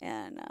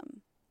 And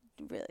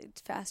really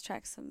fast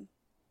track some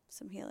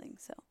healing.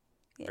 So,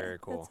 yeah. Very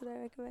cool. That's what I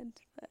recommend.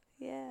 But,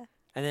 yeah.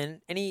 And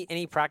then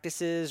any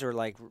practices or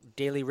like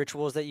daily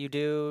rituals that you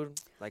do,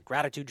 like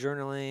gratitude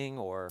journaling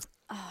or?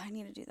 Oh, I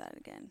need to do that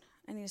again.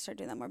 I need to start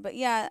doing that more. But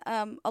yeah,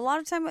 a lot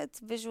of time it's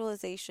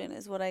visualization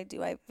is what I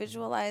do. I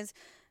visualize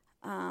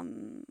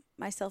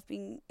myself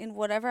being in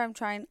whatever I'm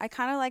trying. I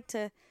kind of like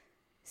to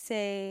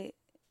say,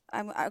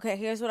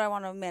 here's what I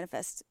want to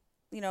manifest,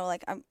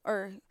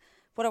 or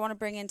what I want to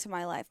bring into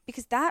my life.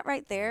 Because that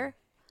right there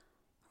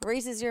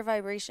raises your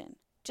vibration.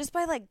 Just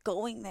by, like,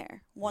 going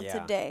there once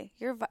a day,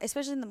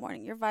 especially in the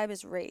morning, your vibe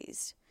is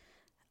raised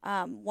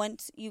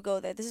once you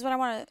go there. This is what I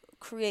want to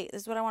create.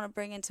 This is what I want to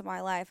bring into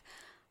my life.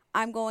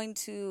 I'm going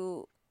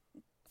to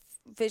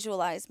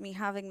visualize me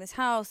having this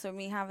house or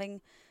me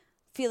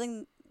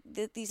feeling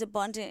these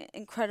abundant,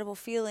 incredible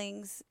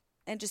feelings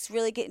and just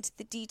really get into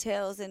the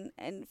details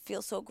and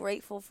feel so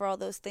grateful for all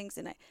those things.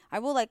 And I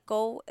will, like,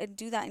 go and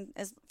do that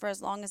for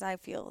as long as I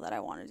feel that I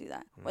want to do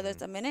that, whether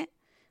it's a minute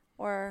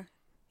or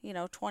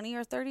 20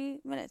 or 30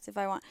 minutes if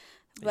I want.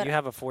 But you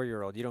have a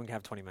 4-year-old. You don't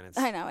have 20 minutes.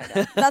 I know.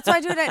 That's why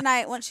I do it at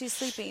night when she's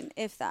sleeping,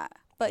 if that.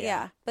 But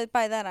but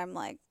by then I'm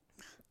like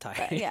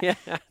tired.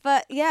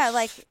 But yeah,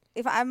 like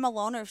if I'm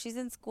alone or if she's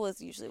in school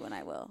is usually when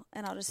I will,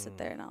 and I'll just sit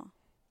there and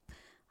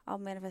I'll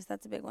manifest.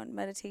 That's a big one.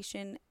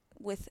 Meditation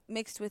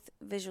mixed with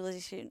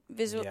visualization.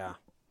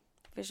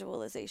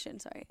 Visualization.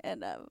 Sorry,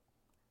 and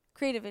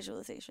creative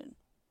visualization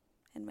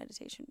and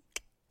meditation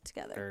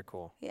together. Very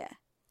cool. Yeah.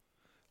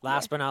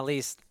 Last but not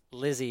least,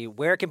 Lizzy,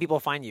 where can people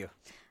find you?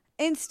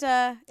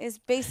 Insta is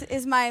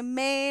my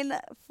main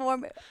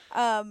form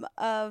of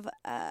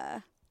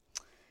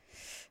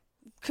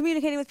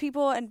communicating with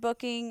people and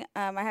booking.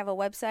 I have a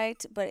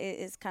website, but it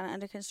is kind of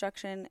under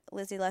construction.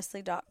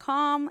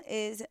 LizzyLeslie.com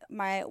is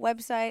my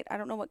website. I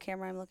don't know what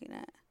camera I'm looking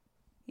at.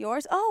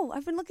 Yours? Oh,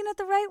 I've been looking at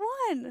the right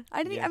one.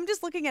 I'm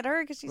just looking at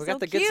her because she's We so got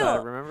the cute. good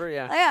side, remember?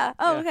 Yeah.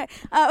 Oh, yeah.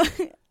 Oh,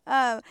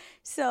 Yeah. okay.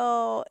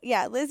 So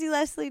yeah,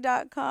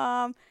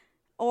 LizzyLeslie.com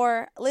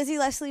or Lizzy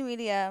Leslie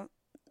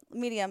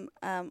Medium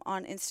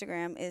on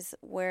Instagram is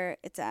where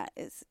it's at.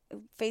 Is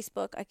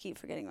Facebook. I keep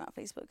forgetting about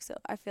Facebook, so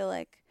I feel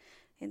like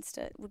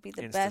Insta would be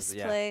the best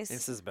place.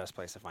 Insta's the best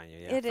place to find you.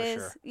 Yeah, It for is.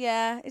 sure.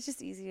 Yeah, it's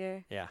just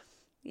easier. Yeah.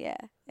 Yeah.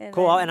 And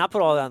Cool. then- And I'll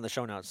put all that in the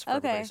show notes for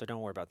Okay. everybody, so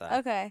don't worry about that.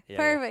 Okay. Yeah,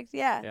 Perfect.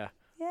 Yeah. Yeah.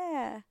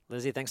 Yeah.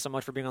 Lizzy, thanks so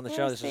much for being on the Yes,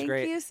 show. This was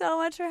great. Thank you so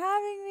much for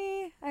having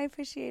me. I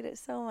appreciate it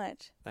so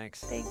much.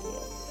 Thanks. Thank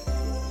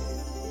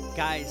you.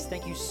 Guys,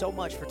 thank you so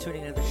much for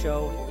tuning into the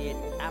show. It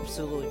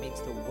absolutely means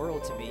the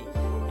world to me,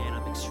 and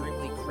I'm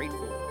extremely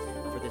grateful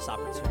for this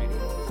opportunity.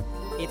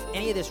 If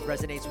any of this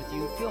resonates with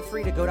you, feel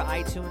free to go to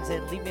iTunes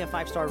and leave me a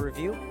 5-star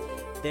review.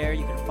 There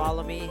you can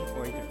follow me,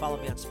 or you can follow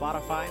me on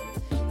Spotify.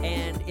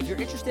 And if you're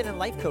interested in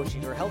life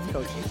coaching or health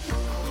coaching,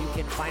 you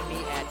can find me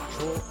at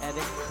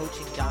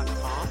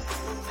joelevancoaching.com.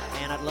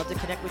 And I'd love to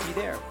connect with you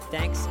there.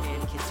 Thanks,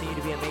 and continue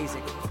to be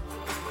amazing.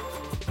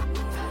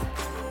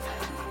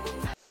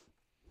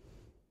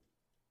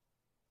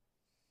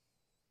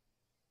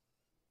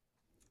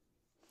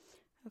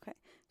 Okay.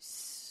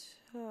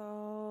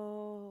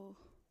 So,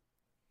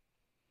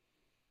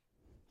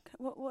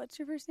 what's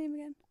your first name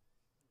again?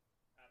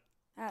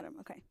 Adam.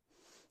 Okay.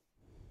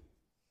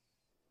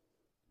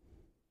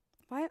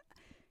 Why?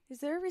 Is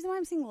there a reason why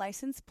I'm seeing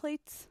license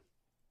plates?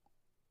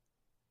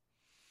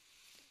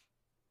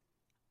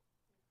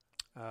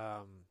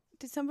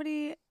 Did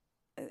somebody,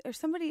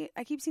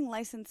 I keep seeing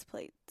license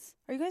plates.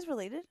 Are you guys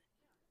related?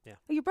 Yeah.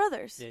 Oh, you're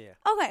brothers? Yeah.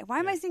 Okay, why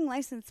am I Yeah. seeing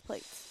license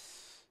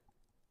plates?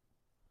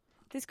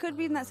 This could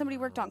be that somebody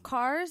worked on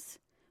cars,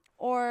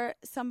 or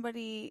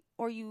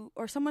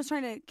someone's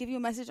trying to give you a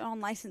message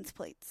on license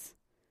plates.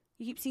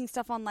 You keep seeing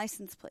stuff on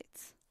license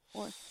plates.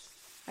 Or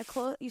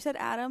you said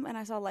Adam and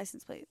I saw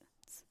license plates.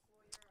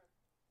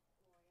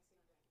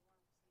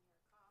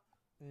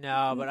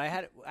 No, but I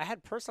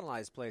had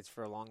personalized plates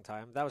for a long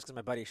time. That was because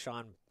my buddy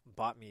Sean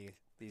bought me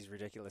these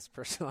ridiculous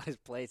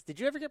personalized plates. Did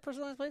you ever get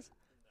personalized plates?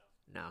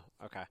 No.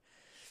 Okay.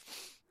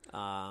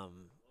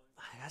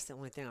 That's the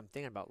only thing I'm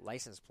thinking about,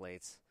 license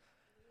plates.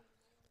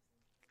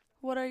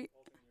 What are you?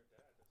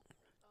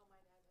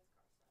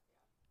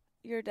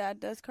 Your dad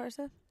does car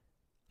stuff?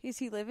 Is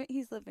he living?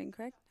 He's living,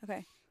 correct?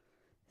 Okay.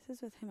 This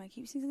is with him. I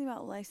keep seeing something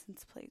about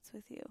license plates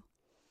with you.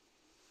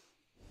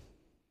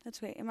 That's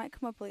okay. It might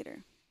come up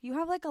later. You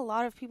have like a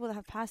lot of people that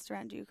have passed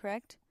around you,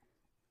 correct?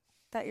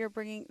 That you're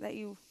bringing, that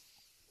you...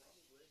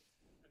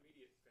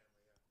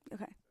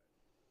 Okay.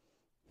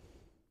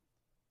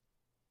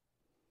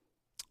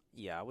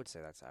 Yeah, I would say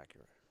that's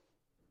accurate.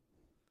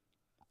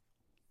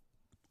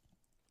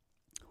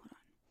 Hold on.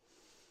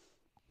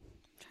 I'm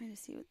trying to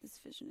see what this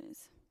vision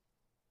is.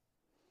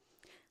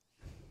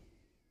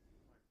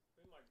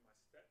 My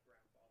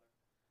step-grandfather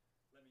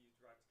let me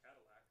drive his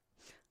Cadillac.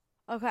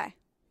 Okay.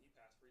 He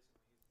passed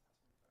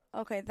recently.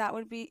 Okay, that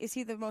would be... Is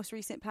he the most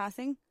recent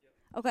passing?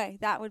 Yep. Okay,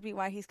 that would be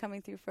why he's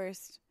coming through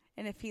first.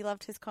 And if he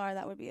loved his car,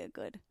 that would be a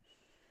good...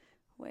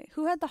 Wait,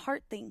 who had the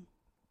heart thing?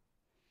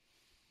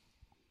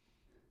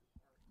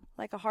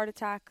 Like a heart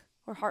attack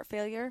or heart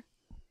failure?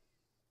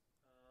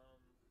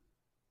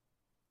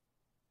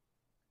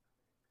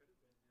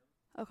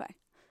 Okay.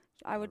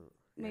 I would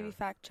maybe yeah.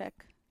 fact check.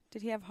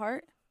 Did he have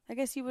heart? I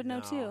guess you would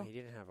know too. No, he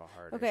didn't have a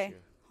heart Okay. issue.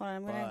 Hold on,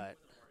 I'm gonna... But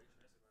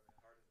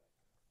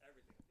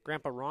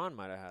Grandpa Ron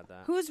might have had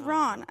that. Who's I don't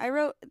Ron? know. I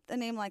wrote a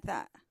name like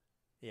that.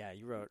 Yeah,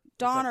 you wrote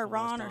Don it's or almost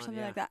Ron or Don, something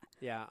yeah. like that.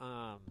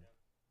 Yeah,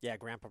 yeah,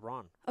 Grandpa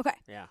Ron. Okay.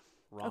 Yeah,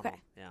 Ronald. Okay.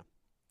 Yeah.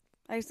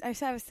 I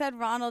said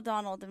Ronald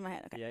Donald in my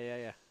head. Okay.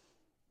 Yeah.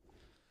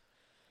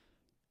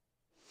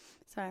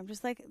 Sorry, I'm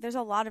just like there's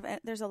a lot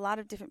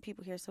of different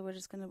people here, so we're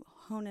just gonna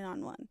hone in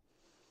on one.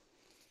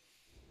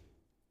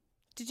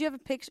 Did you have a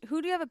picture?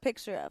 Who do you have a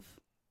picture of?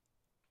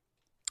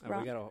 We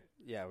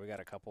got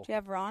a couple. Do you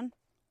have Ron?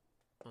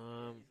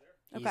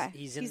 Okay.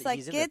 He's like,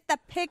 he's in get the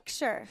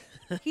picture.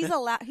 He's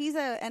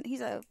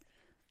a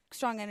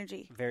strong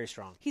energy. very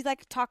strong. He's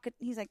like talk.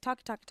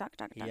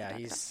 Yeah,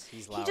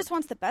 he's loud. He just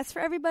wants the best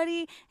for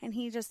everybody, and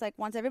he just like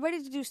wants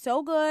everybody to do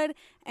so good.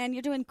 And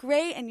you're doing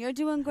great, and you're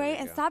doing great,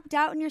 and go. stop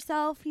doubting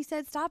yourself. He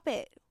said, "Stop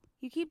it.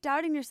 You keep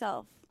doubting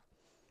yourself."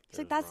 He's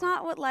like, "That's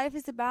not what life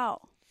is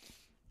about."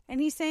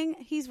 And he's saying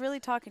he's really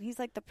talking. He's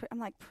like I'm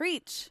like,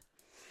 preach.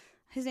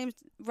 His name's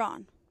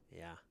Ron.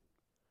 Yeah.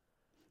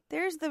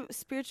 There's the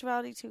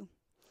spirituality too.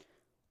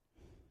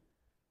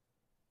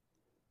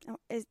 Oh,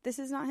 this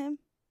is not him?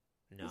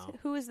 No,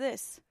 Who is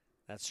this?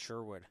 that's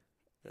Sherwood.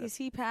 Is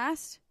he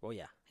past? Oh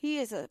yeah. He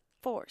is a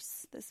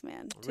force, this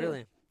man, too.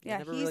 Really? Yeah, I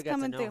never he's really got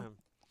coming to know through. him.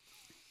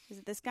 Is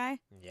it this guy?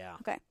 Yeah.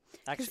 Okay.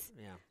 Actually, 'Cause-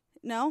 yeah.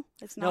 No,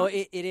 it's not. No,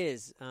 it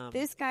is.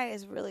 This guy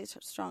is really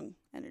strong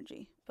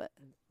energy, but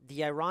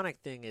The ironic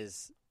thing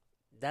is,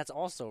 that's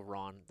also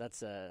Ron.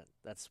 That's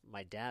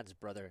my dad's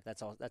brother.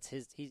 That's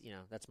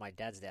my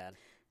dad's dad,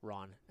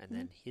 Ron, and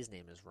then his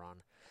name is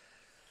Ron.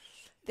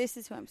 this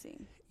is who I'm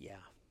seeing. Yeah,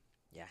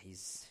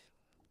 he's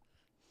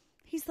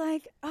he's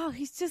like, oh,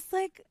 he's just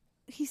like,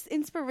 he's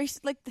inspiration.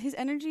 Like, his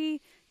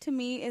energy to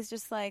me is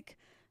just like,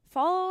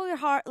 follow your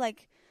heart,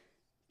 like,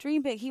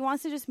 dream big. He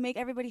wants to just make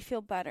everybody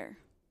feel better.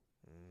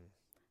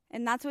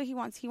 And that's what he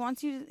wants. He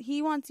wants you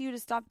to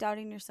stop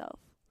doubting yourself.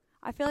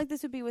 I feel like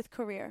this would be with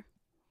career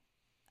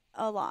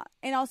a lot.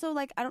 And also,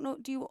 like, I don't know,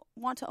 do you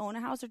want to own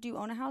a house, or do you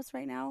own a house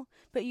right now?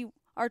 But you're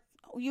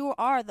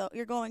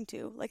going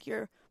to, like,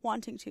 you're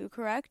wanting to,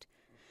 correct?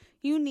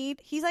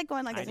 He's like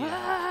going like this. I need a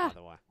house,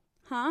 by the way.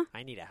 Huh?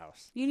 I need a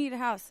house. You need a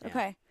house. Yeah.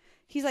 Okay.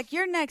 He's like,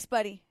 you're next,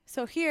 buddy.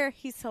 So here,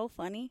 he's so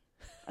funny.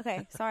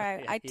 Okay,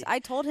 sorry. I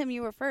told him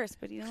you were first,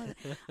 but he didn't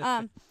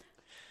listen.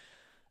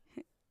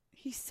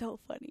 He's so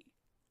funny.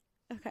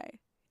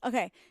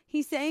 Okay.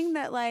 He's saying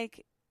that,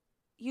 like,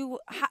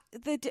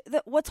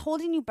 what's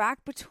holding you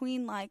back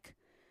between, like,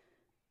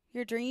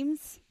 your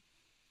dreams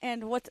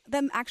and what's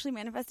them actually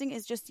manifesting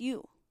is just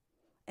you,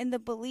 and the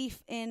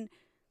belief in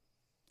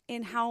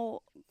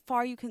how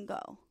far you can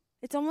go.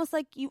 It's almost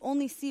like you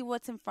only see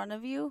what's in front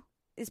of you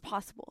is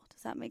possible.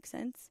 Does that make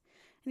sense?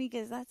 And he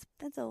goes, that's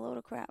a load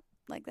of crap.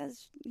 Like,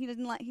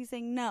 he's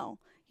saying, no,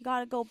 you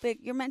got to go big.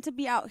 You're meant to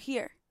be out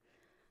here,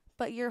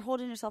 but you're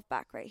holding yourself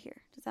back right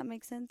here. Does that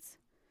make sense?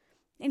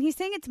 And he's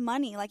saying it's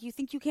money. Like, you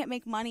think you can't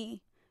make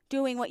money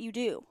doing what you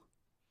do,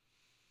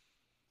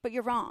 but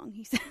you're wrong.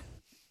 He said,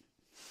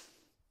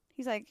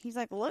 he's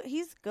like, look,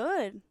 he's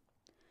good.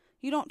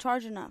 You don't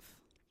charge enough,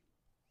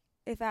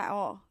 if at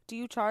all. Do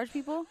you charge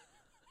people?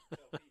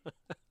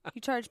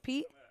 You charge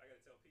Pete?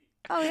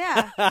 Oh,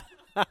 yeah.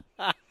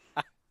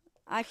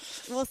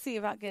 We'll see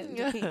about getting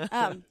to Pete.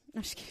 I'm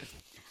just kidding.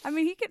 I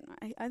mean, he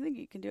can. I think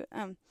you can do it.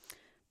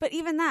 But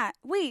even that.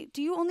 Wait,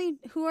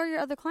 who are your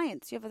other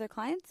clients? Do you have other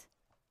clients?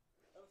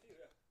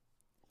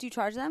 Do you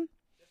charge them?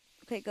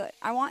 Okay, good.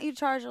 I want you to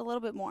charge a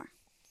little bit more.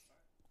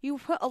 You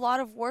put a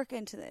lot of work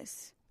into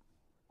this.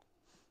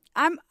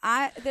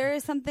 There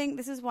is something,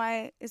 this is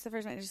why it's the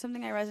first night. There's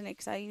something I resonate,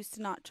 because I used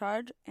to not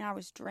charge, and I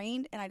was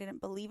drained, and I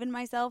didn't believe in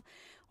myself,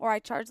 or I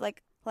charged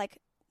like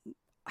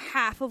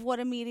half of what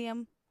a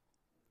medium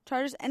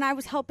charges, and I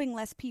was helping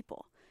less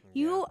people.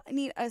 Yeah. You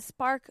need a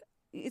spark.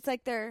 It's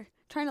like they're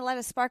trying to light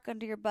a spark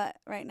under your butt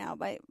right now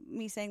by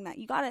me saying that.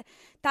 You gotta,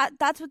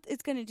 that's what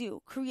it's going to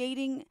do.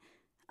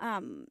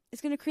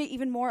 It's going to create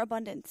even more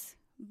abundance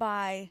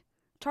by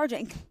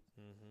charging.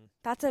 Mm-hmm.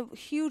 That's a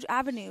huge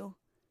avenue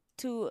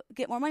to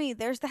get more money.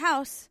 There's the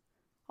house.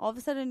 All of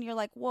a sudden, you're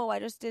like, whoa, I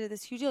just did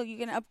this huge deal. You're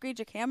going to upgrade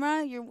your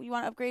camera? You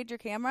want to upgrade your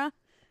camera?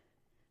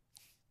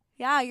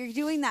 Yeah, you're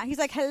doing that. He's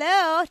like,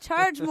 hello,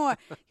 charge more.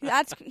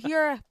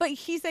 But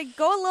he's like,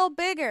 go a little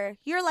bigger.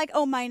 You're like,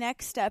 oh, my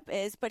next step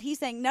is. But he's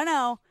saying,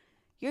 no,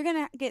 you're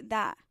going to get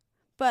that.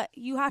 But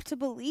you have to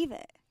believe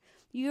it.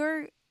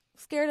 You're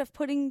scared of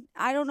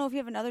I don't know if you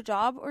have another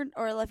job or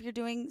if you're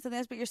doing something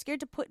else, but you're scared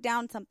to put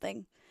down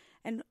something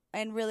and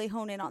really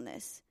hone in on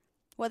this.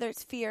 Whether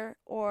it's fear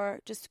or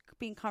just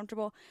being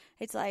comfortable.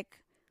 It's like,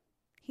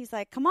 he's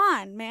like, come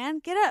on, man,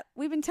 get up.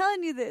 We've been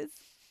telling you this.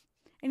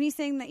 And he's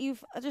saying that you're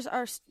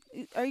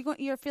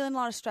feeling a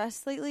lot of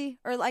stress lately?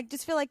 Or like,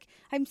 just feel like,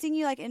 I'm seeing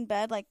you like in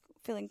bed, like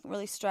feeling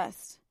really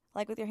stressed,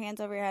 like with your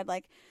hands over your head,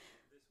 like.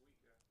 This week,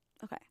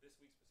 yeah. Okay.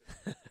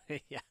 This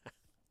week yeah.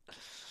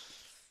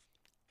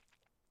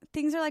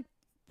 Things are like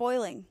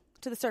boiling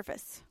to the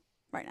surface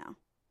right now.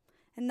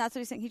 And that's what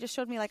he's saying. He just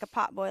showed me like a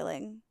pot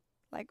boiling,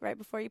 like right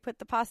before you put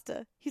the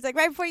pasta. He's like,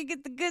 right before you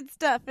get the good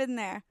stuff in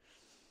there.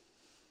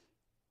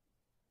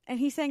 And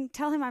he's saying,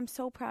 tell him I'm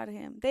so proud of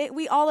him.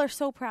 We all are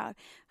so proud.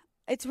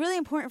 It's really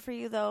important for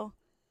you, though,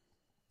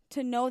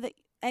 to know that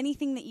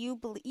anything that you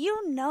believe,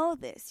 you know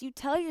this. You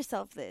tell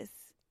yourself this.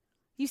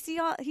 You see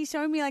he's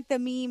showing me like the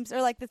memes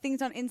or like the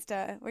things on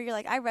Insta where you're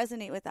like, I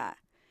resonate with that.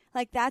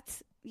 Like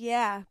that's,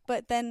 yeah.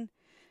 But then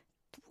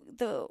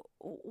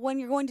when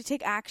you're going to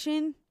take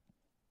action,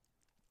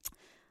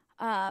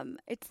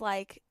 it's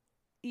like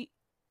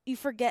you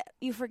forget.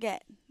 You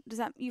forget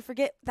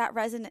that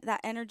resonant,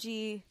 that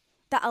energy,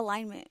 that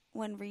alignment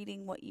when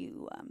reading what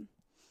you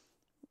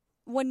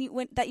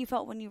that you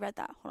felt when you read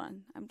that. Hold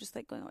on, I'm just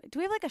like going away. Do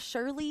we have like a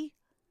Shirley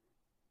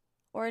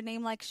or a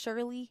name like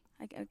Shirley?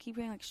 I keep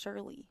hearing like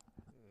Shirley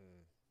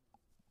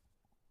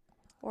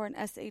or an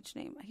SH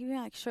name. I keep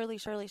hearing like Shirley.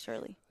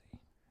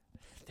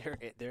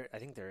 There. I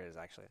think there is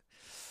actually.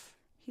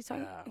 He's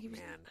talking. Oh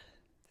man,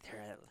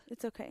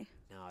 it's okay.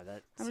 No,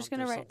 that I'm just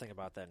gonna write something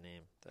about that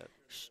name.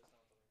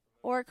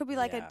 Or it could be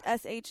like a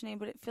SH name,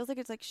 but it feels like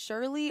it's like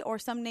Shirley or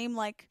some name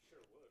like.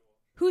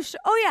 Who's?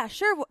 Oh yeah,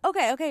 Sherwood.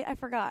 Okay. I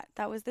forgot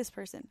that was this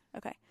person.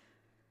 Okay.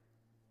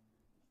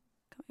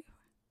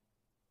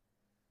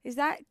 Is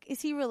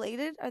he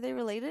related? Are they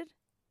related?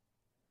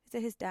 Is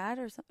it his dad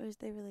or something? Is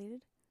they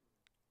related?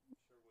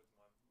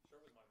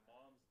 Sherwood's my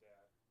mom's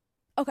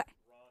dad. Okay.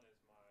 Ron is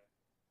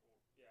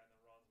and then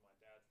Ron's my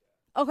dad's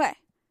dad. Okay.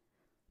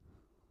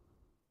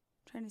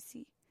 I'm trying to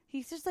see.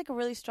 He's just like a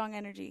really strong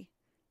energy.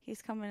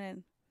 He's coming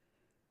in.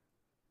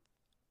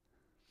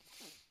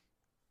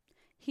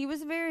 He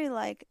was very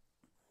like.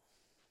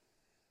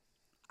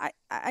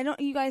 I don't.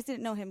 You guys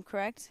didn't know him,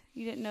 correct?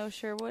 You didn't know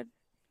Sherwood,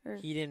 or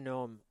he didn't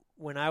know him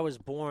when I was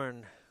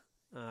born,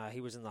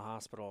 he was in the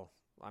hospital.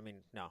 I mean,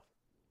 no,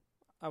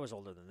 I was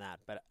older than that,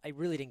 but I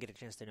really didn't get a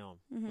chance to know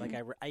him. Like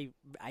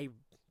I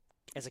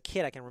as a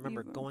kid, I can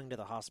remember going to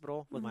the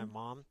hospital with my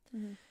mom,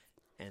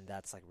 and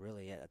that's like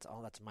really it.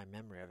 That's my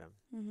memory of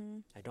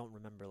him. I don't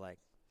remember like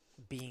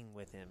being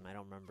with him. I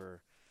don't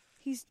remember.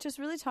 He's just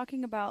really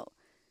talking about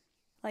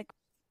like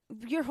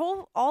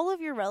all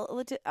of your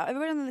relative,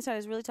 everybody on the side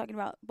is really talking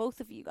about both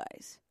of you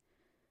guys.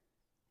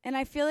 And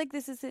I feel like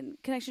this is in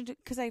connection to,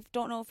 because I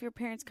don't know if your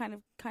parents kind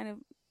of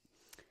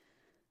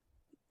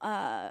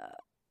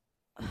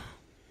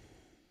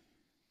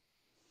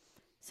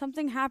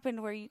something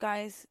happened where you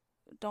guys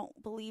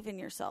don't believe in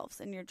yourselves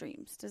and your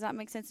dreams. Does that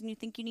make sense? And you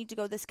think you need to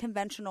go this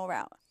conventional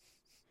route.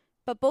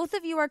 But both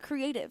of you are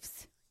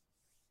creatives.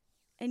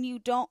 And you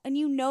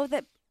know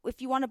that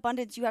if you want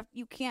abundance,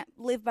 you can't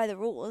live by the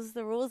rules.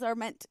 The rules are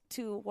meant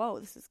to, whoa,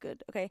 this is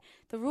good. Okay.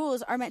 The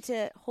rules are meant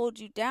to hold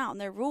you down.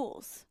 They're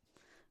rules.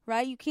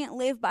 Right? You can't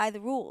live by the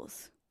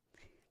rules.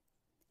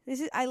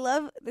 I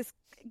love this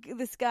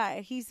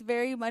guy. He's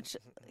very much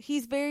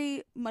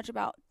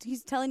about,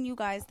 he's telling you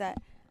guys that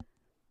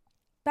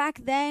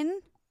back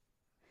then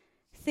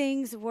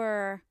things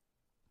were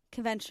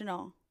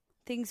conventional.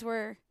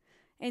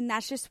 And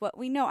that's just what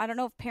we know. I don't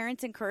know if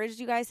parents encouraged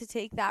you guys to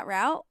take that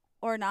route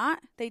or not.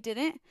 They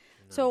didn't.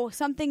 No. So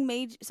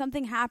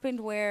something happened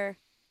where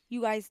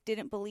you guys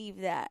didn't believe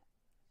that.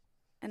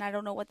 And I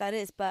don't know what that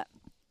is, but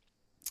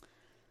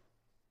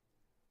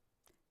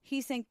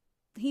he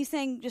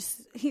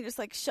just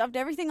like shoved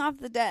everything off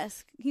the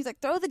desk. He's like,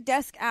 throw the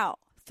desk out.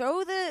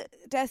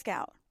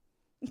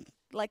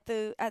 Like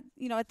at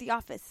the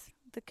office,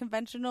 the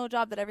conventional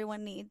job that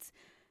everyone needs,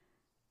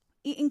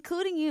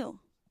 including you.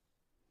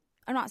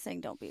 I'm not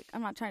saying don't be.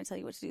 I'm not trying to tell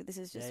you what to do. This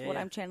is just what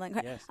I'm channeling.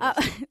 Yes.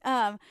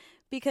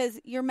 Because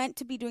you're meant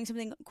to be doing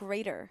something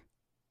greater,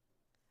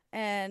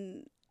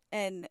 and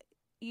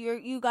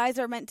you guys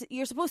are meant to.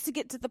 You're supposed to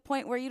get to the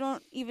point where you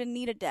don't even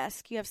need a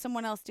desk. You have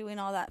someone else doing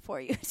all that for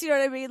you. You know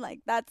what I mean? Like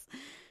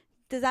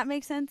does that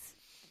make sense?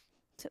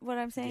 To what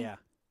I'm saying? Yeah.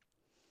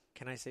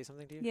 Can I say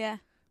something to you? Yeah.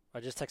 I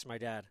just texted my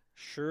dad.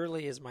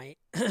 Shirley is my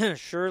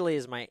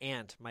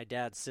aunt, my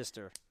dad's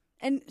sister.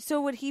 And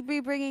so would he be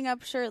bringing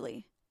up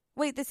Shirley?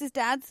 Wait, this is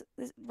dad's?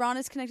 Ron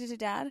is connected to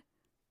dad?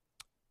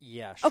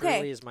 Yeah,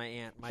 Shirley is my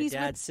aunt, my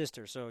dad's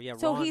sister. So, yeah,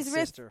 so Ron's he's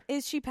sister.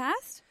 Is she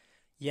passed?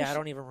 Yeah, I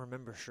don't even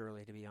remember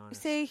Shirley, to be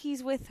honest. Say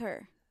he's with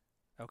her.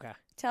 Okay.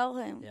 Tell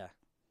him. Yeah.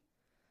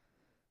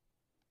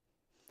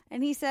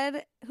 And he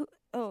said,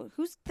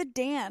 who's the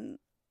Dan?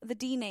 The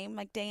D name,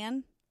 like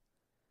Dan?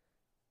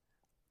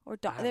 Or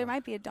Don? There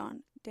might be a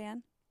Dan.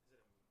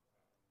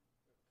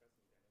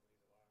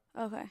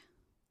 Okay.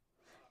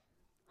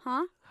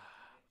 Huh?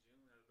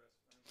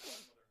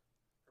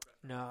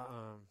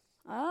 No,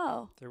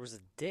 Oh. there was a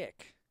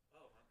Dick.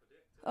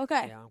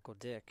 Okay. Yeah, Uncle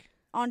Dick.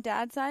 On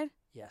dad's side?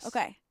 Yes.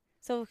 Okay.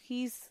 So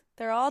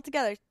they're all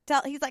together.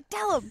 He's like,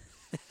 tell him.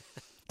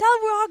 Tell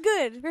him we're all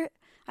good.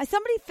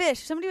 Somebody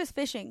fished. Somebody was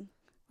fishing.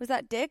 Was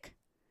that Dick?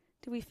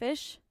 Did we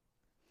fish?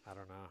 I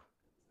don't know.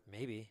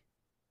 Maybe.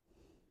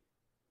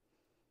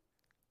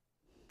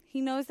 He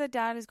knows that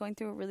dad is going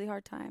through a really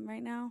hard time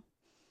right now.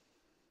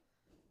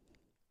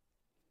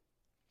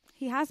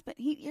 He has been.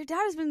 Your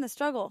dad has been in the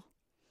struggle.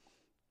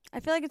 I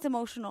feel like it's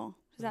emotional.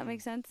 Does that make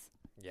sense?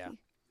 Yeah.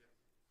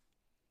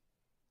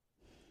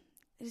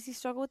 Does he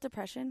struggle with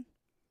depression?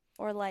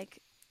 Or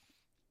like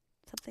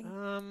something?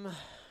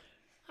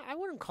 I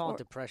wouldn't call it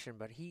depression,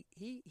 but he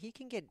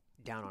can get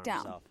down on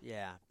himself.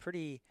 Yeah.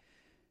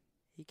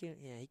 He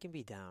can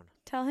be down.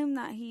 Tell him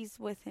that he's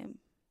with him.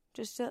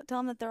 Just tell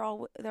him that they're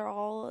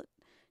all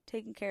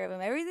taking care of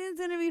him. Everything's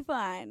going to be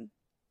fine.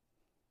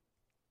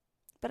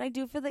 But I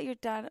do feel that your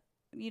dad,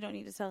 you don't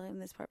need to tell him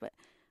this part, but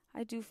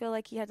I do feel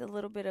like he had a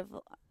little bit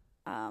of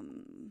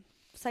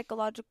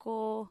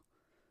psychological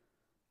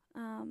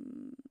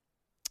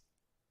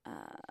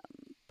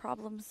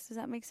problems. Does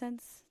that make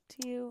sense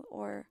to you?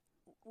 Or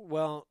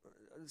well,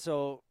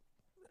 so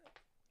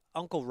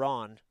Uncle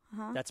Ron,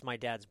 that's my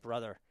dad's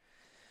brother.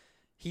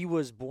 He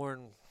was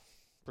born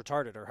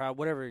retarded or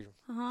whatever.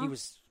 He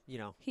was,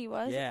 He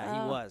was?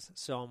 Yeah, he was.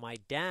 So my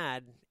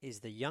dad is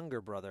the younger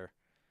brother,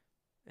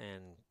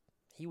 and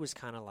he was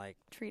kind of like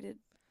treated.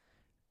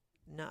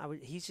 No,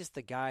 he's just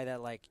the guy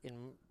that like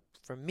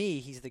for me,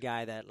 he's the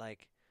guy that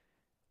like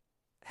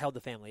held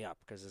the family up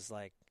because it's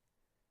like,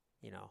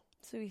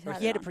 So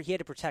he had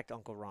to protect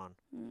Uncle Ron,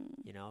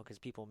 because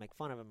people make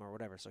fun of him or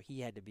whatever. So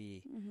he had to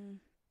be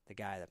the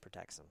guy that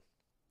protects him.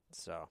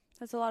 So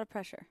that's a lot of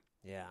pressure.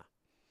 Yeah.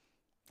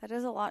 That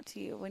does a lot to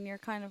you when you're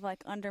kind of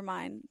like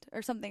undermined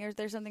or something. Or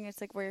there's something that's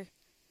like where,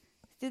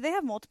 did they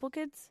have multiple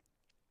kids?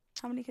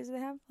 How many kids do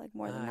they have? Like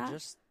more than that?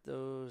 Just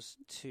those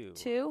two.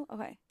 Two?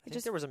 Okay. I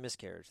think there was a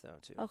miscarriage though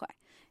too. Okay.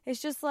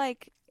 It's just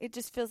like, it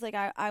just feels like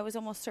I was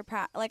almost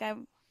surpassed. Like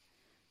I'm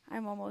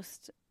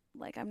almost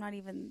like I'm not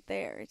even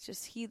there. It's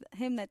just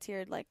him that's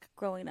here like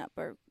growing up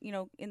or,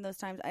 in those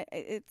times.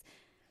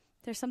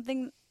 There's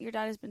something your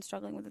dad has been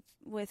struggling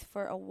with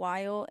for a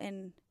while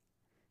and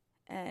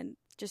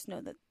just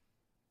know that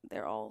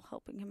they're all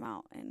helping him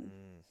out, and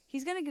Mm.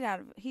 he's gonna get out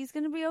of it. He's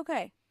gonna be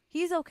okay.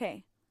 He's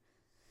okay.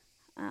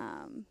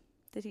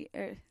 Did he?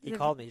 He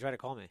called me. He tried to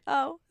call me.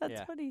 Oh, that's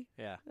Yeah. funny.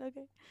 Yeah.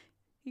 Okay,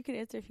 you can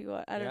answer if you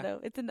want. I Yeah.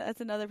 don't know.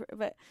 That's another.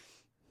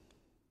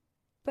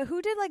 But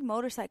who did like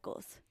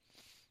motorcycles?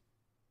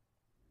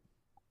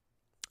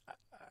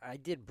 I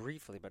did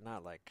briefly, but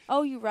not like.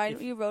 Oh, you rode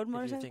If you're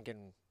motorcycles.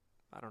 thinking,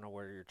 I don't know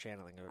where you're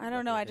channeling. I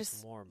don't know. I this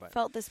just more, but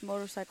felt this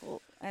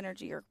motorcycle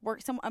energy or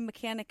a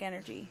mechanic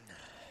energy.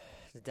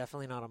 it's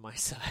definitely not on my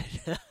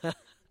side.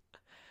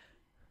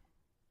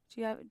 Do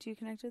you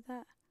connect with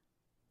that?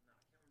 No, I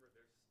can't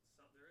remember.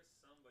 There is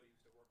somebody who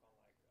used to work on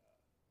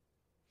like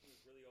he was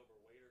really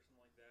overweight or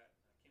something like that. I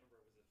can't remember.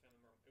 It was a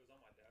family member. It was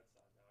on my dad's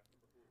side now. I can't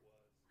remember who it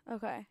was.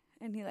 Okay,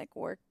 and he like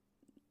worked.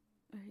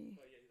 Or he,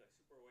 But yeah, he's like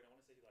super overweight. I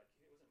want to say it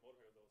wasn't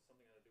motorcycle though. It was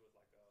something that had to do with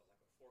like a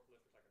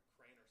forklift or like a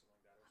crane or something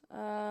like that. Or something.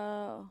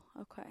 oh,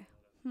 okay.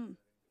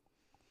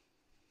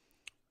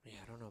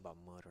 Yeah, I don't know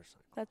about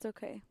motorcycle. That's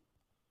okay.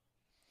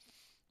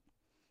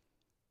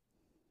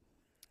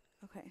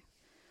 Okay.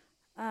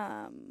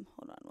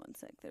 Hold on one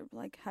sec. They're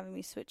like having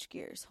me switch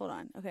gears. Hold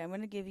on. Okay, I'm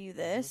gonna give you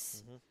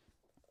this. Mhm.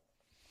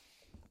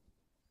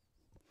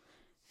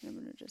 And I'm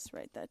gonna just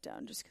write that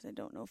down just because I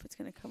don't know if it's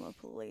gonna come up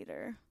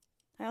later.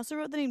 I also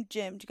wrote the name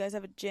Jim. Do you guys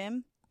have a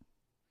Jim?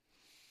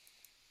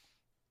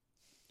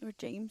 Or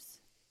James?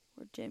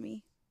 Or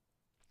Jimmy?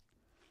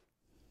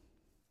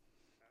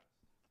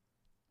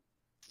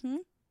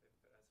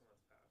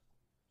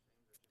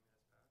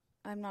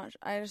 I'm not.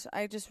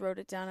 I just wrote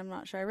it down. I'm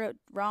not sure. I wrote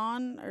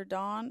Ron or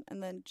Don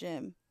and then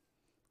Jim.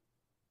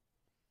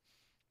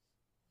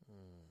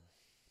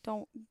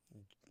 Don't.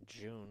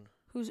 June.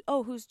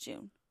 Who's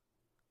June?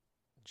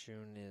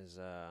 June is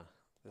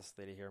this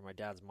lady here, my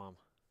dad's mom.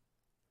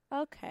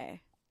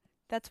 Okay,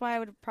 that's why I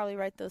would probably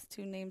write those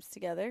two names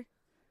together.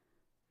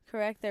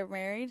 Correct? They're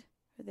married,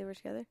 or they were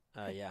together.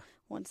 Okay. Yeah.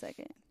 1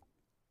 second.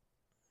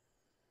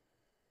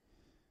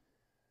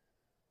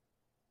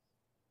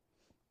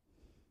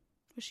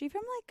 Was she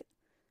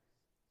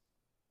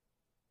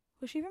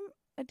from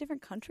a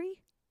different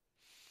country?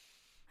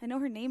 I know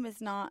her name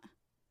is not.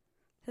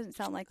 Doesn't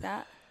sound like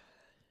that.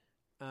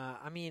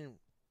 I mean,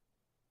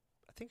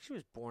 I think she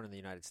was born in the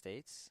United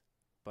States,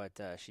 but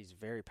she's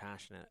very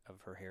passionate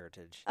of her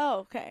heritage. Oh,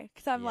 okay.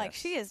 Because I'm like, Yes.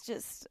 she is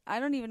just. I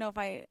don't even know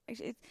if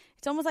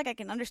it's almost like I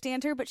can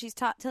understand her, but she's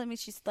telling me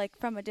she's like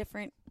from a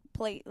different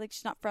place. Like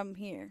she's not from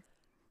here,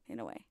 in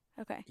a way.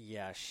 Okay.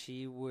 Yeah,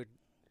 she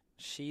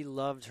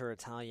loved her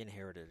Italian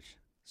heritage.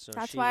 So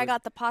That's she why I would-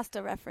 got the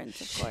pasta reference,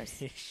 of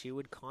course. She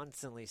would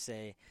constantly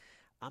say,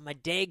 "I'm a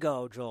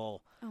Dago,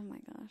 Joel." Oh my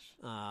gosh.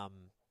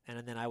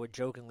 And then I would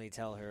jokingly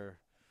tell her,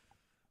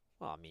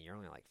 "Well, I mean, you're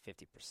only like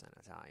 50%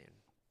 Italian,"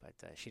 but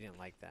she didn't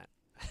like that.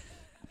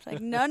 It's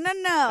like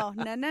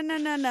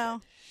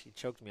no. She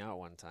choked me out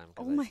one time.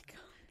 'Cause Oh my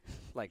god.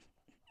 like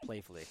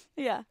playfully,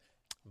 Yeah.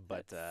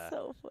 but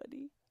So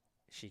funny.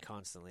 she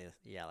constantly,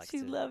 likes She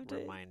to loved it.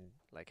 remind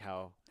like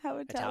how How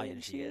Italian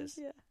she is.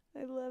 Yeah,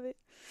 I love it.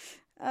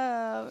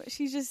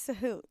 She's just a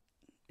hoot.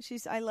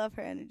 I love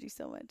her energy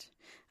so much.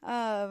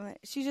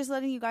 She's just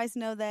letting you guys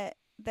know that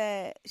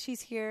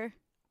she's here,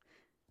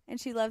 and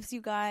she loves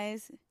you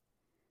guys.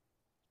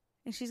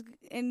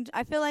 And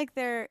I feel like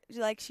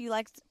she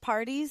likes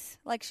parties,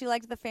 like she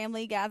liked the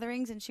family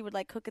gatherings, and she would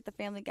like cook at the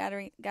family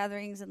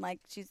gatherings, and like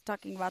she's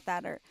talking about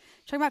that or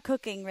talking about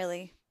cooking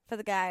really for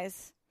the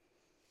guys,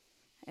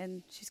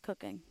 and she's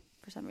cooking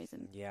for some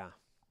reason. Yeah.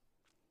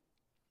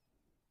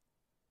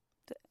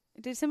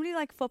 Did somebody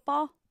like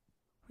football?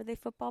 Were they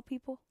football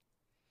people?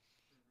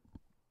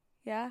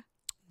 Yeah,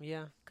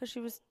 Yeah. because she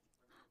was.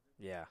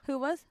 Yeah. Who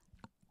was?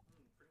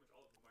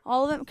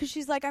 All of them, because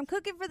she's like, I'm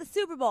cooking for the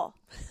Super Bowl.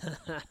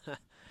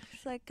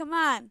 It's like, come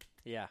on.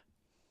 Yeah.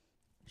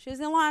 She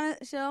doesn't want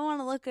to. She don't want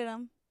to look at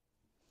him.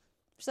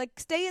 She's like,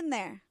 stay in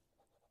there.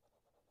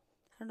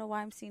 I don't know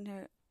why I'm seeing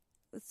her.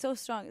 It's so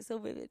strong. It's so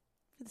vivid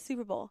for the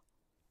Super Bowl.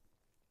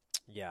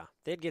 Yeah.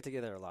 They'd get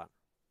together a lot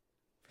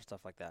for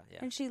stuff like that. Yeah.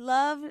 And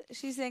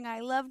she's saying,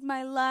 I loved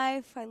my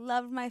life. I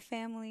loved my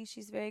family.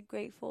 She's very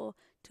grateful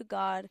to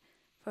God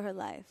for her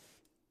life.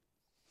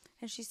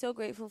 And she's so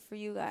grateful for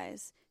you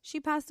guys. She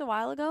passed a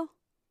while ago.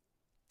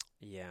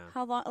 Yeah.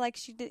 How long? Like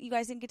you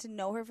guys didn't get to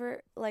know her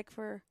for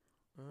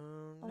a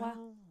while?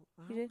 No,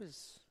 You I did?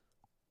 was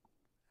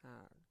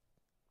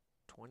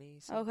 20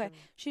 something. Okay.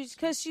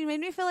 Because she made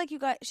me feel like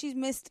she's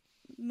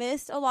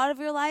missed a lot of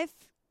your life.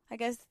 I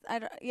guess I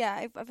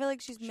feel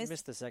like she's She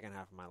missed the second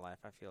half of my life,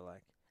 I feel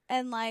like.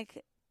 and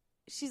like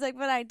she's like,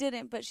 but I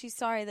didn't. But she's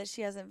sorry that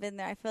she hasn't been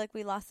there. I feel like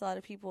we lost a lot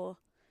of people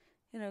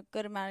in a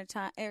good amount of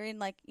time, or in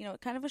like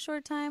kind of a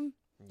short time.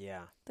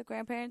 Yeah. The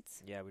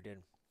grandparents. Yeah, we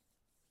did.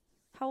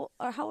 How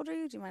old are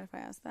you? Do you mind if I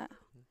ask that?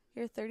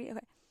 You're 30. Okay.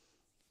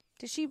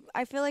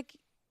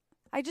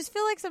 I just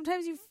feel like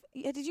sometimes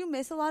did you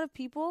miss a lot of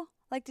people?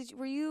 Like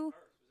were you?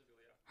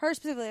 Her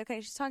specifically.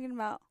 Okay, she's talking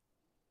about.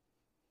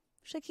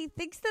 She's like, he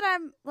thinks that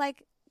I'm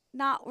like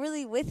not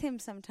really with him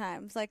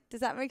sometimes. Like, does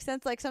that make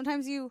sense? Like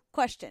sometimes you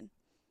question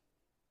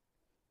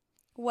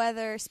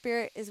whether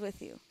spirit is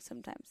with you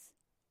sometimes.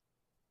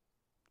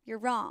 You're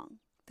wrong.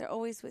 They're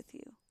always with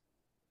you.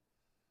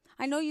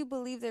 I know you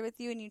believe they're with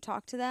you and you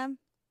talk to them,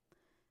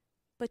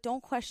 but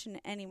don't question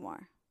it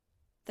anymore.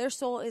 Their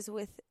soul is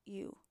with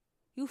you.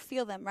 You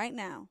feel them right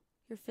now.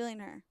 You're feeling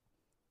her.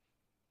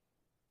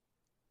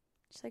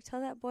 Just like,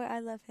 tell that boy I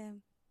love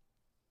him.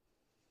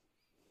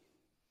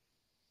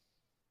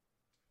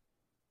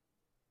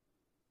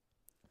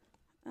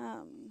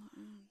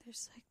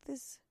 There's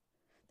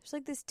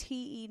like this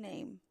TE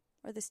name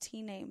or this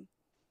T name.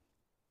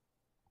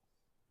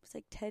 It's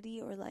like Teddy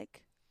or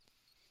like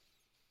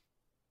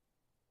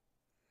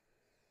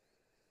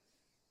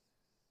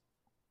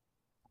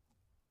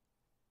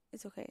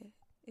it's okay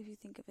if you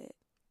think of it.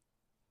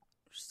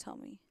 Just tell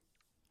me.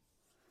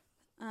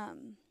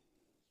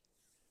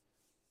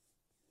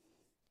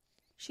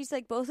 She's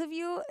like, both of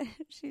you,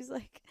 she's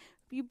like,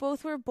 you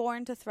both were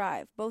born to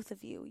thrive, both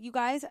of you. You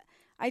guys,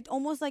 I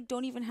almost like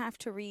don't even have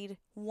to read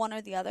one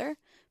or the other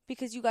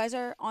because you guys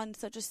are on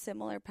such a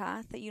similar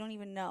path that you don't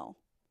even know.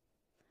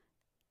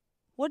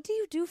 What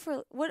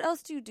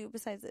else do you do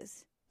besides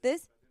this?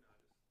 This?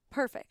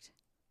 Perfect.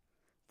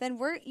 Then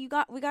we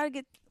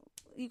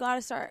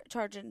gotta start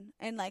charging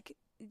and like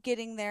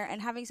getting there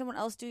and having someone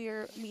else do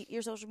your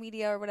social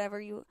media or whatever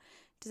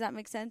does that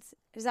make sense?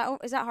 Is that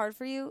hard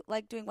for you?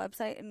 Like doing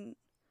website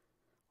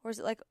or is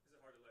it like? Is it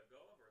hard to let go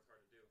of or it's hard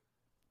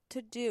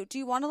to do? Do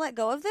you want to let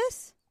go of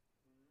this?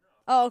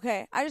 No. Oh,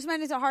 okay. I just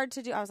meant it's hard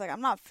to do. I was like,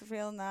 I'm not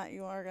feeling that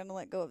you are going to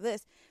let go of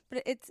this.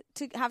 But it's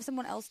to have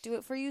someone else do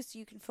it for you so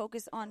you can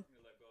focus on. To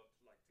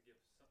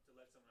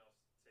let someone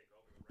else take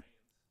over the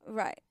reins.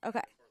 Right. Okay.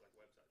 As far as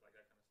like website, like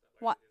that kind of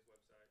stuff. Like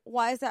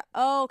why is that?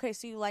 Oh, okay.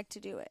 So you like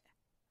to do it.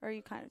 Or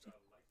you kind of do.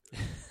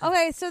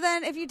 Okay. So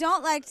then if you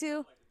don't like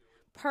to,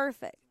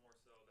 perfect.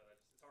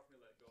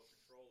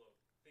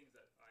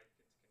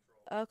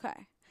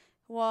 Okay.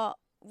 Well,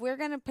 we're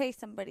going to pay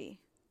somebody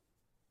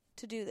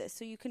to do this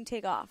so you can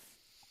take off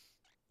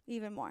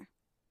even more.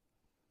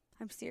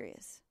 I'm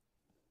serious.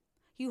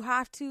 This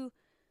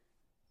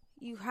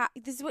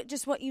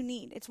is what you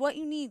need. It's what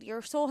you need.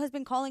 Your soul has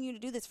been calling you to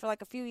do this for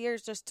like a few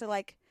years just to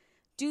like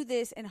do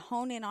this and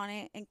hone in on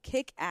it and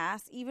kick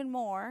ass even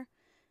more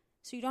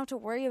so you don't have to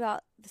worry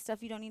about the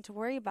stuff you don't need to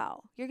worry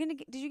about.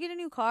 Did you get a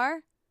new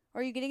car?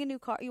 Or are you getting a new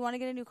car? You want to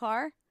get a new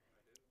car?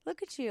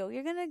 Look at you.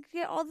 You're going to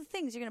get all the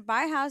things. You're going to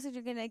buy a house and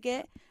you're going to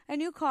get a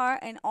new car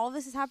and all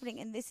this is happening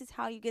and this is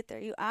how you get there.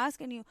 You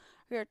ask and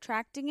you're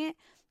attracting it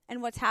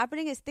and what's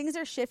happening is things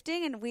are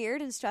shifting and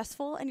weird and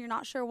stressful and you're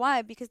not sure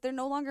why because they're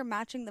no longer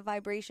matching the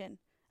vibration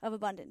of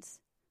abundance,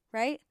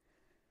 right?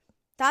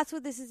 That's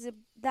what this is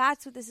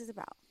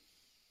about.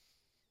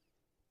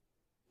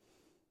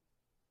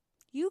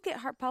 You get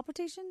heart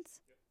palpitations?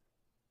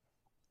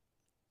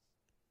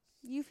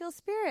 You feel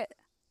spirit.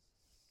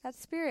 That's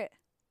spirit.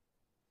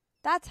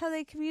 That's how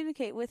they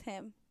communicate with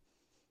him.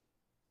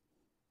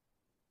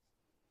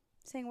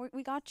 Saying,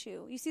 we got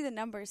you. You see the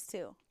numbers,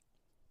 too.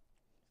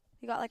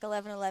 You got like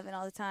 1111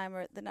 all the time,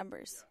 or the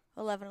numbers.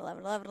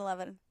 1111,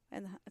 1111.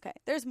 And okay,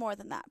 there's more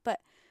than that.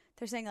 But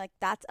they're saying, like,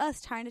 that's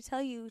us trying to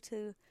tell you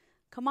to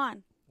come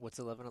on. What's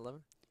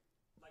 1111?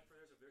 Like,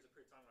 there's a period of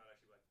time when I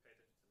actually like pay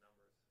attention to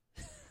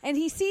numbers. And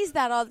he sees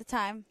that all the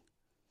time.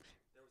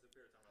 There was a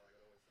period of time I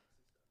always see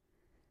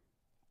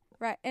stuff.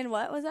 Right. And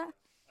what was that?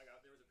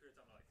 There was a period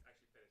of time I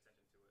actually paid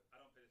attention to it. I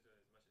don't pay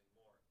attention to it as much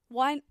anymore.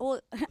 Why? Well,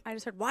 I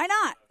just heard, why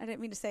not? I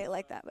didn't mean to say it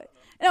like that, but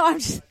no,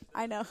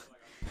 I know.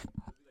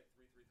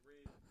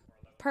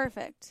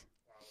 Perfect.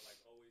 Or I would like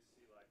always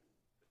see like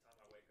the time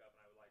I wake up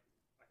and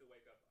I could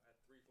wake up at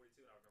 3:42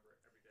 and I remember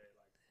every day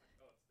like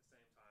oh it's the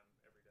same time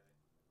every day.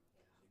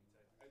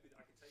 I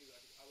could tell you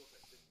I woke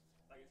up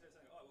like instead of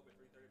saying oh I woke up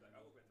at 3:30 like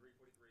I woke up at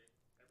 3:43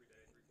 every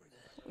day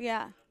 3:45.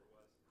 Yeah.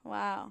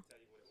 Wow. I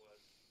could tell you what it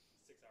was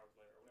 6 hours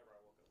later or whenever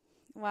I woke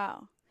up.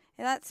 Wow.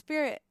 And that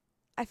spirit,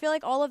 I feel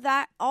like all of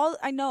that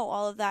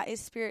is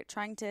spirit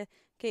trying to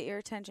get your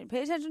attention.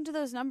 Pay attention to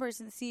those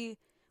numbers and see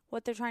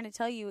what they're trying to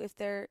tell you if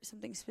they're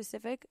something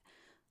specific.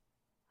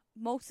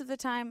 Most of the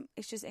time,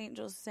 it's just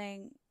angels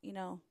saying,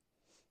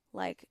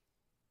 like,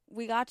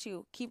 we got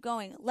you. Keep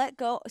going. Let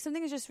go.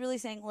 Something is just really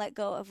saying let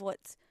go of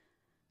what's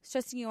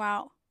stressing you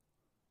out.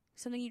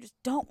 Something you just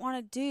don't want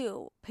to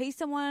do. Pay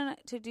someone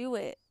to do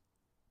it.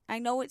 I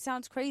know it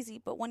sounds crazy,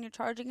 but when you're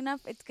charging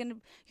enough, you're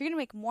gonna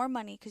make more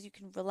money because you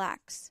can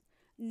relax.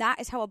 And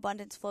that is how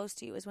abundance flows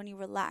to you, is when you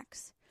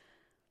relax.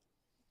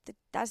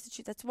 That's the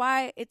truth. That's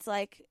why it's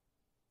like,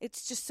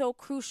 it's just so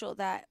crucial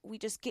that we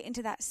just get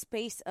into that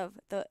space of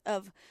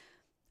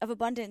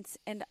abundance.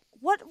 And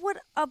what would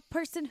a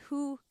person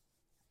who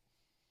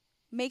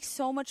makes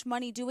so much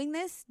money doing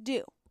this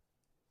do?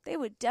 They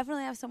would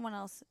definitely have someone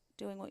else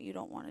doing what you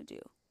don't want to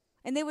do.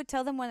 And they would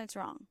tell them when it's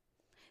wrong.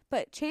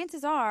 But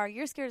chances are,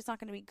 you're scared it's not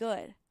going to be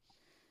good.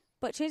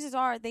 But chances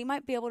are, they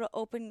might be able to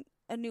open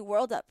a new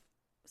world up.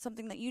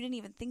 Something that you didn't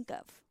even think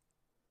of.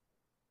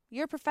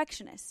 You're a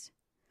perfectionist.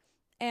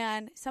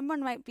 And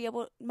someone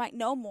might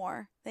know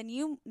more than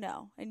you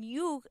know. And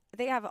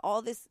they have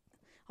all these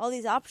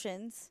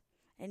options.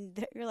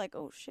 And you're like,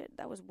 oh shit,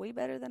 that was way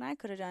better than I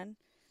could have done.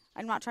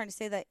 I'm not trying to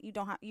say that you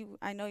don't have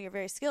I know you're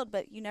very skilled,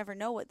 but you never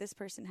know what this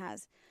person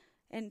has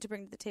and to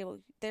bring to the table.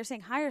 They're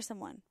saying hire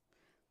someone.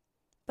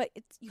 But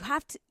you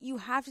have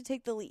to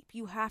take the leap.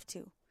 You have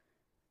to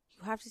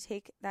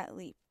take that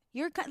leap.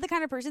 You're the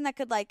kind of person that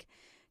could like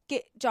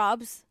get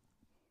jobs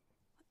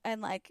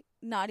and like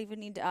not even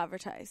need to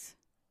advertise.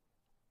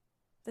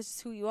 That's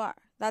just who you are.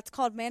 That's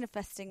called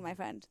manifesting, my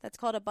friend. That's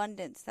called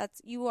abundance.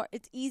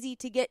 It's easy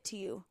to get to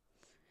you.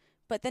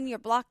 But then you're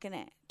blocking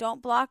it.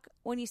 Don't block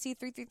when you see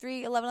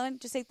 333 1111.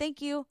 Just say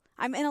thank you.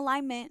 I'm in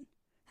alignment.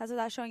 That's what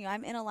that's showing you.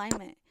 I'm in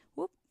alignment.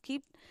 Whoop.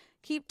 Keep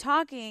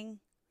talking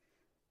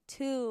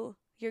to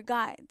your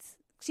guides.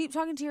 Keep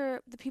talking to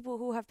the people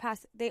who have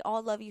passed. They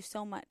all love you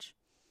so much.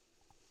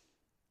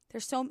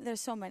 There's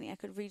so many. I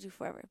could read you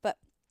forever. But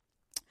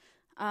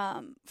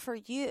for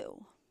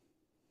you,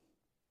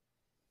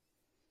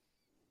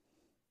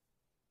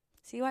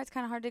 see why it's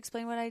kind of hard to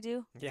explain what I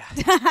do? Yeah.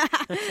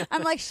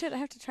 I'm like, shit, I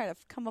have to try to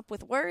come up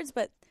with words,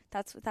 but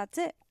that's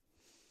it.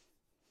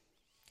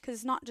 Because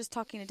it's not just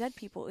talking to dead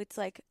people. It's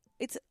like,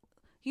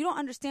 you don't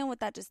understand what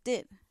that just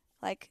did.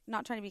 Like,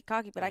 not trying to be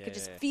cocky, but I could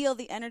just feel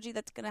the energy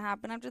that's going to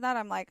happen after that.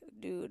 I'm like,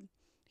 dude,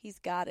 he's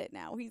got it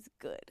now. He's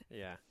good.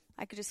 Yeah.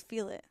 I could just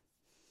feel it.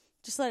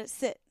 Just let it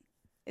sit.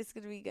 It's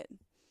going to be good.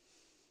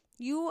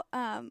 You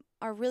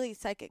are really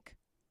psychic,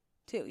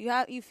 too.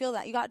 You feel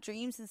that. You got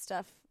dreams and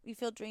stuff. You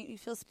feel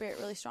spirit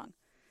really strong.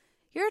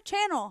 You're a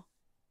channel.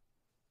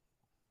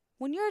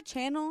 When you're a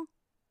channel,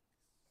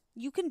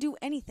 you can do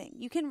anything.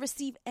 You can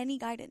receive any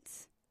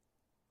guidance.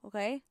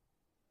 Okay?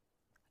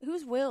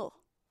 Who's Will?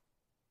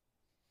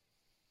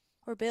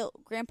 Or Bill?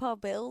 Grandpa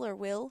Bill or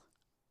Will?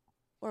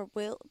 Or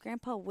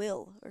Grandpa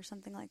Will or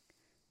something like.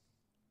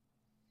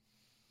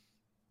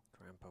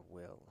 Grandpa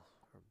Will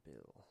or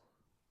Bill.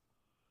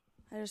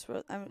 I just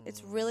wrote,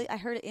 it's really, I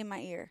heard it in my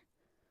ear.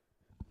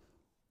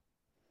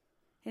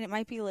 And it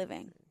might be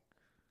living.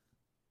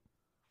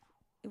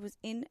 It was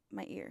in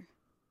my ear.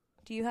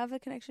 Do you have a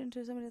connection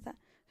to somebody like that?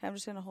 Okay, I'm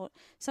just going to hold.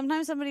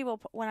 Sometimes somebody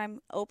will, when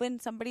I'm open,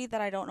 somebody that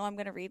I don't know I'm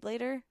going to read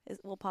later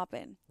will pop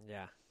in.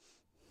 Yeah.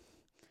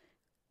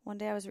 One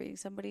day I was reading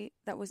somebody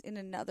that was in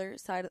another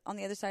side, on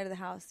the other side of the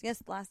house.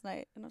 Yes, last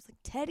night. And I was like,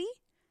 Teddy?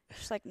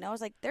 She's like, no. I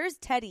was like, there's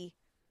Teddy.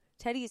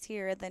 Teddy is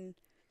here. And then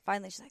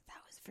finally she's like,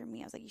 that was for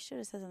me. I was like, you should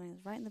have said something. It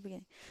was right in the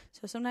beginning.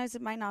 So sometimes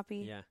it might not be.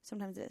 Yeah.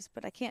 Sometimes it is.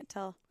 But I can't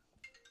tell.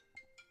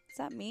 Is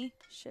that me?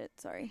 Shit,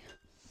 sorry.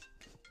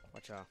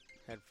 Watch out.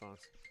 Headphones.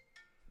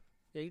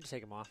 Yeah, you can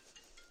take them off.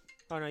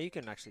 Oh, no, you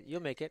can actually.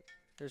 You'll make it.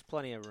 There's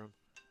plenty of room.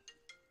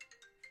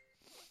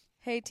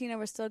 Hey, Tina,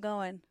 we're still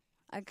going.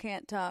 I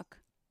can't talk.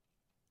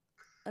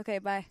 Okay,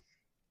 bye.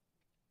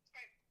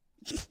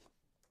 Okay.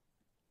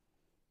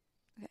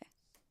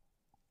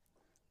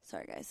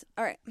 Sorry, guys.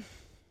 All right.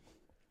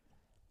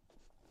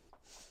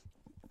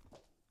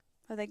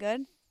 Are they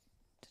good?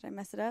 Did I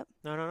mess it up?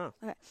 No.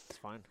 Okay. It's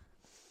fine.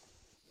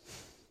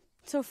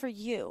 So for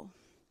you,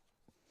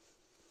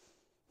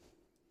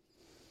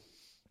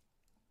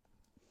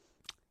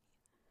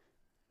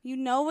 you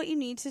know what you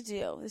need to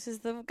do. This is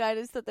the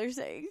guidance that they're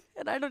saying,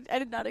 and I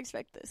did not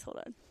expect this. Hold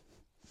on.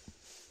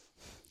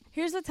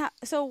 Here's what's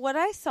so what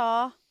I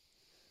saw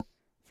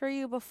for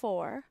you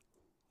before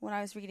when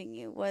I was reading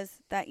you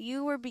was that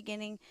you were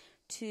beginning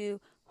to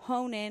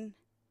hone in.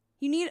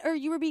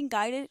 You were being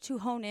guided to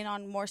hone in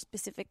on more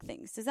specific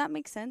things. Does that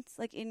make sense?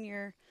 Like in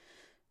your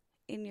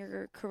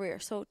career.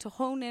 So to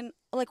hone in,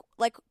 like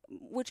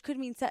which could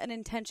mean set an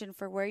intention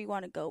for where you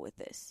want to go with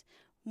this.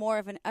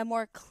 A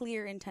more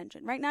clear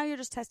intention. Right now you're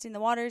just testing the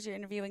waters. You're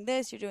interviewing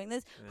this. You're doing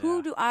this. Yeah.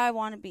 Who do I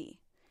want to be?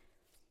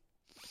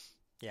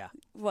 Yeah.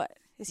 What?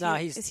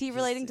 Is he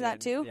relating to that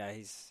too? Yeah,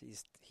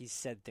 he's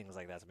said things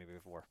like that to me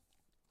before.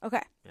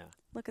 Okay. Yeah.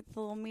 Look at the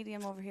little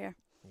medium over here.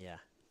 Yeah.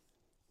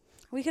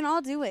 We can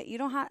all do it. You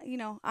don't have,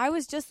 I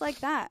was just like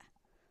that.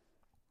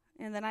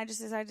 And then I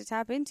just decided to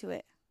tap into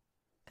it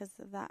because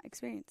of that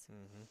experience.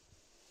 Mm-hmm.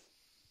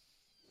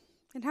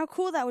 And how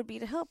cool that would be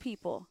to help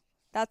people.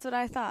 That's what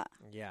I thought.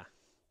 Yeah.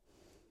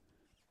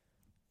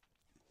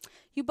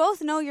 You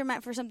both know you're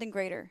meant for something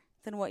greater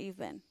than what you've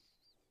been.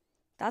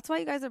 That's why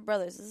you guys are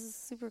brothers. This is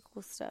super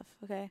cool stuff,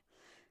 okay?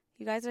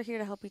 You guys are here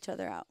to help each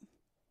other out.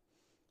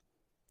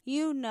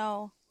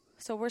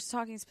 So we're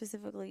talking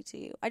specifically to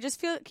you. I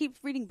just keep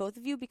reading both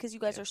of you because you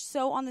guys are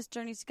so on this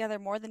journey together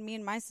more than me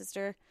and my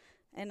sister,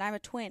 and I'm a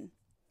twin.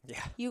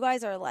 Yeah. You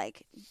guys are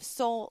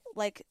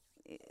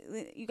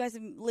you guys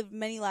have lived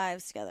many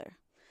lives together.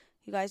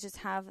 You guys just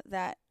have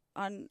that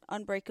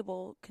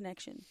unbreakable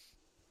connection.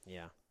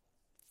 Yeah.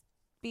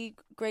 Be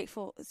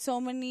grateful.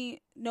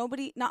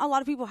 Not a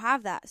lot of people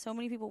have that. So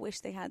many people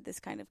wish they had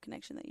this kind of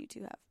connection that you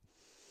two have.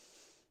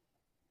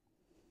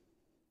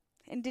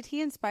 And did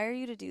he inspire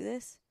you to do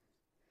this?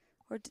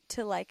 Or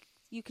to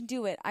you can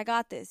do it. I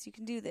got this. You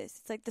can do this.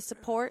 It's like the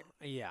support.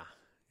 Yeah.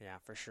 Yeah,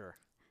 for sure.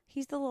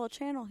 He's the little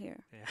channel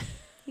here.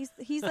 Yeah.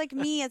 He's like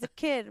me as a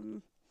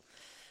kid.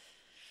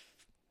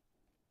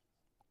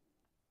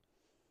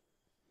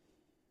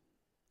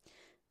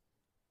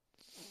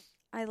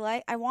 I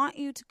want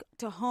you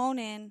to hone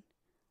in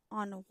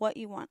on what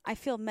you want. I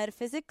feel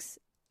metaphysics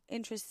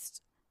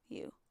interest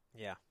you.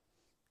 Yeah.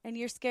 And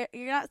you're scared.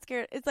 You're not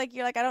scared. It's like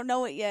you're like, I don't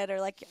know it yet, or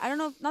like I don't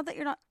know. Not that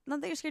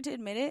you're scared to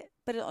admit it,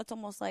 but it's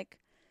almost like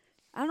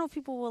I don't know if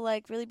people will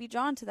like really be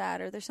drawn to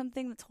that, or there's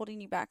something that's holding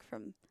you back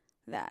from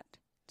that.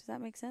 Does that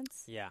make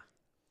sense? Yeah.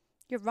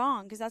 You're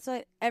wrong, because that's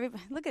what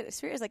everybody. Look at it.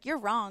 Spirit is like, you're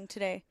wrong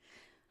today,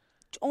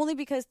 only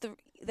because the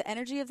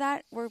energy of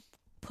that we're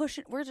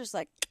pushing. We're just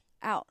like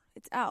out.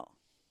 It's out.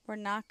 We're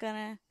not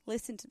gonna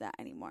listen to that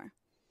anymore.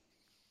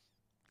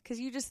 Because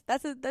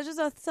that's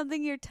just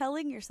something you're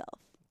telling yourself.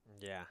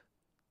 Yeah.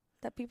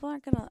 That people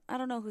aren't gonna. I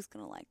don't know who's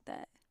gonna like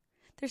that.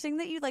 They're saying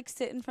that you like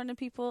sit in front of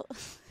people.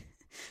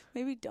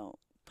 Maybe don't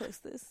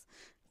post this,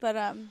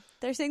 but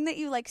they're saying that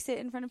you like sit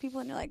in front of people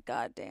and you're like,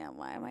 God damn,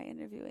 why am I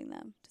interviewing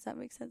them? Does that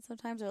make sense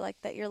sometimes? Or like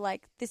that you're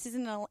like, this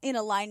isn't in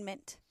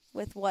alignment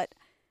with what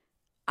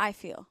I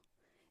feel.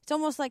 It's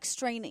almost like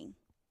straining.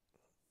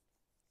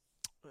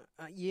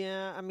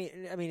 Yeah, I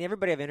mean,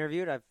 everybody I've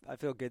interviewed, I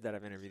feel good that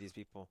I've interviewed these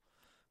people.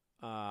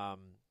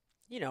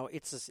 You know,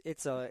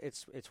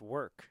 it's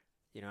work.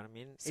 You know what I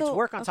mean? So, it's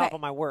work on top of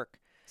my work.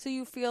 So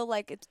you feel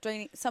like it's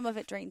draining. Some of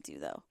it drains you,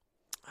 though.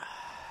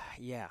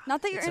 Yeah.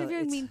 Not that you're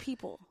interviewing mean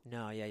people.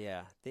 No,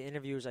 yeah. The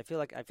interviews, I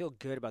feel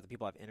good about the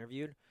people I've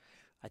interviewed.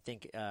 I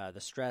think the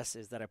stress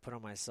is that I put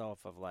on myself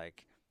of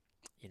like,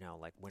 you know,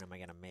 like when am I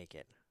gonna make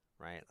it,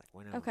 right? Like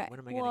when am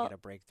I gonna get a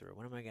breakthrough?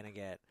 When am I gonna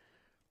get?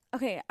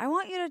 Okay, I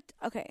want you to.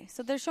 Okay,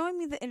 so they're showing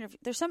me the interview.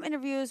 There's some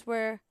interviews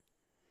where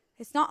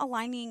it's not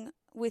aligning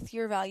with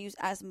your values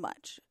as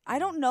much. I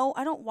don't know.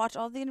 I don't watch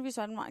all the interviews,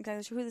 so I'm not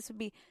exactly sure who this would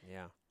be.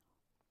 Yeah.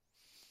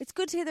 It's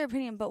good to hear their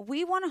opinion, but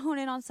we want to hone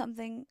in on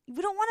something.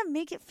 We don't want to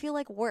make it feel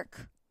like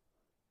work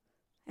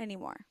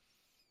anymore.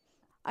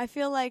 I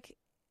feel like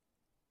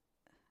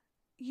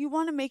you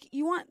want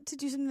to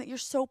do something that you're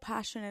so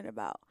passionate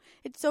about.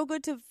 It's so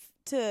good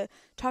to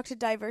talk to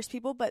diverse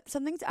people, but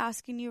something's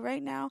asking you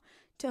right now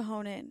to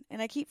hone in.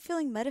 And I keep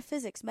feeling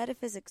metaphysics. I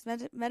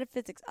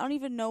don't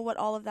even know what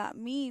all of that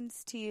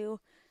means to you.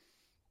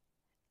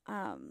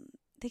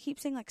 They keep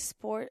saying like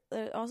sport.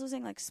 They're also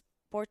saying like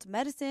sports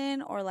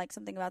medicine or like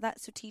something about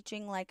that. So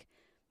teaching like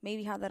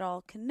maybe how that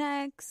all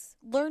connects,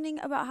 learning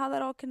about how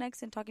that all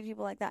connects and talking to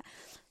people like that.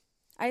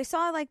 I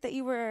saw like that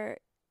you were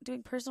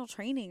doing personal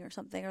training or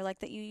something, or like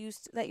that you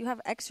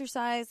have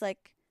exercise.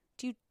 Like,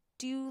 do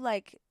you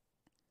like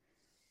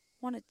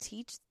want to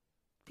teach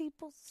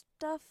people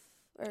stuff?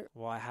 Or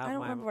Well, I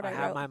don't remember what I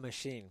have wrote. my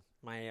machine,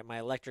 my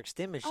electric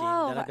stim machine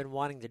Oh, that I've okay. been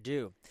wanting to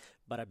do,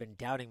 but I've been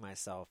doubting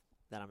myself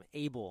that I'm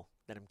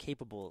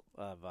capable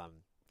of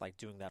like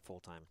doing that full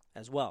time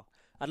as well.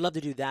 I'd love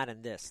to do that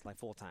and this like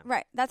full time.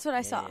 Right, that's what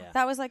I saw. Yeah.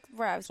 That was like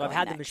where I was. So I've going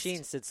had next. the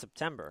machine since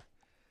September.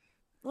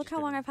 Look Just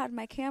how long been- I've had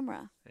my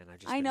camera. And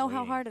I know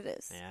how hard it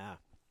is. Yeah.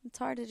 It's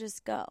hard to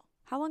just go.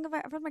 How long have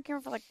I've had my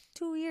camera for like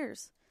 2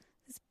 years?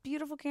 This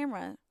beautiful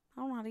camera. I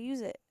don't know how to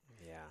use it.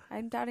 Yeah.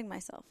 I'm doubting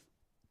myself.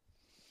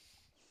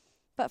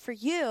 But for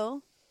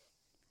you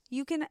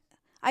can.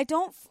 I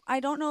don't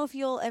know if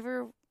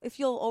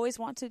you'll always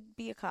want to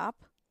be a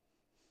cop.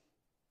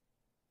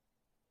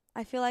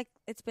 I feel like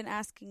it's been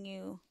asking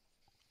you.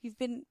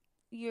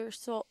 Your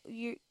soul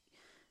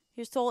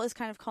is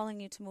kind of calling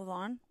you to move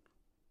on.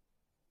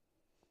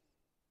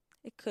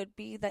 It could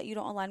be that you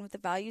don't align with the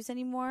values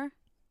anymore.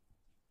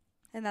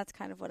 And that's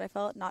kind of what I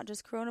felt. Not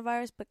just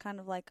coronavirus, but kind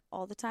of like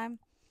all the time.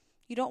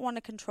 You don't want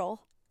to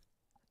control.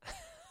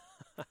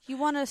 You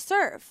want to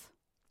serve.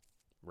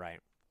 Right.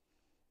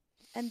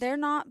 And they're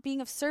not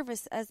being of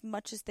service as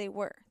much as they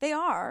were. They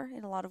are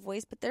in a lot of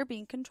ways, but they're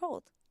being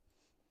controlled.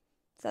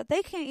 So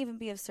they can't even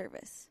be of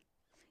service.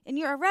 And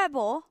you're a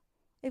rebel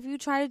if you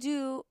try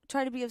to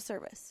be of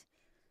service.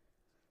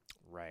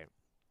 Right.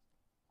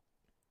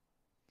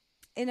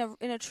 In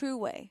a true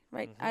way,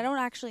 right? Mm-hmm. I don't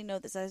actually know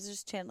this. I was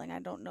just channeling. I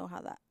don't know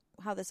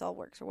how this all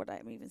works or what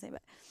I'm even saying,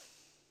 but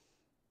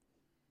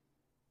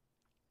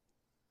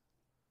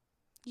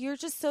you're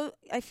just so.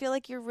 I feel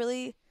like you're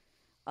really.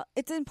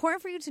 It's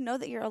important for you to know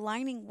that you're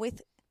aligning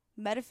with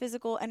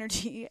metaphysical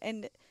energy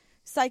and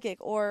psychic,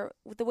 or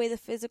with the way the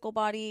physical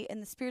body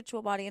and the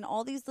spiritual body and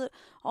all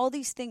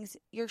these things.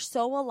 You're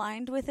so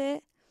aligned with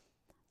it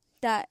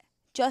that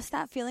just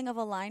that feeling of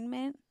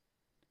alignment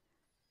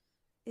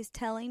is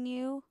telling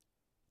you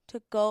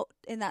to go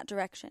in that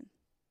direction.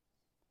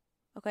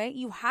 Okay?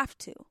 You have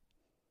to.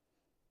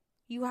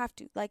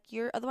 Like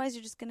otherwise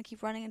you're just going to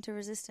keep running into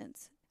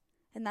resistance.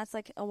 And that's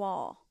like a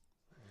wall.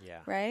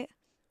 Yeah. Right?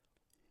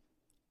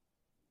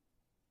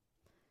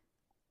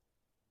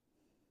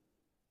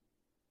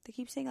 They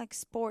keep saying like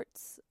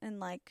sports and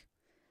like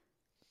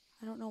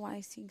I don't know why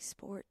I'm seeing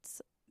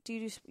sports.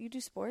 You do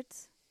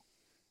sports?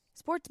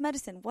 Sports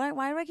medicine. Why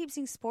do I keep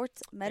seeing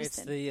sports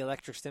medicine? It's the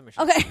electric stim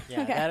machine. Okay.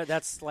 Yeah, okay.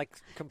 That's like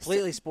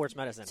completely sports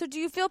medicine. So do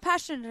you feel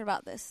passionate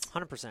about this?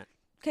 100%.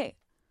 Okay.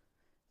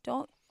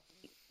 Don't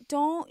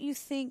you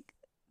think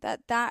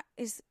that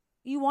is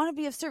you want to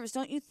be of service?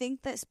 Don't you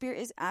think that Spirit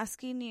is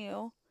asking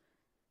you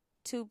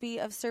to be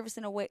of service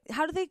in a way?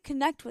 How do they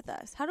connect with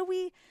us? How do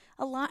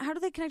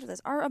they connect with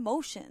us? Our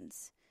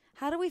emotions.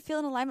 How do we feel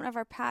in alignment of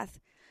our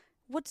path?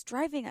 What's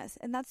driving us?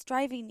 And that's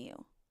driving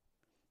you.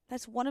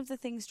 That's one of the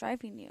things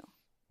driving you.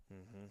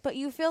 Mm-hmm. But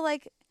you feel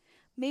like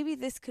maybe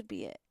this could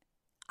be it.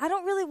 I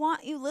don't really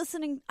want you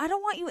listening. I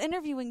don't want you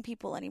interviewing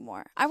people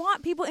anymore. I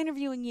want people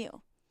interviewing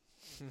you.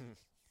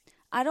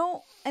 I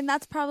don't, and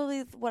that's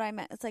probably what I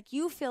meant. It's like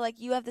you feel like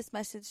you have this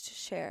message to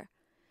share,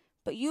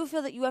 but you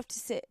feel that you have to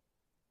sit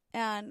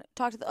and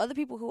talk to the other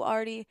people who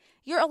already,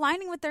 you're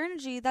aligning with their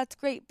energy. That's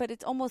great, but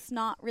it's almost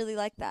not really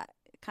like that,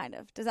 kind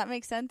of. Does that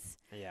make sense?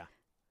 Yeah.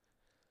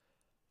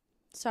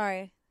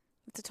 Sorry.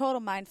 It's a total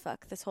mind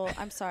fuck, this whole,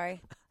 I'm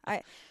sorry.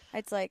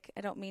 It's like,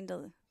 I don't mean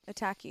to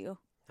attack you.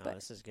 No, but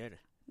this is good.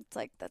 it's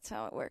like, that's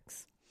how it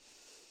works.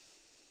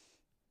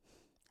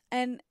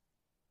 And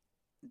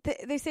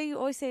they say, you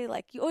always say,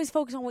 like, you always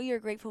focus on what you're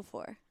grateful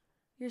for.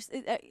 Does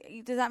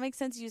that make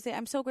sense? You say,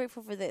 I'm so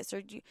grateful for this,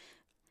 or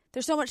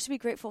there's so much to be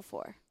grateful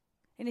for.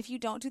 And if you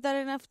don't do that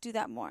enough, do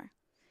that more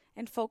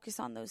and focus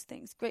on those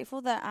things.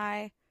 Grateful that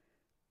I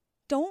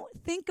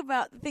don't think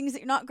about the things that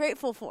you're not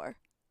grateful for.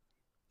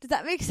 Does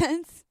that make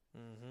sense?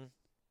 Mm-hmm.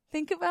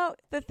 Think about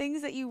the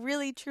things that you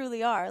really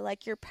truly are,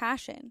 like your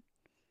passion,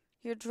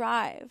 your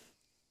drive,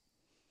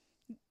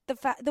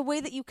 the way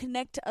that you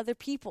connect to other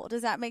people.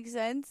 Does that make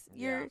sense?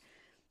 Yeah.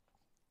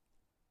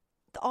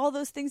 All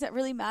those things that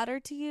really matter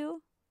to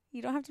you.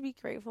 You don't have to be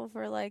grateful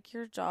for like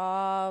your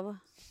job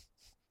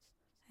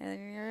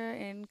and your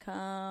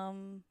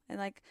income and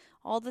like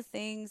all the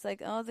things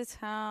like, oh, this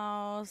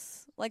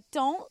house. Like,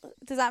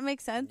 does that make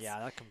sense? Yeah,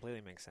 that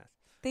completely makes sense.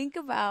 Think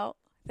about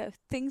the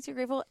things you're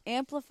grateful,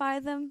 amplify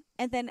them,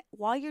 and then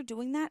while you're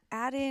doing that,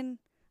 add in,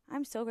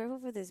 I'm so grateful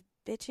for this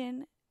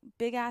bitchin'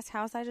 big ass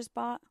house I just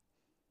bought,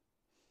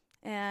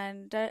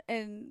 and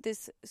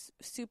this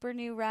super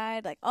new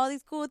ride, like all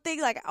these cool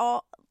things, like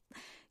all,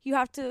 you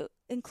have to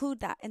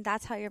include that, and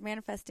that's how you're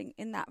manifesting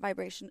in that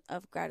vibration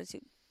of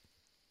gratitude.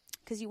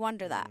 Because you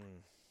wonder that,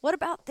 what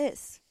about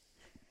this?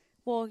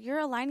 Well, you're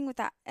aligning with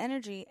that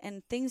energy,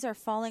 and things are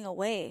falling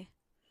away.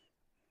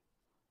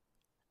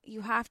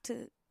 You have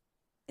to.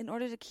 In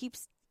order to keep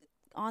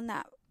on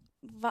that,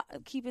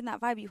 keeping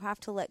that vibe, you have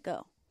to let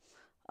go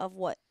of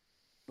what,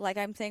 like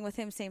I'm saying with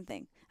him, same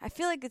thing. I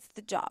feel like it's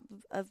the job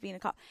of being a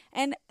cop.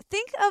 And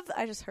think of,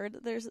 I just heard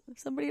that there's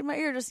somebody in my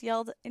ear just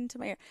yelled into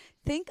my ear.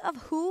 Think of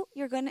who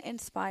you're going to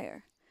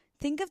inspire.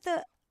 Think of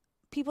the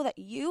people that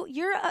you're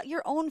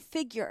your own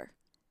figure.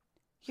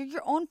 You're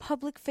your own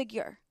public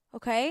figure,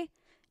 okay?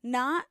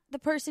 Not the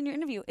person you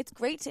interview. It's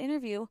great to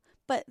interview,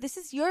 but this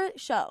is your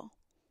show.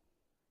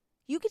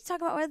 You can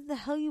talk about whatever the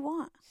hell you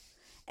want.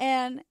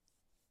 And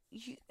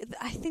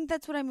I think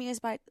that's what I mean is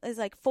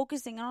like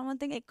focusing on one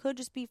thing. It could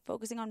just be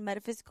focusing on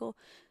metaphysical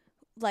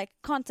like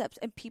concepts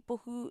and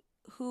people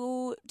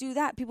who do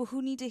that, people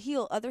who need to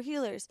heal, other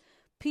healers,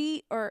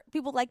 or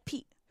people like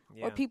Pete,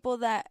 or people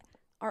that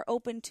are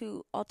open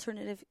to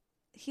alternative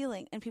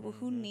healing and people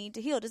who need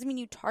to heal. It doesn't mean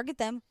you target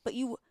them, but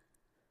you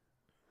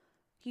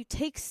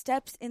take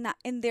steps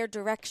in their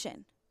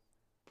direction.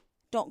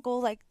 Don't go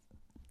like,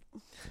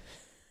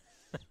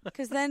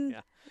 because then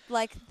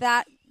like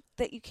that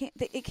you can't,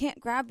 it can't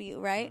grab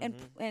you, right?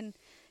 And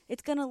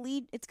it's gonna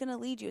lead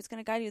you, it's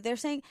gonna guide you.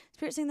 Spirit's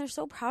saying they're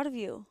so proud of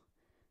you.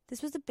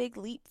 This was a big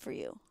leap for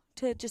you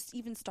to just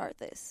even start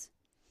this.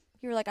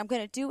 You were like, I'm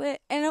gonna do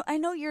it, and I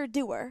know you're a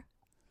doer,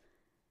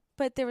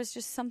 but there was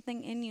just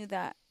something in you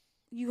that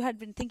you had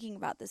been thinking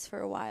about this for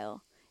a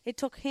while. It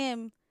took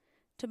him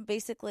to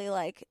basically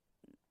like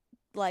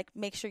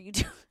make sure you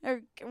do,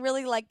 or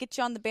really like get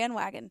you on the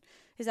bandwagon.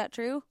 Is that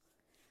true?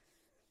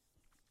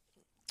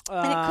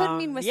 And it could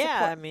mean with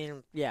support. I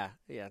mean, yeah,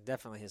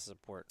 definitely his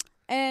support.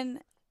 And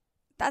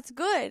that's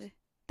good.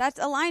 That's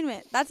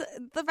alignment. That's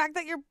the fact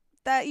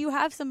that you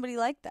have somebody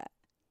like that.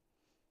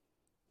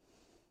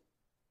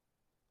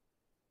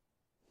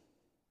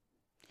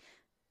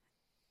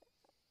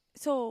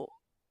 So,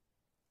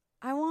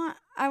 I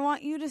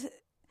want you to.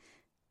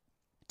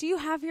 Do you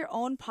have your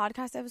own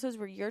podcast episodes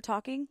where you're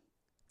talking?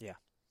 Yeah.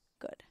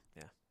 Good.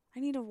 Yeah. I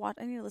need to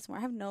listen more.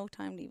 I have no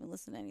time to even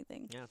listen to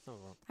anything. Yeah, it's no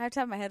problem. I have to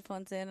have my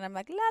headphones in, and I'm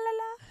like, la, la,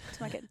 la,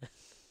 to my kid.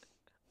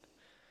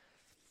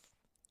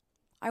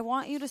 I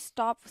want you to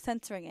stop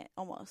censoring it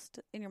almost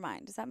in your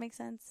mind. Does that make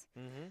sense?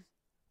 Mm-hmm.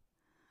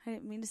 I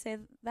didn't mean to say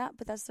that,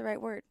 but that's the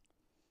right word.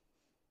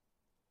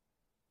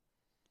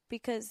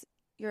 Because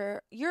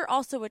you're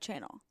also a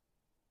channel.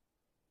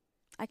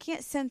 I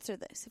can't censor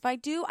this. If I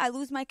do, I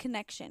lose my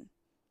connection.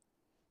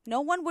 No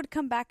one would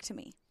come back to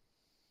me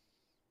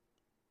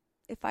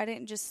if I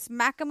didn't just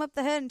smack them up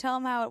the head and tell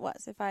them how it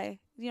was.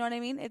 You know what I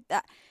mean?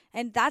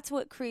 And that's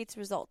what creates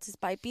results, is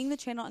by being the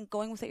channel and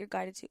going with what you're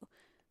guided to.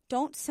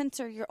 Don't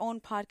censor your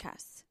own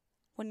podcasts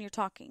when you're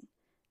talking.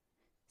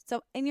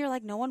 So, and you're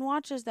like, no one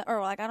watches that,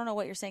 or like, I don't know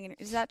what you're saying.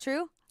 Is that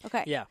true?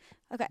 Okay. Yeah.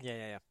 Okay.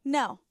 Yeah.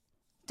 No,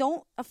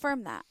 don't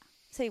affirm that.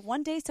 Say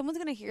one day someone's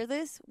going to hear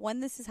this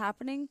when this is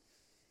happening.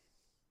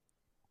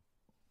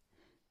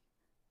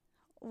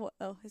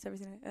 Oh, is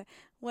everything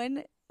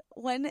when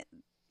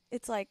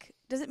it's like,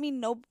 doesn't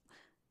mean no.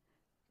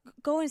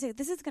 Go and say,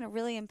 this is going to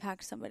really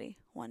impact somebody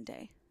one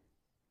day.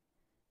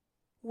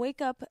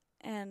 Wake up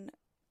and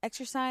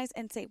exercise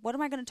and say, what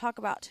am I going to talk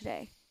about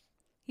today?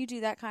 You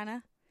do that kind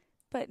of.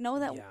 But know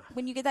that Yeah.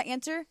 when you get that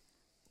answer,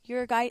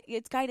 you're a guide.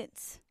 It's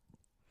guidance.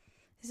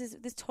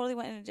 This totally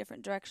went in a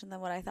different direction than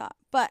what I thought.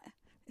 But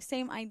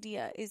same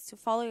idea is to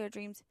follow your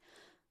dreams.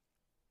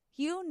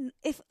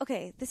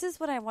 This is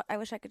what I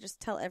wish I could just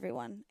tell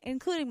everyone,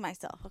 including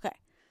myself. Okay.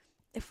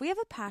 If we have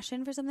a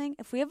passion for something,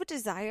 if we have a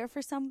desire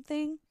for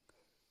something,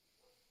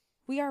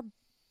 we are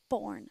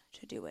born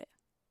to do it.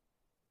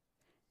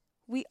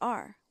 We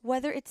are.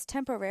 Whether it's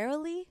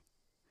temporarily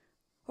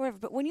or whatever.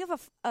 But when you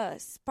have a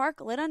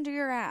spark lit under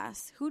your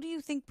ass, who do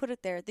you think put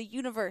it there? The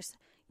universe,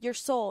 your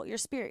soul, your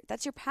spirit.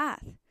 That's your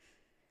path.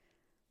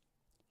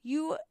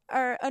 You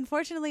are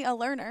unfortunately a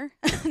learner.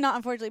 Not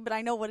unfortunately, but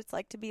I know what it's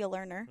like to be a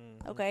learner.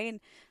 Mm-hmm. Okay? And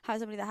have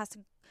somebody that has to,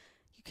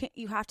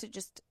 you have to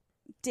just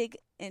dig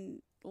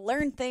and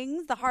learn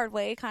things the hard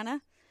way, kind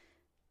of.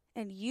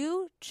 And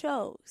you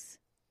chose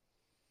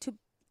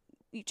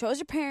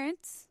your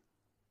parents.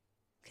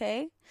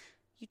 Okay?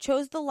 You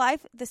chose the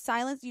life, the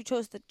silence. You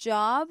chose the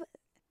job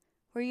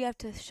where you have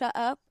to shut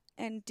up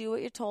and do what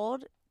you're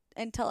told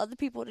and tell other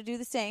people to do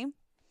the same.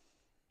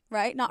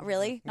 Right? Not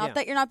really. Not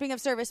that you're not being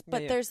of service,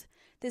 but there's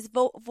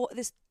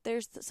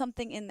there's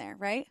something in there,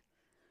 right?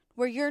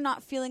 Where you're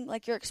not feeling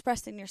like you're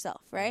expressing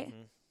yourself, right?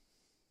 Mm-hmm.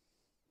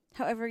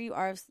 However you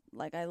are,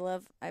 like I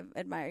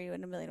admire you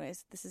in a million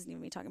ways. This isn't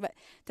even me talking, but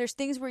there's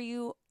things where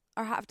you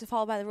have to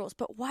follow by the rules.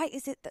 But why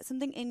is it that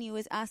something in you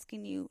is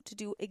asking you to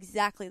do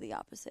exactly the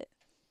opposite?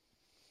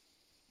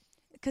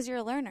 Because you're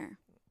a learner.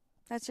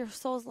 That's your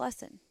soul's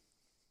lesson.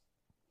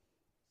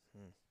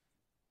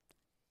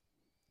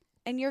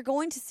 And you're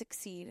going to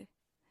succeed.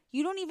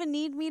 You don't even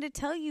need me to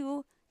tell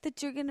you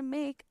that you're going to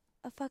make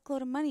a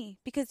fuckload of money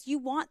because you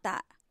want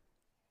that.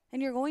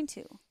 And you're going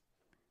to.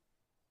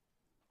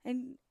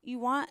 And you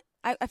want,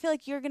 I feel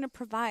like you're going to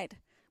provide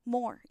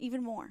more,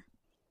 even more.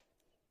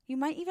 You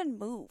might even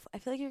move. I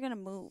feel like you're going to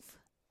move.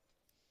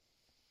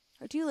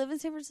 Or do you live in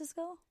San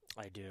Francisco?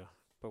 I do,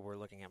 but we're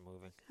looking at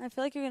moving. I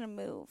feel like you're going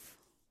to move.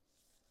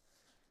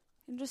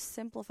 And just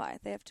simplify.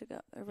 They have to go.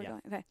 Are we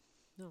going? Okay.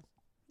 No.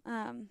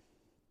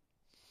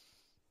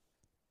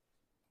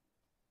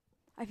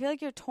 I feel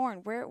like you're torn.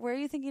 Where are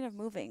you thinking of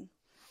moving?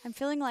 I'm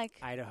feeling like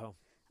Idaho.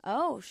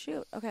 Oh,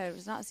 shoot. Okay, I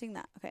was not seeing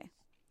that. Okay.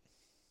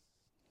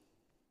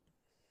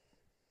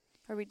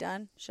 Are we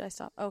done? Should I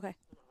stop? Okay.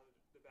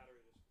 The battery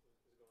is going out.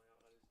 I just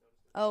noticed it.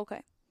 Oh,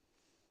 okay.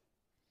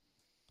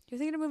 You're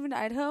thinking of moving to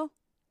Idaho?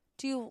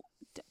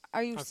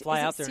 Are you I'll fly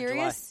is it out there in July.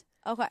 serious?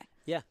 Okay.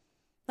 Yeah.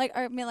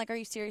 Are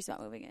you serious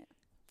about moving it?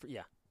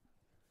 Yeah.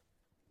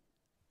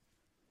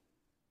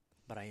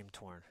 But I am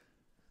torn.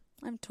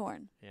 I'm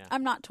torn. Yeah.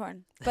 I'm not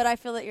torn, but I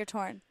feel that you're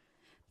torn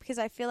because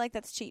I feel like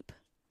that's cheap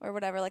or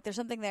whatever. Like there's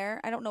something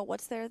there. I don't know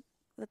what's there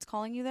that's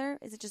calling you there.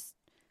 Is it just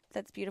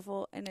that's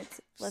beautiful and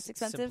it's less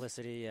expensive?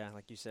 Simplicity, yeah,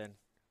 like you said.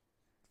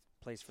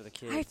 Place for the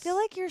kids. I feel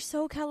like you're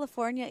so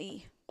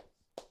California-y.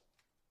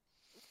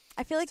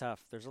 I feel like it's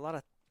tough. There's a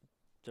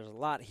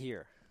lot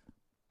here.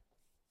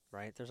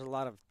 Right? There's a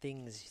lot of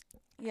things,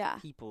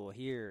 people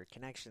here,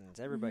 connections,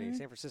 everybody, Mhm.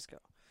 San Francisco.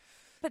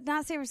 But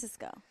not San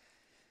Francisco.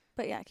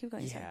 But yeah, keep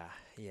going.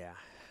 Yeah.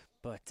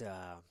 But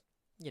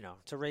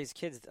to raise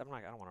kids, I don't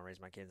want to raise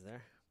my kids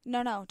there.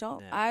 No,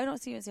 don't. Yeah. I don't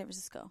see you in San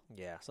Francisco.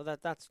 Yeah, so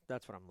that's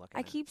what I'm looking I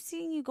at. keep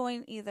seeing you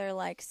going either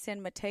like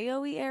San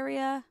Mateo-y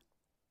area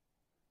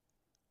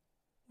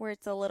where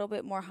it's a little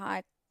bit more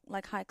high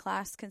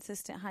class,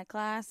 consistent high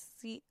class.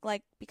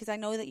 Like because I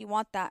know that you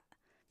want that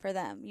for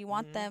them. You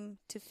want them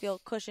to feel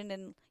cushioned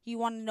and you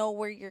want to know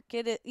where your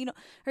kid is,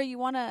 or you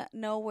want to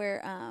know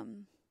where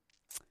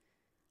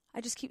I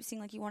just keep seeing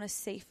like you want a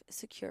safe,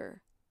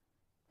 secure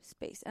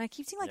space. And I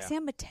keep seeing like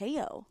San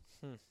Mateo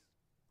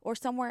or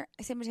somewhere,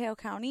 San Mateo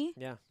County.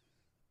 Yeah.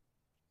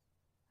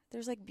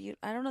 There's like,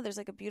 I don't know, there's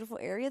like a beautiful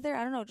area there.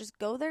 I don't know, just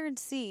go there and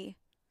see.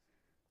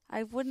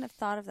 I wouldn't have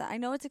thought of that. I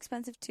know it's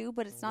expensive too,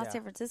 but it's not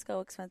San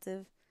Francisco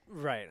expensive.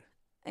 Right.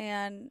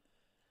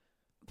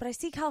 But I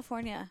see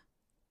California.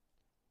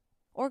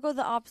 Or go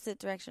the opposite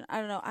direction. I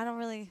don't know. I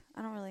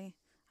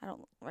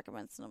don't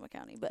recommend Sonoma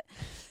County, but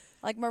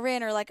like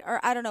Marin or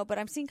I don't know, but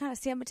I'm seeing kind of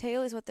San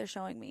Mateo is what they're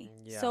showing me.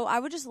 Yeah. So I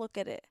would just look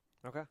at it.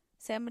 Okay.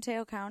 San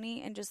Mateo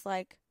County and just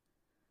like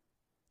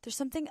there's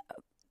something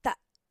that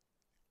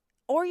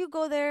or you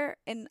go there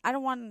and I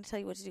don't want to tell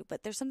you what to do,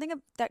 but there's something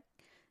that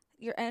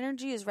your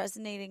energy is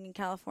resonating in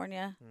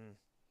California.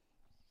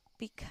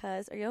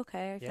 Because are you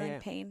okay? Are you feeling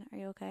pain? Are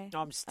you okay?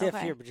 No, I'm stiff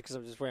here because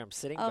of just where I'm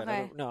sitting, but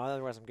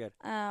otherwise I'm good.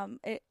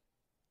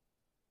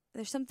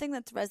 There's something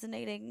that's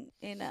resonating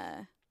in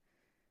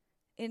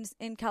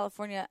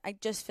California. I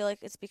just feel like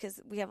it's because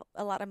we have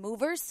a lot of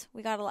movers.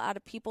 We got a lot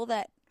of people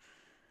that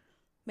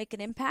make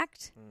an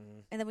impact,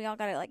 and then we all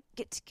got to like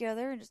get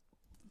together and just,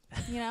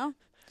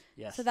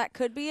 Yes. So that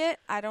could be it.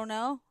 I don't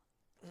know.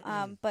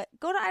 But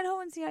go to Idaho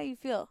and see how you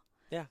feel.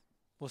 Yeah,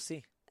 we'll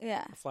see.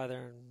 Yeah. I'll fly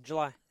there in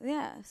July.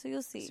 Yeah, so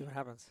you'll see. See what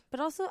happens. But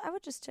also, I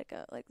would just check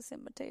out like the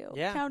San Mateo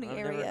Yeah, County I've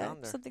never area.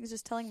 gone there. Something's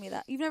just telling me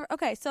that. You've never.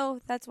 Okay, so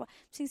that's why I'm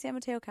seeing San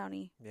Mateo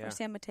County Yeah. or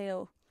San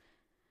Mateo.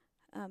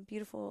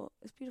 Beautiful.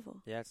 It's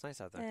beautiful. Yeah, it's nice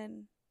out there.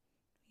 And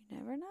you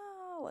never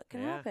know. What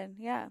can Yeah. happen?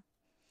 Yeah.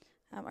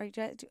 Are you?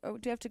 Do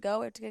you have to go?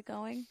 We have to get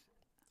going.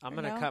 I'm Or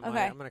gonna no? cut Okay.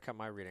 my I'm gonna cut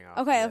my reading off.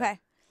 Okay. Okay.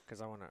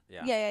 Because I wanna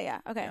Yeah.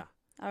 Okay. Yeah.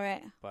 All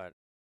right. But